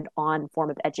added on form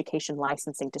of education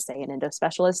licensing to say an endo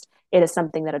specialist. It is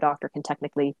something that a doctor can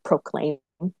technically proclaim,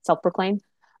 self proclaim.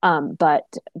 But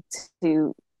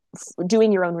to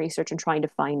doing your own research and trying to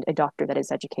find a doctor that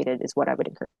is educated is what I would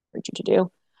encourage you to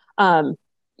do.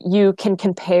 You can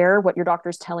compare what your doctor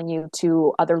is telling you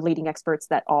to other leading experts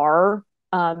that are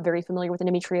very familiar with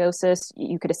endometriosis.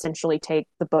 You could essentially take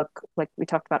the book, like we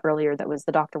talked about earlier, that was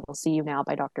The Doctor Will See You Now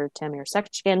by Dr. Tamir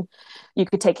Sechkin. You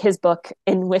could take his book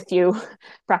in with you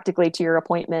practically to your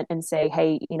appointment and say,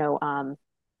 hey,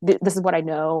 this is what I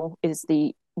know is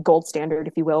the gold standard,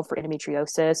 if you will, for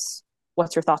endometriosis.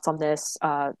 What's your thoughts on this?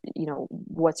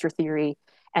 What's your theory?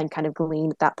 And kind of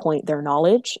glean at that point their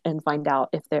knowledge and find out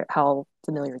if they're how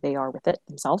familiar they are with it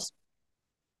themselves.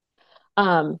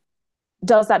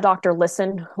 Does that doctor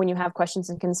listen when you have questions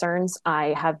and concerns?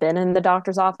 I have been in the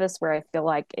doctor's office where I feel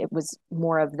like it was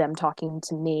more of them talking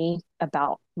to me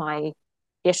about my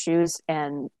issues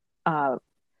and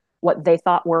what they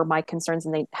thought were my concerns,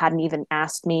 and they hadn't even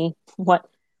asked me what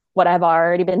I've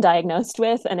already been diagnosed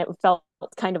with, and it felt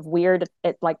kind of weird.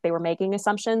 It like they were making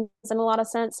assumptions in a lot of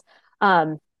sense.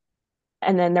 And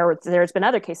then there's been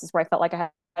other cases where I felt like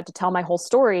I had to tell my whole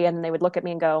story, and they would look at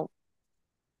me and go,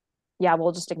 yeah,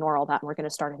 we'll just ignore all that and we're going to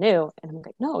start anew. And I'm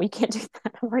like, no, you can't do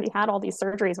that. I've already had all these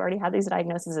surgeries, I've already had these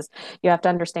diagnoses. You have to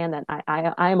understand that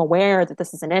I am aware that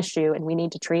this is an issue and we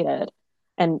need to treat it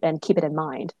and keep it in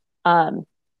mind. So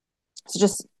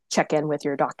just check in with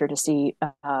your doctor to see,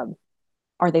 are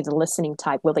they the listening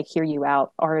type? Will they hear you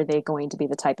out? Are they going to be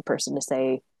the type of person to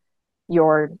say,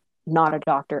 you're not a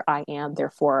doctor, I am,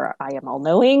 therefore I am all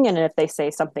knowing? And if they say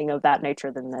something of that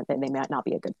nature, then they might not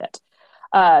be a good fit.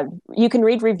 You can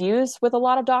read reviews with a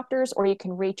lot of doctors, or you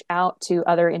can reach out to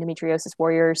other endometriosis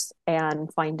warriors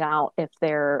and find out if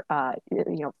they're,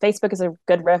 Facebook is a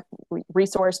good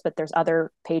resource, but there's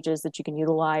other pages that you can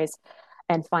utilize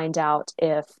and find out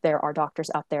if there are doctors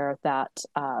out there that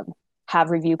have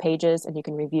review pages, and you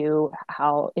can review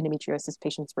how endometriosis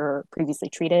patients were previously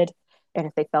treated, and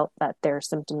if they felt that their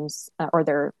symptoms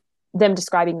or them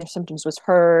describing their symptoms was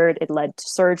heard, it led to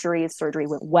surgery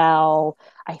went well,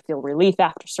 I feel relief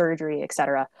after surgery,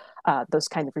 etc. Those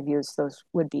kind of reviews, those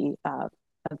would be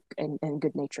in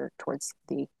good nature towards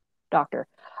the doctor.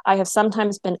 I have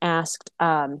sometimes been asked,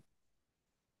 can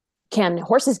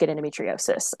horses get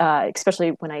endometriosis, especially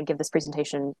when I give this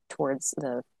presentation towards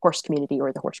the horse community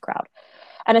or the horse crowd.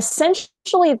 And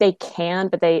essentially they can,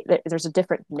 but there's a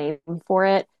different name for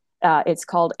it. It's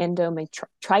called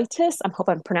endometritis. I hope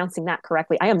I'm pronouncing that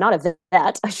correctly. I am not a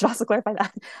vet. I should also clarify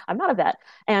that. I'm not a vet.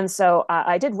 And so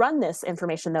I did run this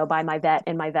information, though, by my vet,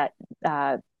 and my vet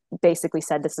basically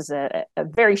said this is a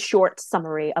very short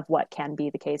summary of what can be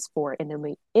the case for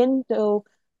endometritis.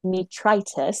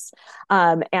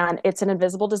 And it's an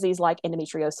invisible disease like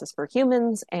endometriosis for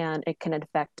humans, and it can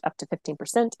affect up to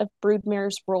 15% of brood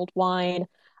mares worldwide.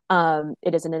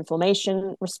 It is an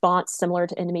inflammation response similar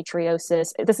to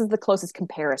endometriosis. This is the closest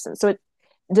comparison. So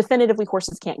definitively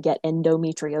horses can't get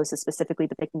endometriosis specifically,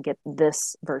 but they can get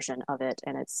this version of it.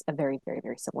 And it's a very, very,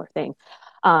 very similar thing.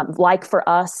 Like for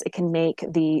us, it can make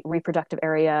the reproductive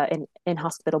area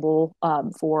inhospitable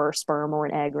for sperm or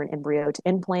an egg or an embryo to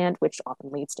implant, which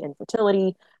often leads to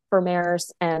infertility for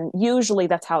mares. And usually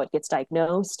that's how it gets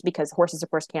diagnosed, because horses, of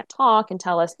course, can't talk and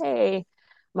tell us, hey,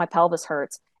 my pelvis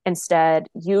hurts. Instead,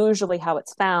 usually how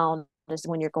it's found is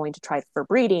when you're going to try for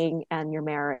breeding and your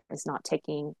mare is not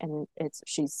taking, and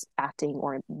she's acting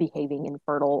or behaving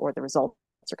infertile, or the results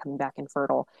are coming back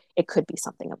infertile. It could be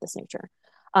something of this nature.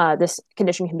 This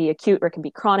condition can be acute or it can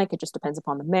be chronic. It just depends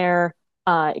upon the mare.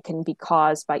 It can be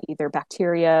caused by either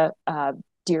bacteria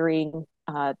during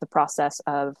the process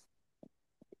of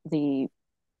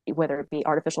whether it be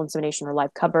artificial insemination or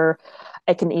live cover.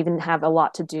 It can even have a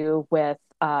lot to do with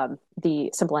the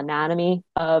simple anatomy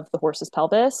of the horse's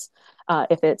pelvis,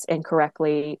 if it's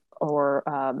incorrectly or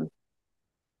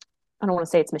I don't want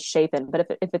to say it's misshapen, but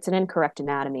if it's an incorrect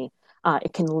anatomy,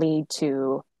 it can lead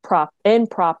to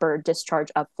improper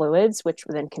discharge of fluids, which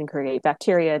then can create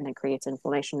bacteria and then creates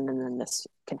inflammation, and then this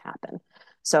can happen.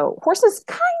 So horses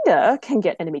kind of can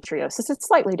get endometriosis. It's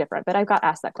slightly different, but I got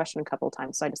asked that question a couple of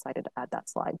times, so I decided to add that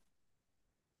slide.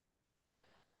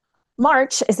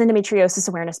 March is Endometriosis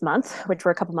Awareness Month, which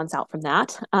we're a couple months out from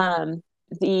that.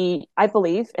 I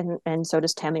believe, and so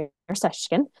does Tammy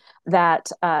Seshkin, that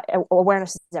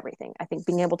awareness is everything. I think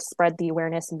being able to spread the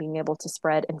awareness and being able to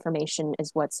spread information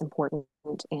is what's important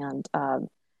and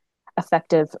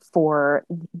effective for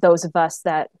those of us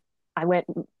that I went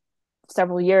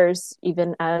several years,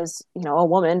 even as a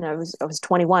woman. I was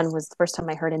 21 was the first time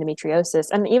I heard endometriosis,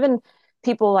 and even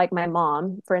people like my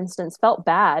mom, for instance, felt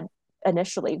bad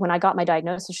initially when I got my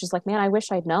diagnosis. She's like, man, I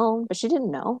wish I'd known, but she didn't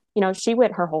know. She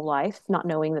went her whole life not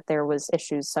knowing that there was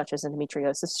issues such as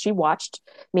endometriosis. She watched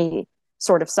me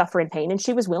sort of suffer in pain, and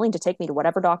she was willing to take me to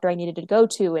whatever doctor I needed to go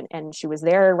to, and she was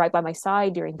there right by my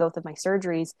side during both of my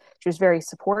surgeries. She was very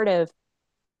supportive,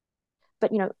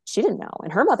 but she didn't know,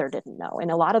 and her mother didn't know,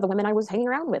 and a lot of the women I was hanging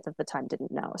around with at the time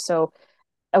didn't know. So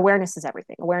awareness is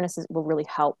everything. Will really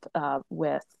help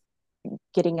with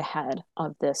getting ahead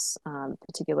of this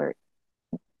particular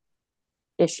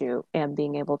issue and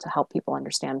being able to help people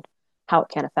understand how it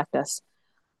can affect us.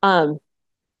 Um,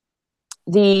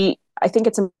 I think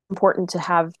it's important to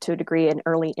have, to a degree, an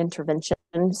early intervention,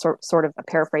 sort of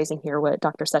paraphrasing here what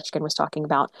Dr. Sechkin was talking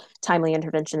about. Timely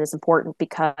intervention is important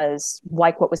because,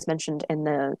 like what was mentioned in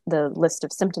the list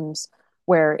of symptoms,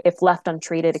 where if left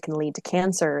untreated, it can lead to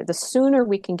cancer. The sooner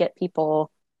we can get people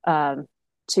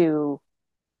to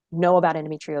know about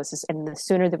endometriosis, and the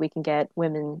sooner that we can get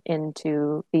women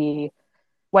into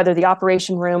whether the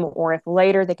operation room, or if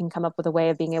later they can come up with a way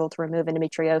of being able to remove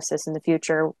endometriosis in the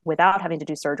future without having to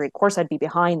do surgery. Of course, I'd be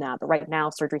behind that, but right now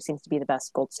surgery seems to be the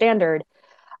best gold standard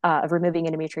of removing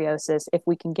endometriosis. If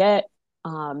we can get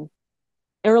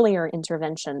earlier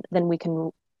intervention, then we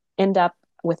can end up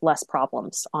with less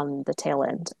problems on the tail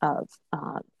end of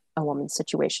a woman's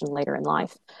situation later in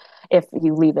life. If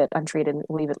you leave it untreated and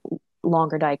leave it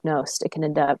longer diagnosed, it can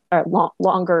end up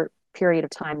longer period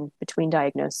of time between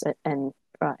diagnosis and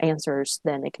answers,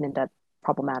 then it can end up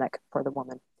problematic for the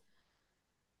woman.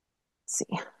 Let's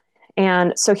see.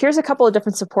 And so here's a couple of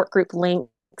different support group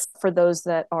links for those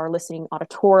that are listening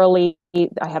auditorily.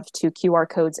 I have 2 QR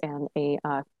codes and a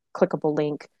clickable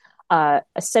link.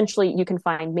 Essentially, you can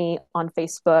find me on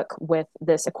Facebook with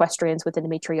this Equestrians with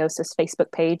Endometriosis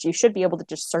Facebook page. You should be able to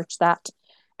just search that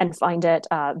and find it.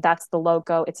 That's the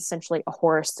logo. It's essentially a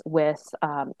horse with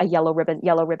a yellow ribbon.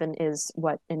 Yellow ribbon is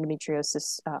what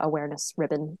endometriosis awareness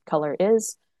ribbon color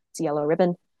is. It's a yellow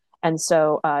ribbon. And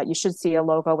so you should see a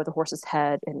logo with a horse's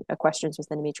head and Equestrians with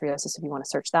Endometriosis. If you want to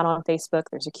search that on Facebook,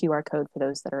 there's a QR code for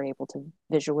those that are able to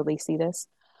visually see this.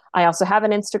 I also have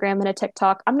an Instagram and a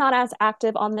TikTok. I'm not as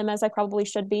active on them as I probably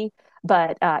should be,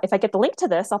 but if I get the link to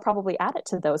this, I'll probably add it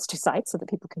to those 2 sites so that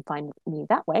people can find me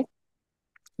that way.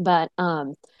 But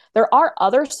there are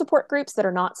other support groups that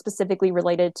are not specifically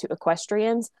related to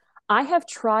equestrians. I have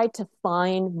tried to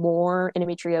find more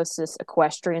endometriosis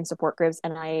equestrian support groups,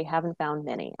 and I haven't found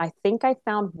many. I think I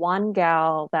found one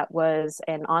gal that was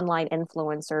an online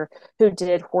influencer who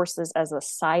did horses as a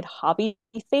side hobby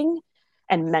thing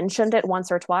and mentioned it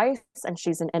once or twice. And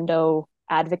she's an endo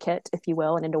advocate, if you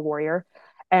will, an endo warrior.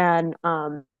 And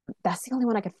that's the only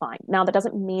one I could find. Now, that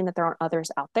doesn't mean that there aren't others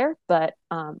out there, but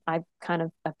I've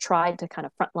tried to kind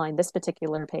of frontline this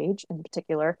particular page in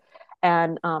particular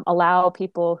and allow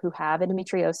people who have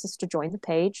endometriosis to join the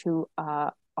page who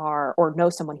are or know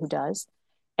someone who does.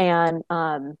 And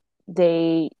when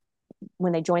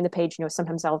they join the page,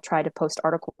 sometimes I'll try to post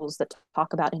articles that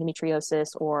talk about endometriosis,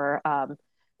 or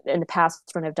in the past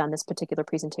when I've done this particular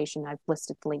presentation, I've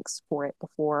listed links for it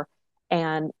before,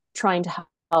 and trying to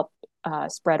help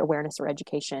spread awareness or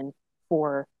education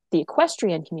for the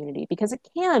equestrian community, because it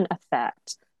can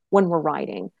affect when we're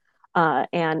riding.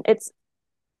 And it's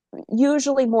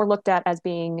usually more looked at as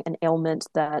being an ailment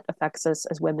that affects us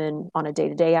as women on a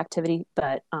day-to-day activity,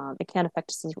 but it can affect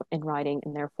us in riding.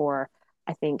 And therefore,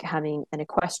 I think having an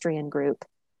equestrian group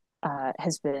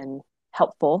has been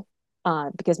helpful,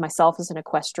 because myself as an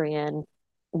equestrian,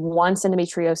 once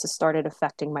endometriosis started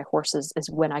affecting my horses is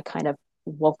when I kind of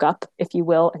woke up, if you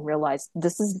will, and realized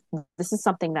this is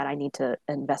something that I need to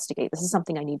investigate. This is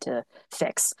something I need to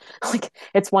fix. Like,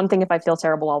 it's one thing if I feel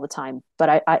terrible all the time,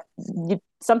 but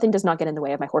something does not get in the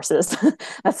way of my horses.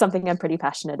 That's something I'm pretty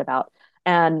passionate about.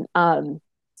 And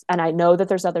I know that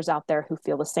there's others out there who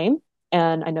feel the same.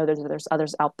 And I know there's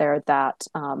others out there that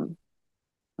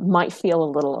might feel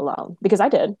a little alone because I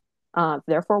did.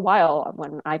 There for a while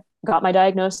when I got my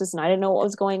diagnosis and I didn't know what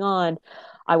was going on.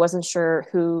 I wasn't sure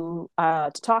who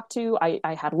to talk to.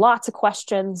 I had lots of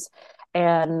questions,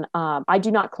 and I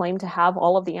do not claim to have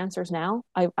all of the answers now.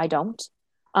 I don't.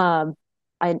 Um,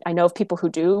 I know of people who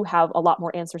do have a lot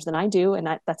more answers than I do, and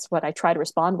that's what I try to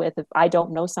respond with. If I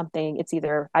don't know something, it's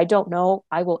either I don't know,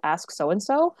 I will ask so and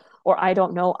so, or I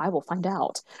don't know, I will find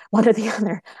out. One or the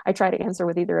other. I try to answer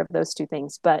with either of those two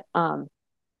things. But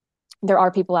there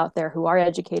are people out there who are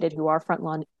educated, who are front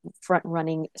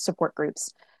running support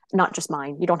groups, not just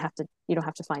mine. You don't have to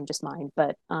find just mine,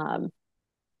 but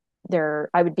there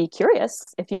I would be curious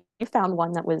if you found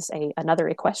one that was another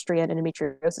equestrian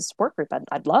endometriosis support group.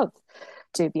 I'd love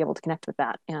to be able to connect with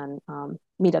that and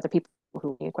meet other people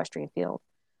who are in the equestrian field.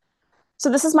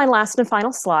 So this is my last and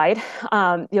final slide.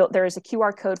 There is a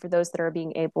QR code for those that are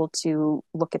being able to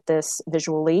look at this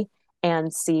visually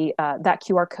and see that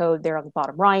QR code there on the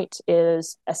bottom right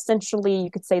is essentially,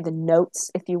 you could say, the notes,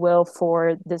 if you will,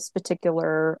 for this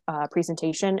particular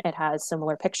presentation. It has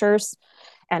similar pictures,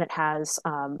 and it has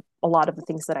a lot of the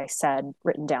things that I said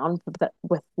written down, but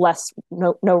with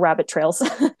no rabbit trails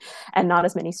and not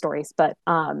as many stories, but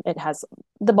it has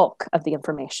the bulk of the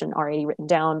information already written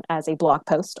down as a blog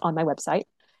post on my website.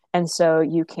 And so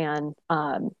you can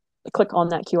click on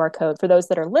that QR code. For those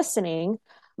that are listening,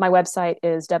 my website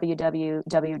is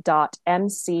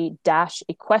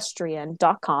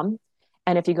www.mc-equestrian.com.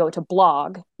 And if you go to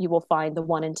blog, you will find the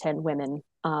 1 in 10 women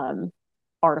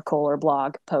article or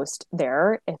blog post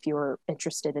there. If you're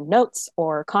interested in notes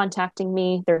or contacting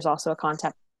me, there's also a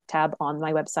contact tab on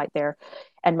my website there.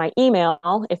 And my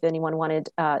email, if anyone wanted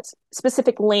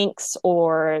specific links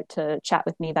or to chat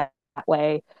with me that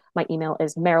way, my email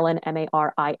is Marilyn, Marilyn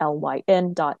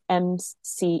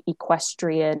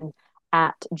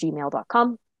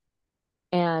 .mcequestrian@gmail.com.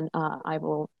 And I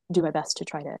will do my best to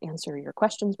try to answer your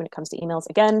questions when it comes to emails.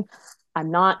 Again,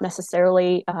 I'm not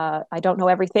necessarily, I don't know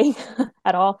everything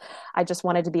at all. I just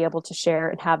wanted to be able to share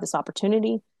and have this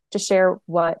opportunity to share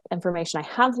what information I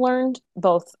have learned,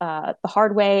 both the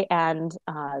hard way and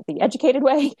the educated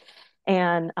way,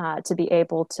 and to be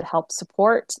able to help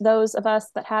support those of us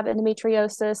that have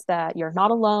endometriosis, that you're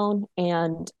not alone.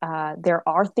 And there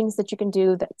are things that you can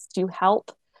do that do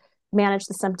help manage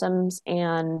the symptoms.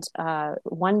 And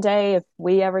one day, if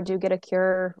we ever do get a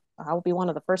cure, I'll be one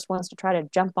of the first ones to try to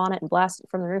jump on it and blast it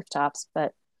from the rooftops.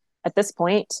 But at this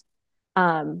point,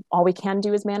 all we can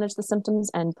do is manage the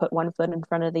symptoms and put one foot in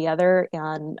front of the other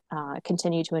and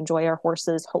continue to enjoy our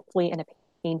horses, hopefully in a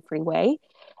pain-free way,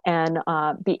 and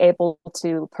be able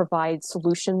to provide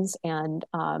solutions and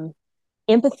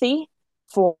empathy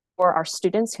for our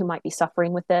students who might be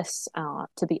suffering with this,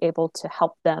 to be able to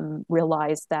help them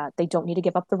realize that they don't need to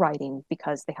give up the riding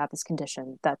because they have this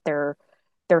condition, that there's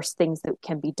things that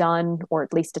can be done or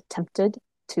at least attempted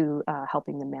to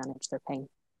helping them manage their pain.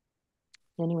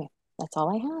 Anyway, that's all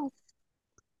I have.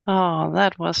 Oh,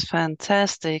 that was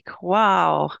fantastic.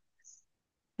 Wow.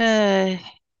 Uh,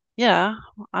 yeah,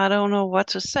 I don't know what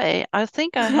to say. I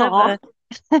think I have Aw. a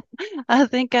I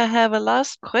think I have a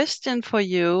last question for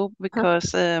you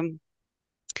because I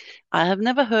have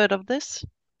never heard of this.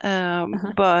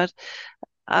 Uh-huh. But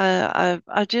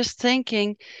I just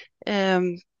thinking,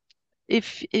 um,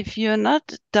 if you're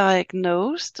not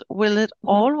diagnosed, will it Mhm.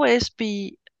 always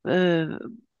be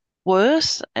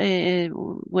worse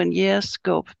when years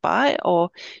go by, or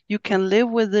you can live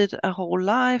with it a whole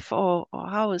life, or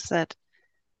how is that?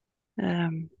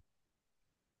 Um,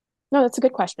 No, that's a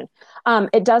good question.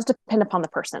 It does depend upon the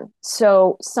person.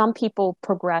 So some people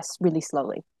progress really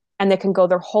slowly and they can go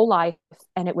their whole life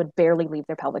and it would barely leave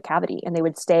their pelvic cavity and they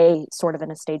would stay sort of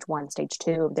in a stage 1, stage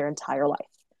 2 of their entire life.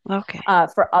 okay,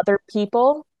 For other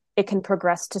people, it can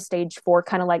progress to stage 4,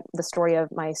 kind of like the story of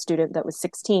my student that was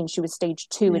 16. She was stage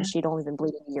 2 and yeah, she'd only been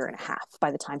bleeding a year and a half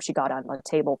by the time she got on the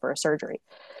table for a surgery.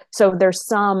 So there's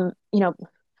some,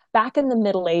 back in the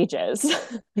Middle Ages,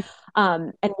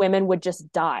 and women would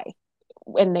just die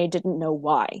and they didn't know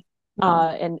why. oh,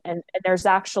 And there's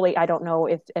actually, I don't know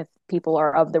if people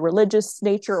are of the religious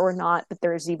nature or not, but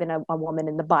there's even a woman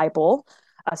in the Bible,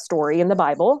 a story in the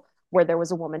Bible where there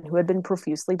was a woman who had been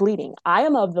profusely bleeding. I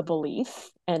am of the belief,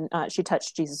 and she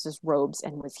touched Jesus's robes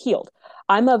and was healed.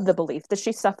 I'm of the belief that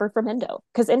she suffered from endo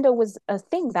because endo was a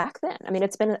thing back then. I mean,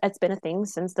 it's been a thing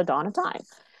since the dawn of time,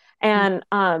 mm, and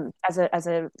as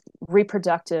a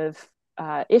reproductive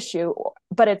issue,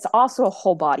 but it's also a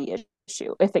whole body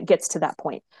issue if it gets to that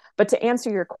point. But to answer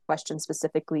your question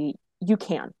specifically, you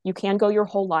can go your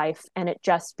whole life and it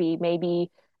just be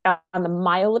maybe on the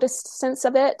mildest sense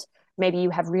of it, Maybe you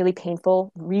have really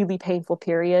painful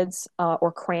periods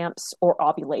or cramps or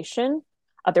ovulation.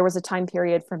 There was a time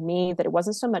period for me that it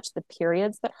wasn't so much the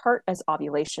periods that hurt as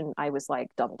ovulation. I was like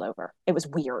doubled over. It was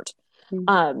weird. Mm.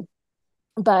 Um,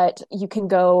 but you can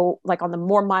go like on the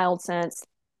more mild sense,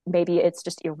 maybe it's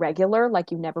just irregular, like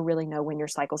you never really know when your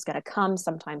cycle's going to come.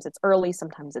 Sometimes it's early,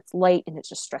 sometimes it's late, and it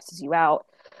just stresses you out.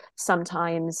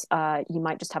 Sometimes you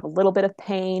might just have a little bit of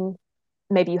pain.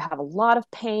 Maybe you have a lot of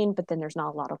pain, but then there's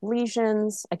not a lot of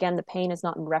lesions. Again, the pain is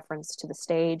not in reference to the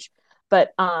stage.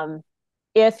 But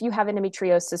if you have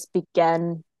endometriosis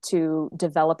begin to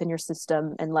develop in your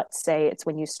system, and let's say it's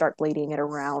when you start bleeding at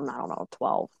around, I don't know,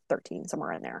 12, 13,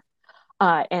 somewhere in there,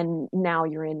 and now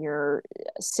you're in your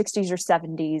 60s or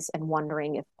 70s and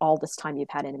wondering if all this time you've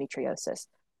had endometriosis.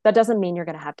 That doesn't mean you're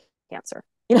going to have cancer,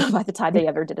 by the time they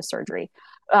ever did a surgery.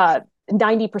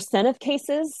 90% of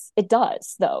cases, it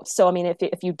does, though. So, I mean,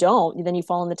 if you don't, then you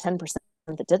fall in the 10%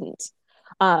 that didn't.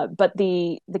 But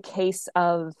the case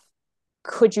of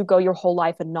could you go your whole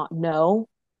life and not know?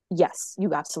 Yes,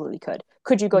 you absolutely could.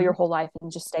 Could you go your Mm. whole life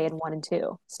and just stay in 1 and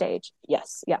 2 stage?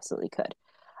 Yes, you absolutely could.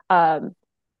 Um,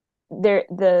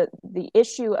 the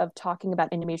issue of talking about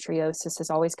endometriosis has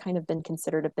always kind of been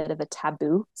considered a bit of a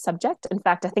taboo subject. In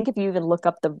fact, I think if you even look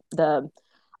up the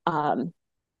um,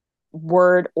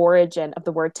 word origin of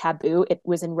the word taboo, it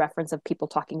was in reference of people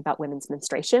talking about women's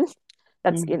menstruation.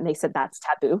 Mm. And they said that's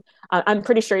taboo. I'm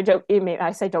pretty sure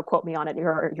I say don't quote me on it.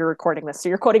 You're recording this, so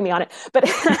you're quoting me on it. But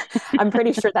I'm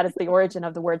pretty sure that is the origin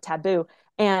of the word taboo.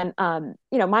 And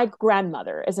my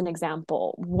grandmother, as an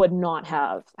example, would not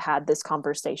have had this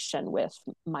conversation with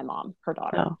my mom, her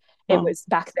daughter. Oh, It oh. was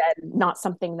back then not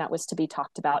something that was to be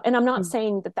talked about. And I'm not Mm.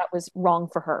 saying that that was wrong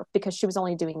for her because she was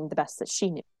only doing the best that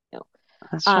she knew.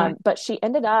 That's right. But she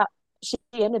ended up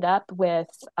with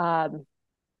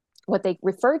what they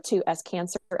referred to as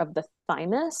cancer of the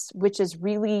thymus, which is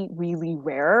really, really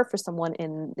rare for someone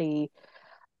in the,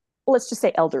 let's just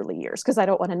say, elderly years, because I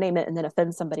don't want to name it and then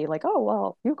offend somebody like, oh,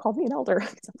 well, you called me an elder.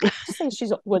 Just say she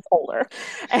was older.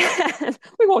 And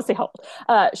we won't say how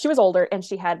old. She was older and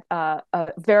she had a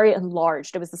very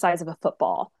enlarged, it was the size of a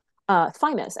football.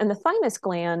 Thymus. And the thymus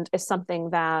gland is something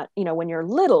that, when you're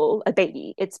little, a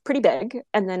baby, it's pretty big.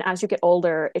 And then as you get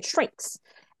older, it shrinks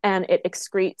and it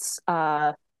excretes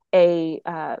a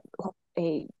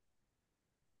a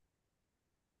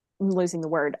I'm losing the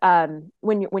word.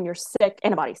 When you're sick,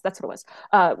 antibodies. That's what it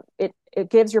was. It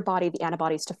gives your body the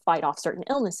antibodies to fight off certain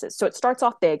illnesses. So it starts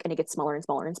off big and it gets smaller and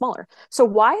smaller and smaller. So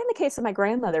why, in the case of my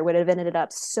grandmother, would it have ended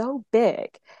up so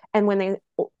big? And when they,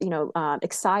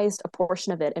 excised a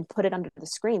portion of it and put it under the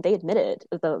screen, they admitted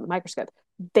the microscope.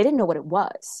 They didn't know what it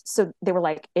was. So they were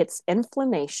like, "It's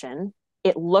inflammation.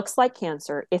 It looks like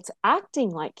cancer. It's acting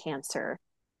like cancer.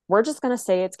 We're just going to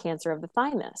say it's cancer of the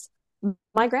thymus."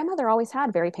 My grandmother always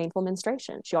had very painful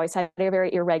menstruation. She always had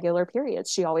very irregular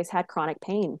periods. She always had chronic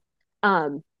pain.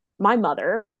 Um, my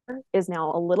mother is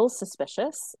now a little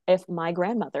suspicious if my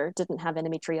grandmother didn't have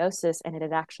endometriosis and it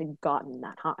had actually gotten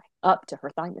that high up to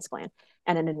her thymus gland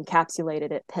and it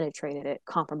encapsulated it, penetrated it,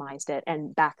 compromised it.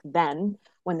 And back then,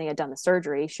 when they had done the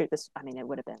surgery, it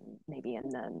would have been maybe in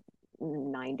the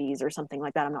 90s or something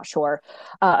like that. I'm not sure.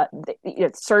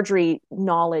 Surgery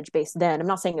knowledge based then, I'm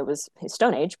not saying it was his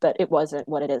Stone Age, but it wasn't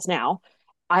what it is now.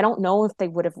 I don't know if they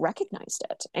would have recognized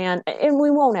it, and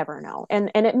we won't ever know. And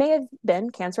it may have been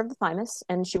cancer of the thymus,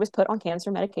 and she was put on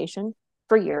cancer medication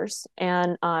for years,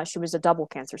 and she was a double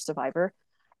cancer survivor,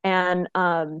 and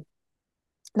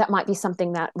that might be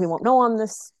something that we won't know on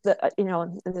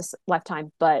in this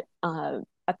lifetime. But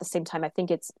at the same time, I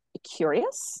think it's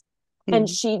curious. And Mm.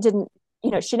 she didn't,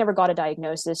 she never got a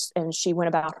diagnosis, and she went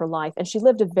about her life, and she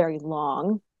lived a very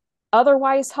long,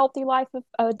 otherwise healthy life of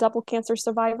a double cancer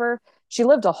survivor. She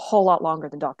lived a whole lot longer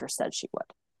than doctors said she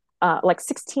would, like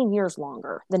 16 years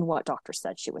longer than what doctors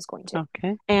said she was going to.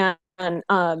 Okay.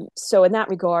 So in that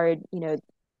regard,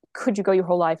 could you go your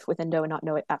whole life with endo and not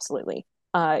know it? Absolutely.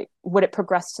 Would it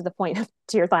progress to the point of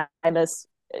to your thymus?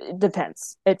 It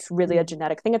depends. It's really a Mm.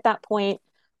 genetic thing at that point.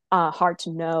 Hard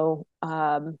to know.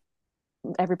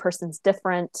 Every person's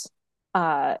different.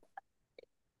 Uh,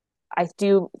 I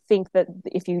do think that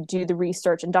if you do the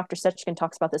research, and Dr. Setchkin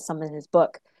talks about this some in his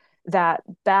book, that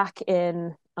back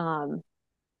in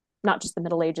not just the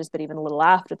Middle Ages, but even a little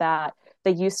after that, they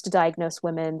used to diagnose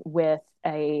women with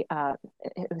it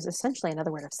was essentially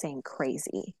another word of saying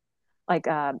crazy, like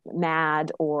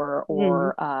mad Mm.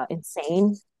 or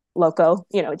insane, loco,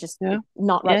 just Yeah.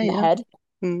 not right Yeah. in the Yeah. head.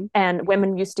 Mm. And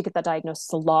women used to get that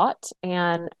diagnosis a lot.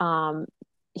 And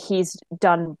he's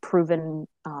done proven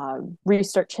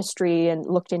research history and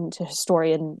looked into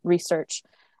historian research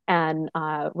and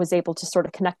was able to sort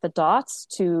of connect the dots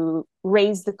to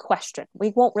raise the question.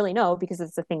 We won't really know because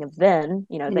it's a thing of then,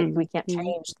 that we can't mm,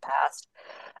 change the past.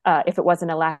 If it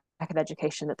wasn't a lack of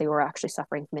education that they were actually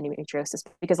suffering from endometriosis,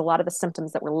 because a lot of the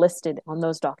symptoms that were listed on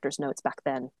those doctor's notes back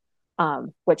then,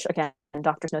 which again,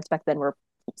 doctor's notes back then were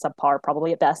subpar,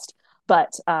 probably at best.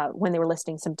 But when they were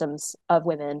listing symptoms of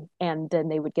women, and then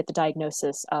they would get the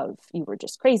diagnosis of "you were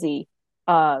just crazy,"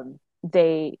 I'm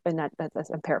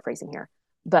paraphrasing here,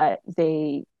 but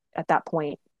they at that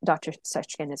point, Dr.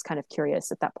 Sechkin is kind of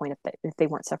curious at that point if they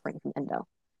weren't suffering from endo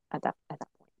at that point.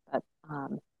 But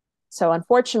so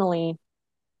unfortunately,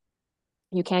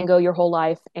 you can go your whole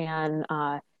life, and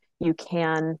you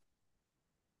can.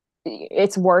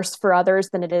 It's worse for others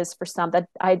than it is for some. That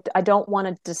I don't want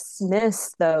to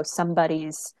dismiss though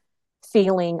somebody's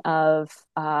feeling of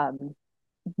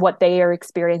what they are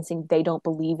experiencing they don't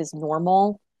believe is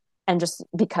normal, and just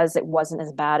because it wasn't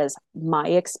as bad as my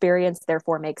experience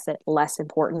therefore makes it less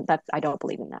important. That I don't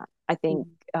believe in that. I think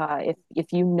mm,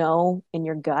 if you know in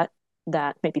your gut,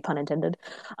 that maybe pun intended,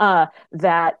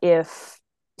 that if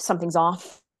something's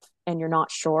off and you're not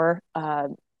sure,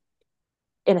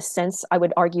 in a sense I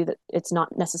would argue that it's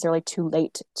not necessarily too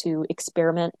late to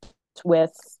experiment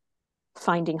with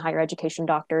finding higher education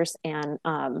doctors and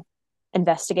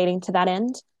investigating to that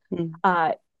end. mm,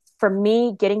 uh, for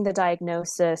me, getting the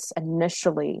diagnosis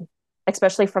initially,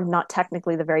 especially from not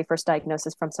technically the very first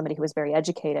diagnosis from somebody who was very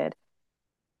educated,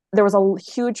 there was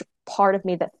a huge part of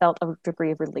me that felt a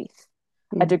degree of relief,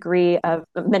 a mm. degree of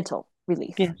mental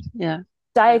relief. Yes, yeah.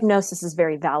 Diagnosis is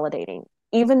very validating.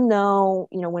 Even though,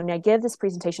 when I give this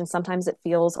presentation, sometimes it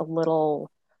feels a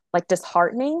little like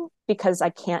disheartening because I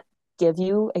can't give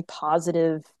you a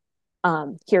positive,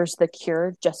 here's the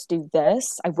cure, just do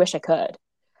this. I wish I could.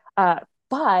 Uh,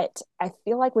 but I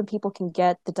feel like when people can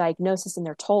get the diagnosis and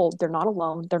they're told they're not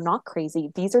alone, they're not crazy,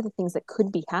 these are the things that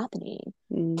could be happening,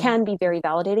 Mm, can be very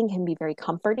validating, can be very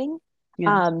comforting.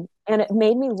 yes. And it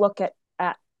made me look at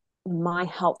my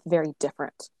health very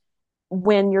different.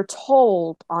 When you're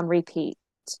told on repeat,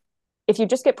 if you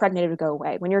just get pregnant, it would go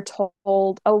away. When you're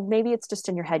told, oh, maybe it's just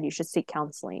in your head, you should seek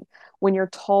counseling. When you're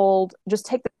told, just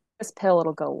take this pill,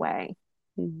 it'll go away.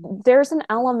 Mm, There's an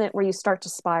element where you start to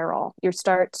spiral. You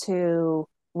start to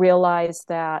realize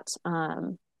that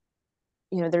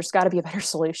there's got to be a better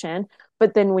solution.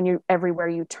 But then when you everywhere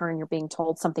you turn, you're being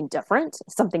told something different,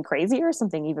 something crazier,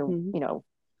 something even mm,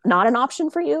 not an option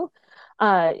for you.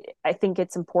 I think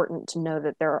it's important to know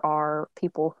that there are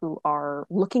people who are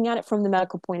looking at it from the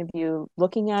medical point of view,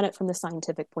 looking at it from the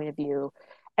scientific point of view,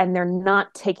 and they're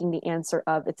not taking the answer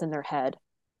of it's in their head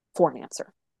for an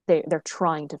answer. They're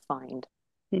trying to find.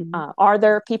 mm, Are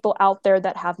there people out there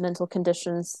that have mental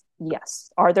conditions? Yes.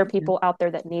 Are there yeah. people out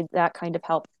there that need that kind of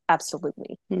help?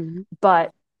 Absolutely. Mm,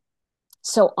 But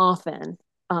so often,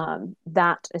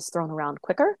 that is thrown around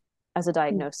quicker as a mm,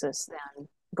 diagnosis than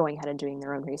going ahead and doing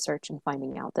their own research and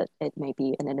finding out that it may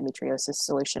be an endometriosis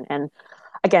solution. And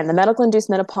again, the medical induced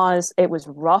menopause, it was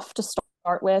rough to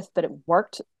start with, but it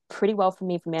worked pretty well for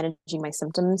me for managing my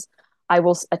symptoms. I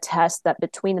will attest that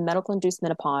between the medical induced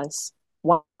menopause,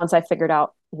 once I figured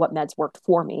out what meds worked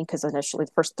for me, because initially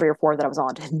the first 3 or 4 that I was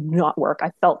on did not work.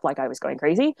 I felt like I was going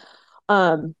crazy.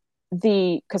 Um,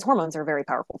 because hormones are a very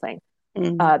powerful thing.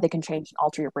 mm, They can change and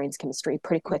alter your brain's chemistry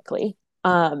pretty quickly.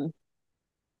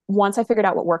 Once I figured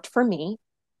out what worked for me,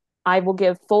 I will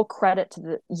give full credit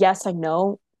to yes, I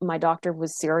know my doctor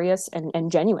was serious and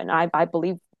genuine. I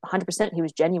believe 100% he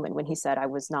was genuine when he said I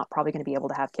was not probably going to be able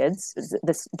to have kids,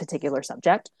 this particular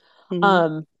subject. mm,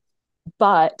 Um,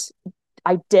 but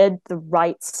I did the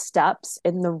right steps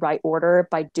in the right order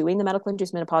by doing the medical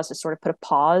induced menopause to sort of put a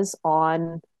pause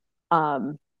on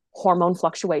um, hormone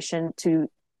fluctuation to,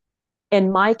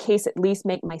 in my case, at least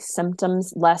make my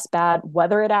symptoms less bad.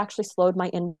 Whether it actually slowed my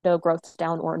endo growth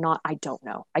down or not, I don't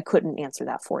know. I couldn't answer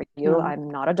that for you. no. I'm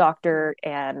not a doctor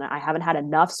and I haven't had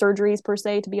enough surgeries per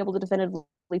se to be able to definitively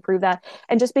prove that.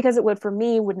 And just because it would for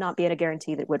me would not be at a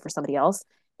guarantee that it would for somebody else.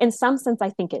 In some sense, I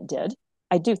think it did.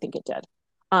 I do think it did.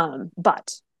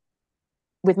 But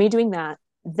with me doing that,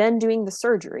 then doing the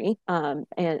surgery, and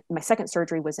my second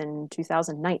surgery was in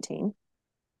 2019,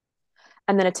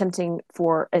 and then attempting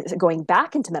for going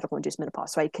back into medical induced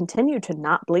menopause. So I continued to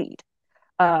not bleed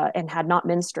and had not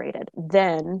menstruated.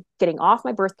 Then getting off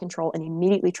my birth control and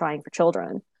immediately trying for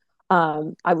children,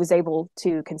 I was able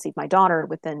to conceive my daughter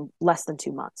within less than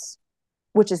 2 months,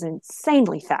 which is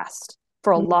insanely fast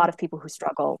for a lot Mm, of people who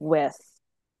struggle with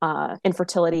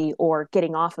infertility or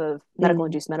getting off of medical mm,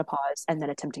 induced menopause and then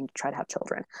attempting to try to have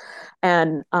children.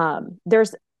 And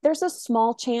there's a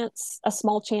small chance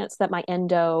that my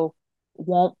endo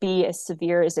won't be as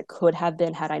severe as it could have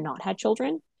been had I not had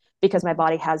children, because my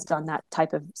body has done that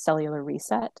type of cellular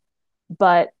reset.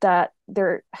 But that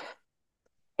there,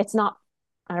 it's not,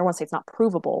 I don't want to say it's not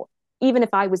provable. Even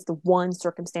if I was the one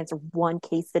circumstance or one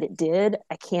case that it did,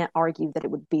 I can't argue that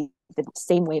it would be the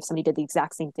same way if somebody did the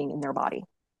exact same thing in their body.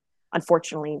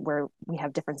 Unfortunately, where we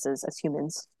have differences as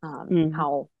humans, Mm.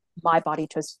 how my body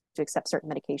chose to accept certain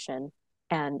medication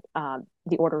and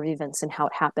the order of events and how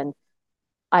it happened.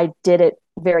 I did it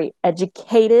very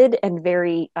educated and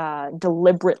very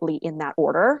deliberately in that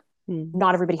order. Mm.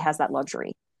 Not everybody has that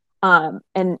luxury. And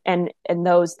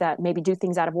those that maybe do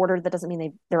things out of order, that doesn't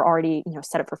mean they're already,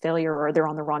 set up for failure or they're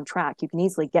on the wrong track. You can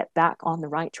easily get back on the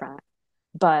right track,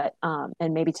 but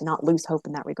and maybe to not lose hope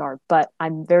in that regard. But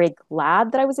I'm very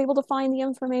glad that I was able to find the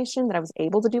information, that I was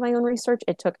able to do my own research.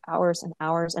 It took hours and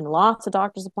hours and lots of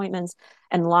doctor's appointments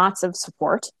and lots of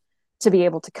support to be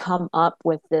able to come up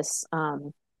with this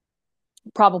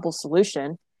probable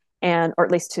solution, and or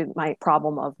at least to my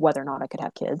problem of whether or not I could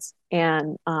have kids.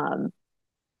 And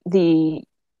the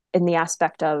in the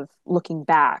aspect of looking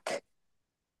back,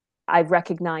 I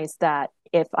recognize that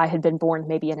if I had been born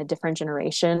maybe in a different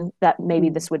generation, that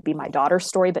maybe Mm. this would be my daughter's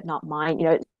story, but not mine.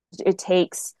 It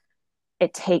takes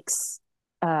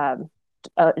um,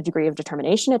 a degree of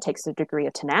determination. It takes a degree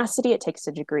of tenacity. It takes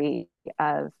a degree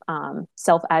of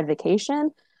self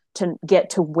advocation to get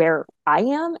to where I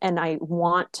am. And I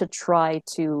want to try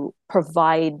to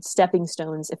provide stepping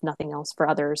stones, if nothing else, for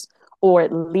others, or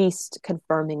at least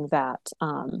confirming that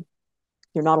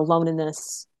you're not alone in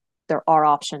this. There are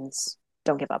options.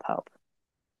 Don't give up hope.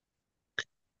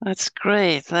 That's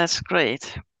great. That's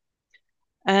great.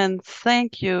 And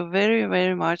thank you very,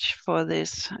 very much for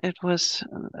this. It was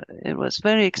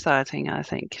very exciting, I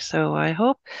think. So I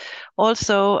hope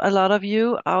also a lot of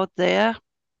you out there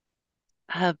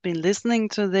have been listening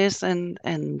to this and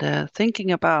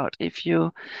thinking about if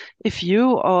you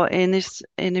or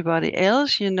anybody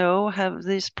else have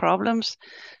these problems,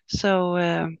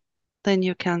 so then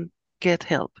you can get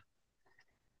help.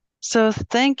 So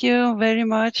thank you very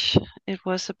much. It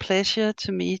was a pleasure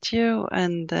to meet you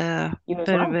and You as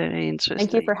very, well. very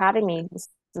Thank you for interesting. having me. This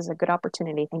is a good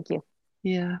opportunity. Thank you.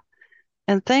 Yeah.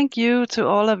 And thank you to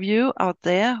all of you out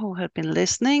there who have been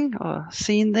listening or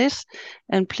seen this.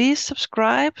 And please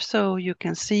subscribe so you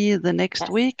can see the next Yes.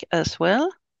 week as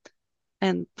well.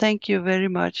 And thank you very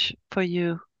much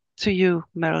to you,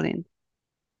 Marilyn.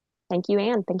 Thank you,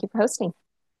 Anne. Thank you for hosting.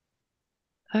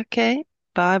 Okay,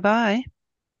 bye bye.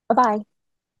 Bye bye.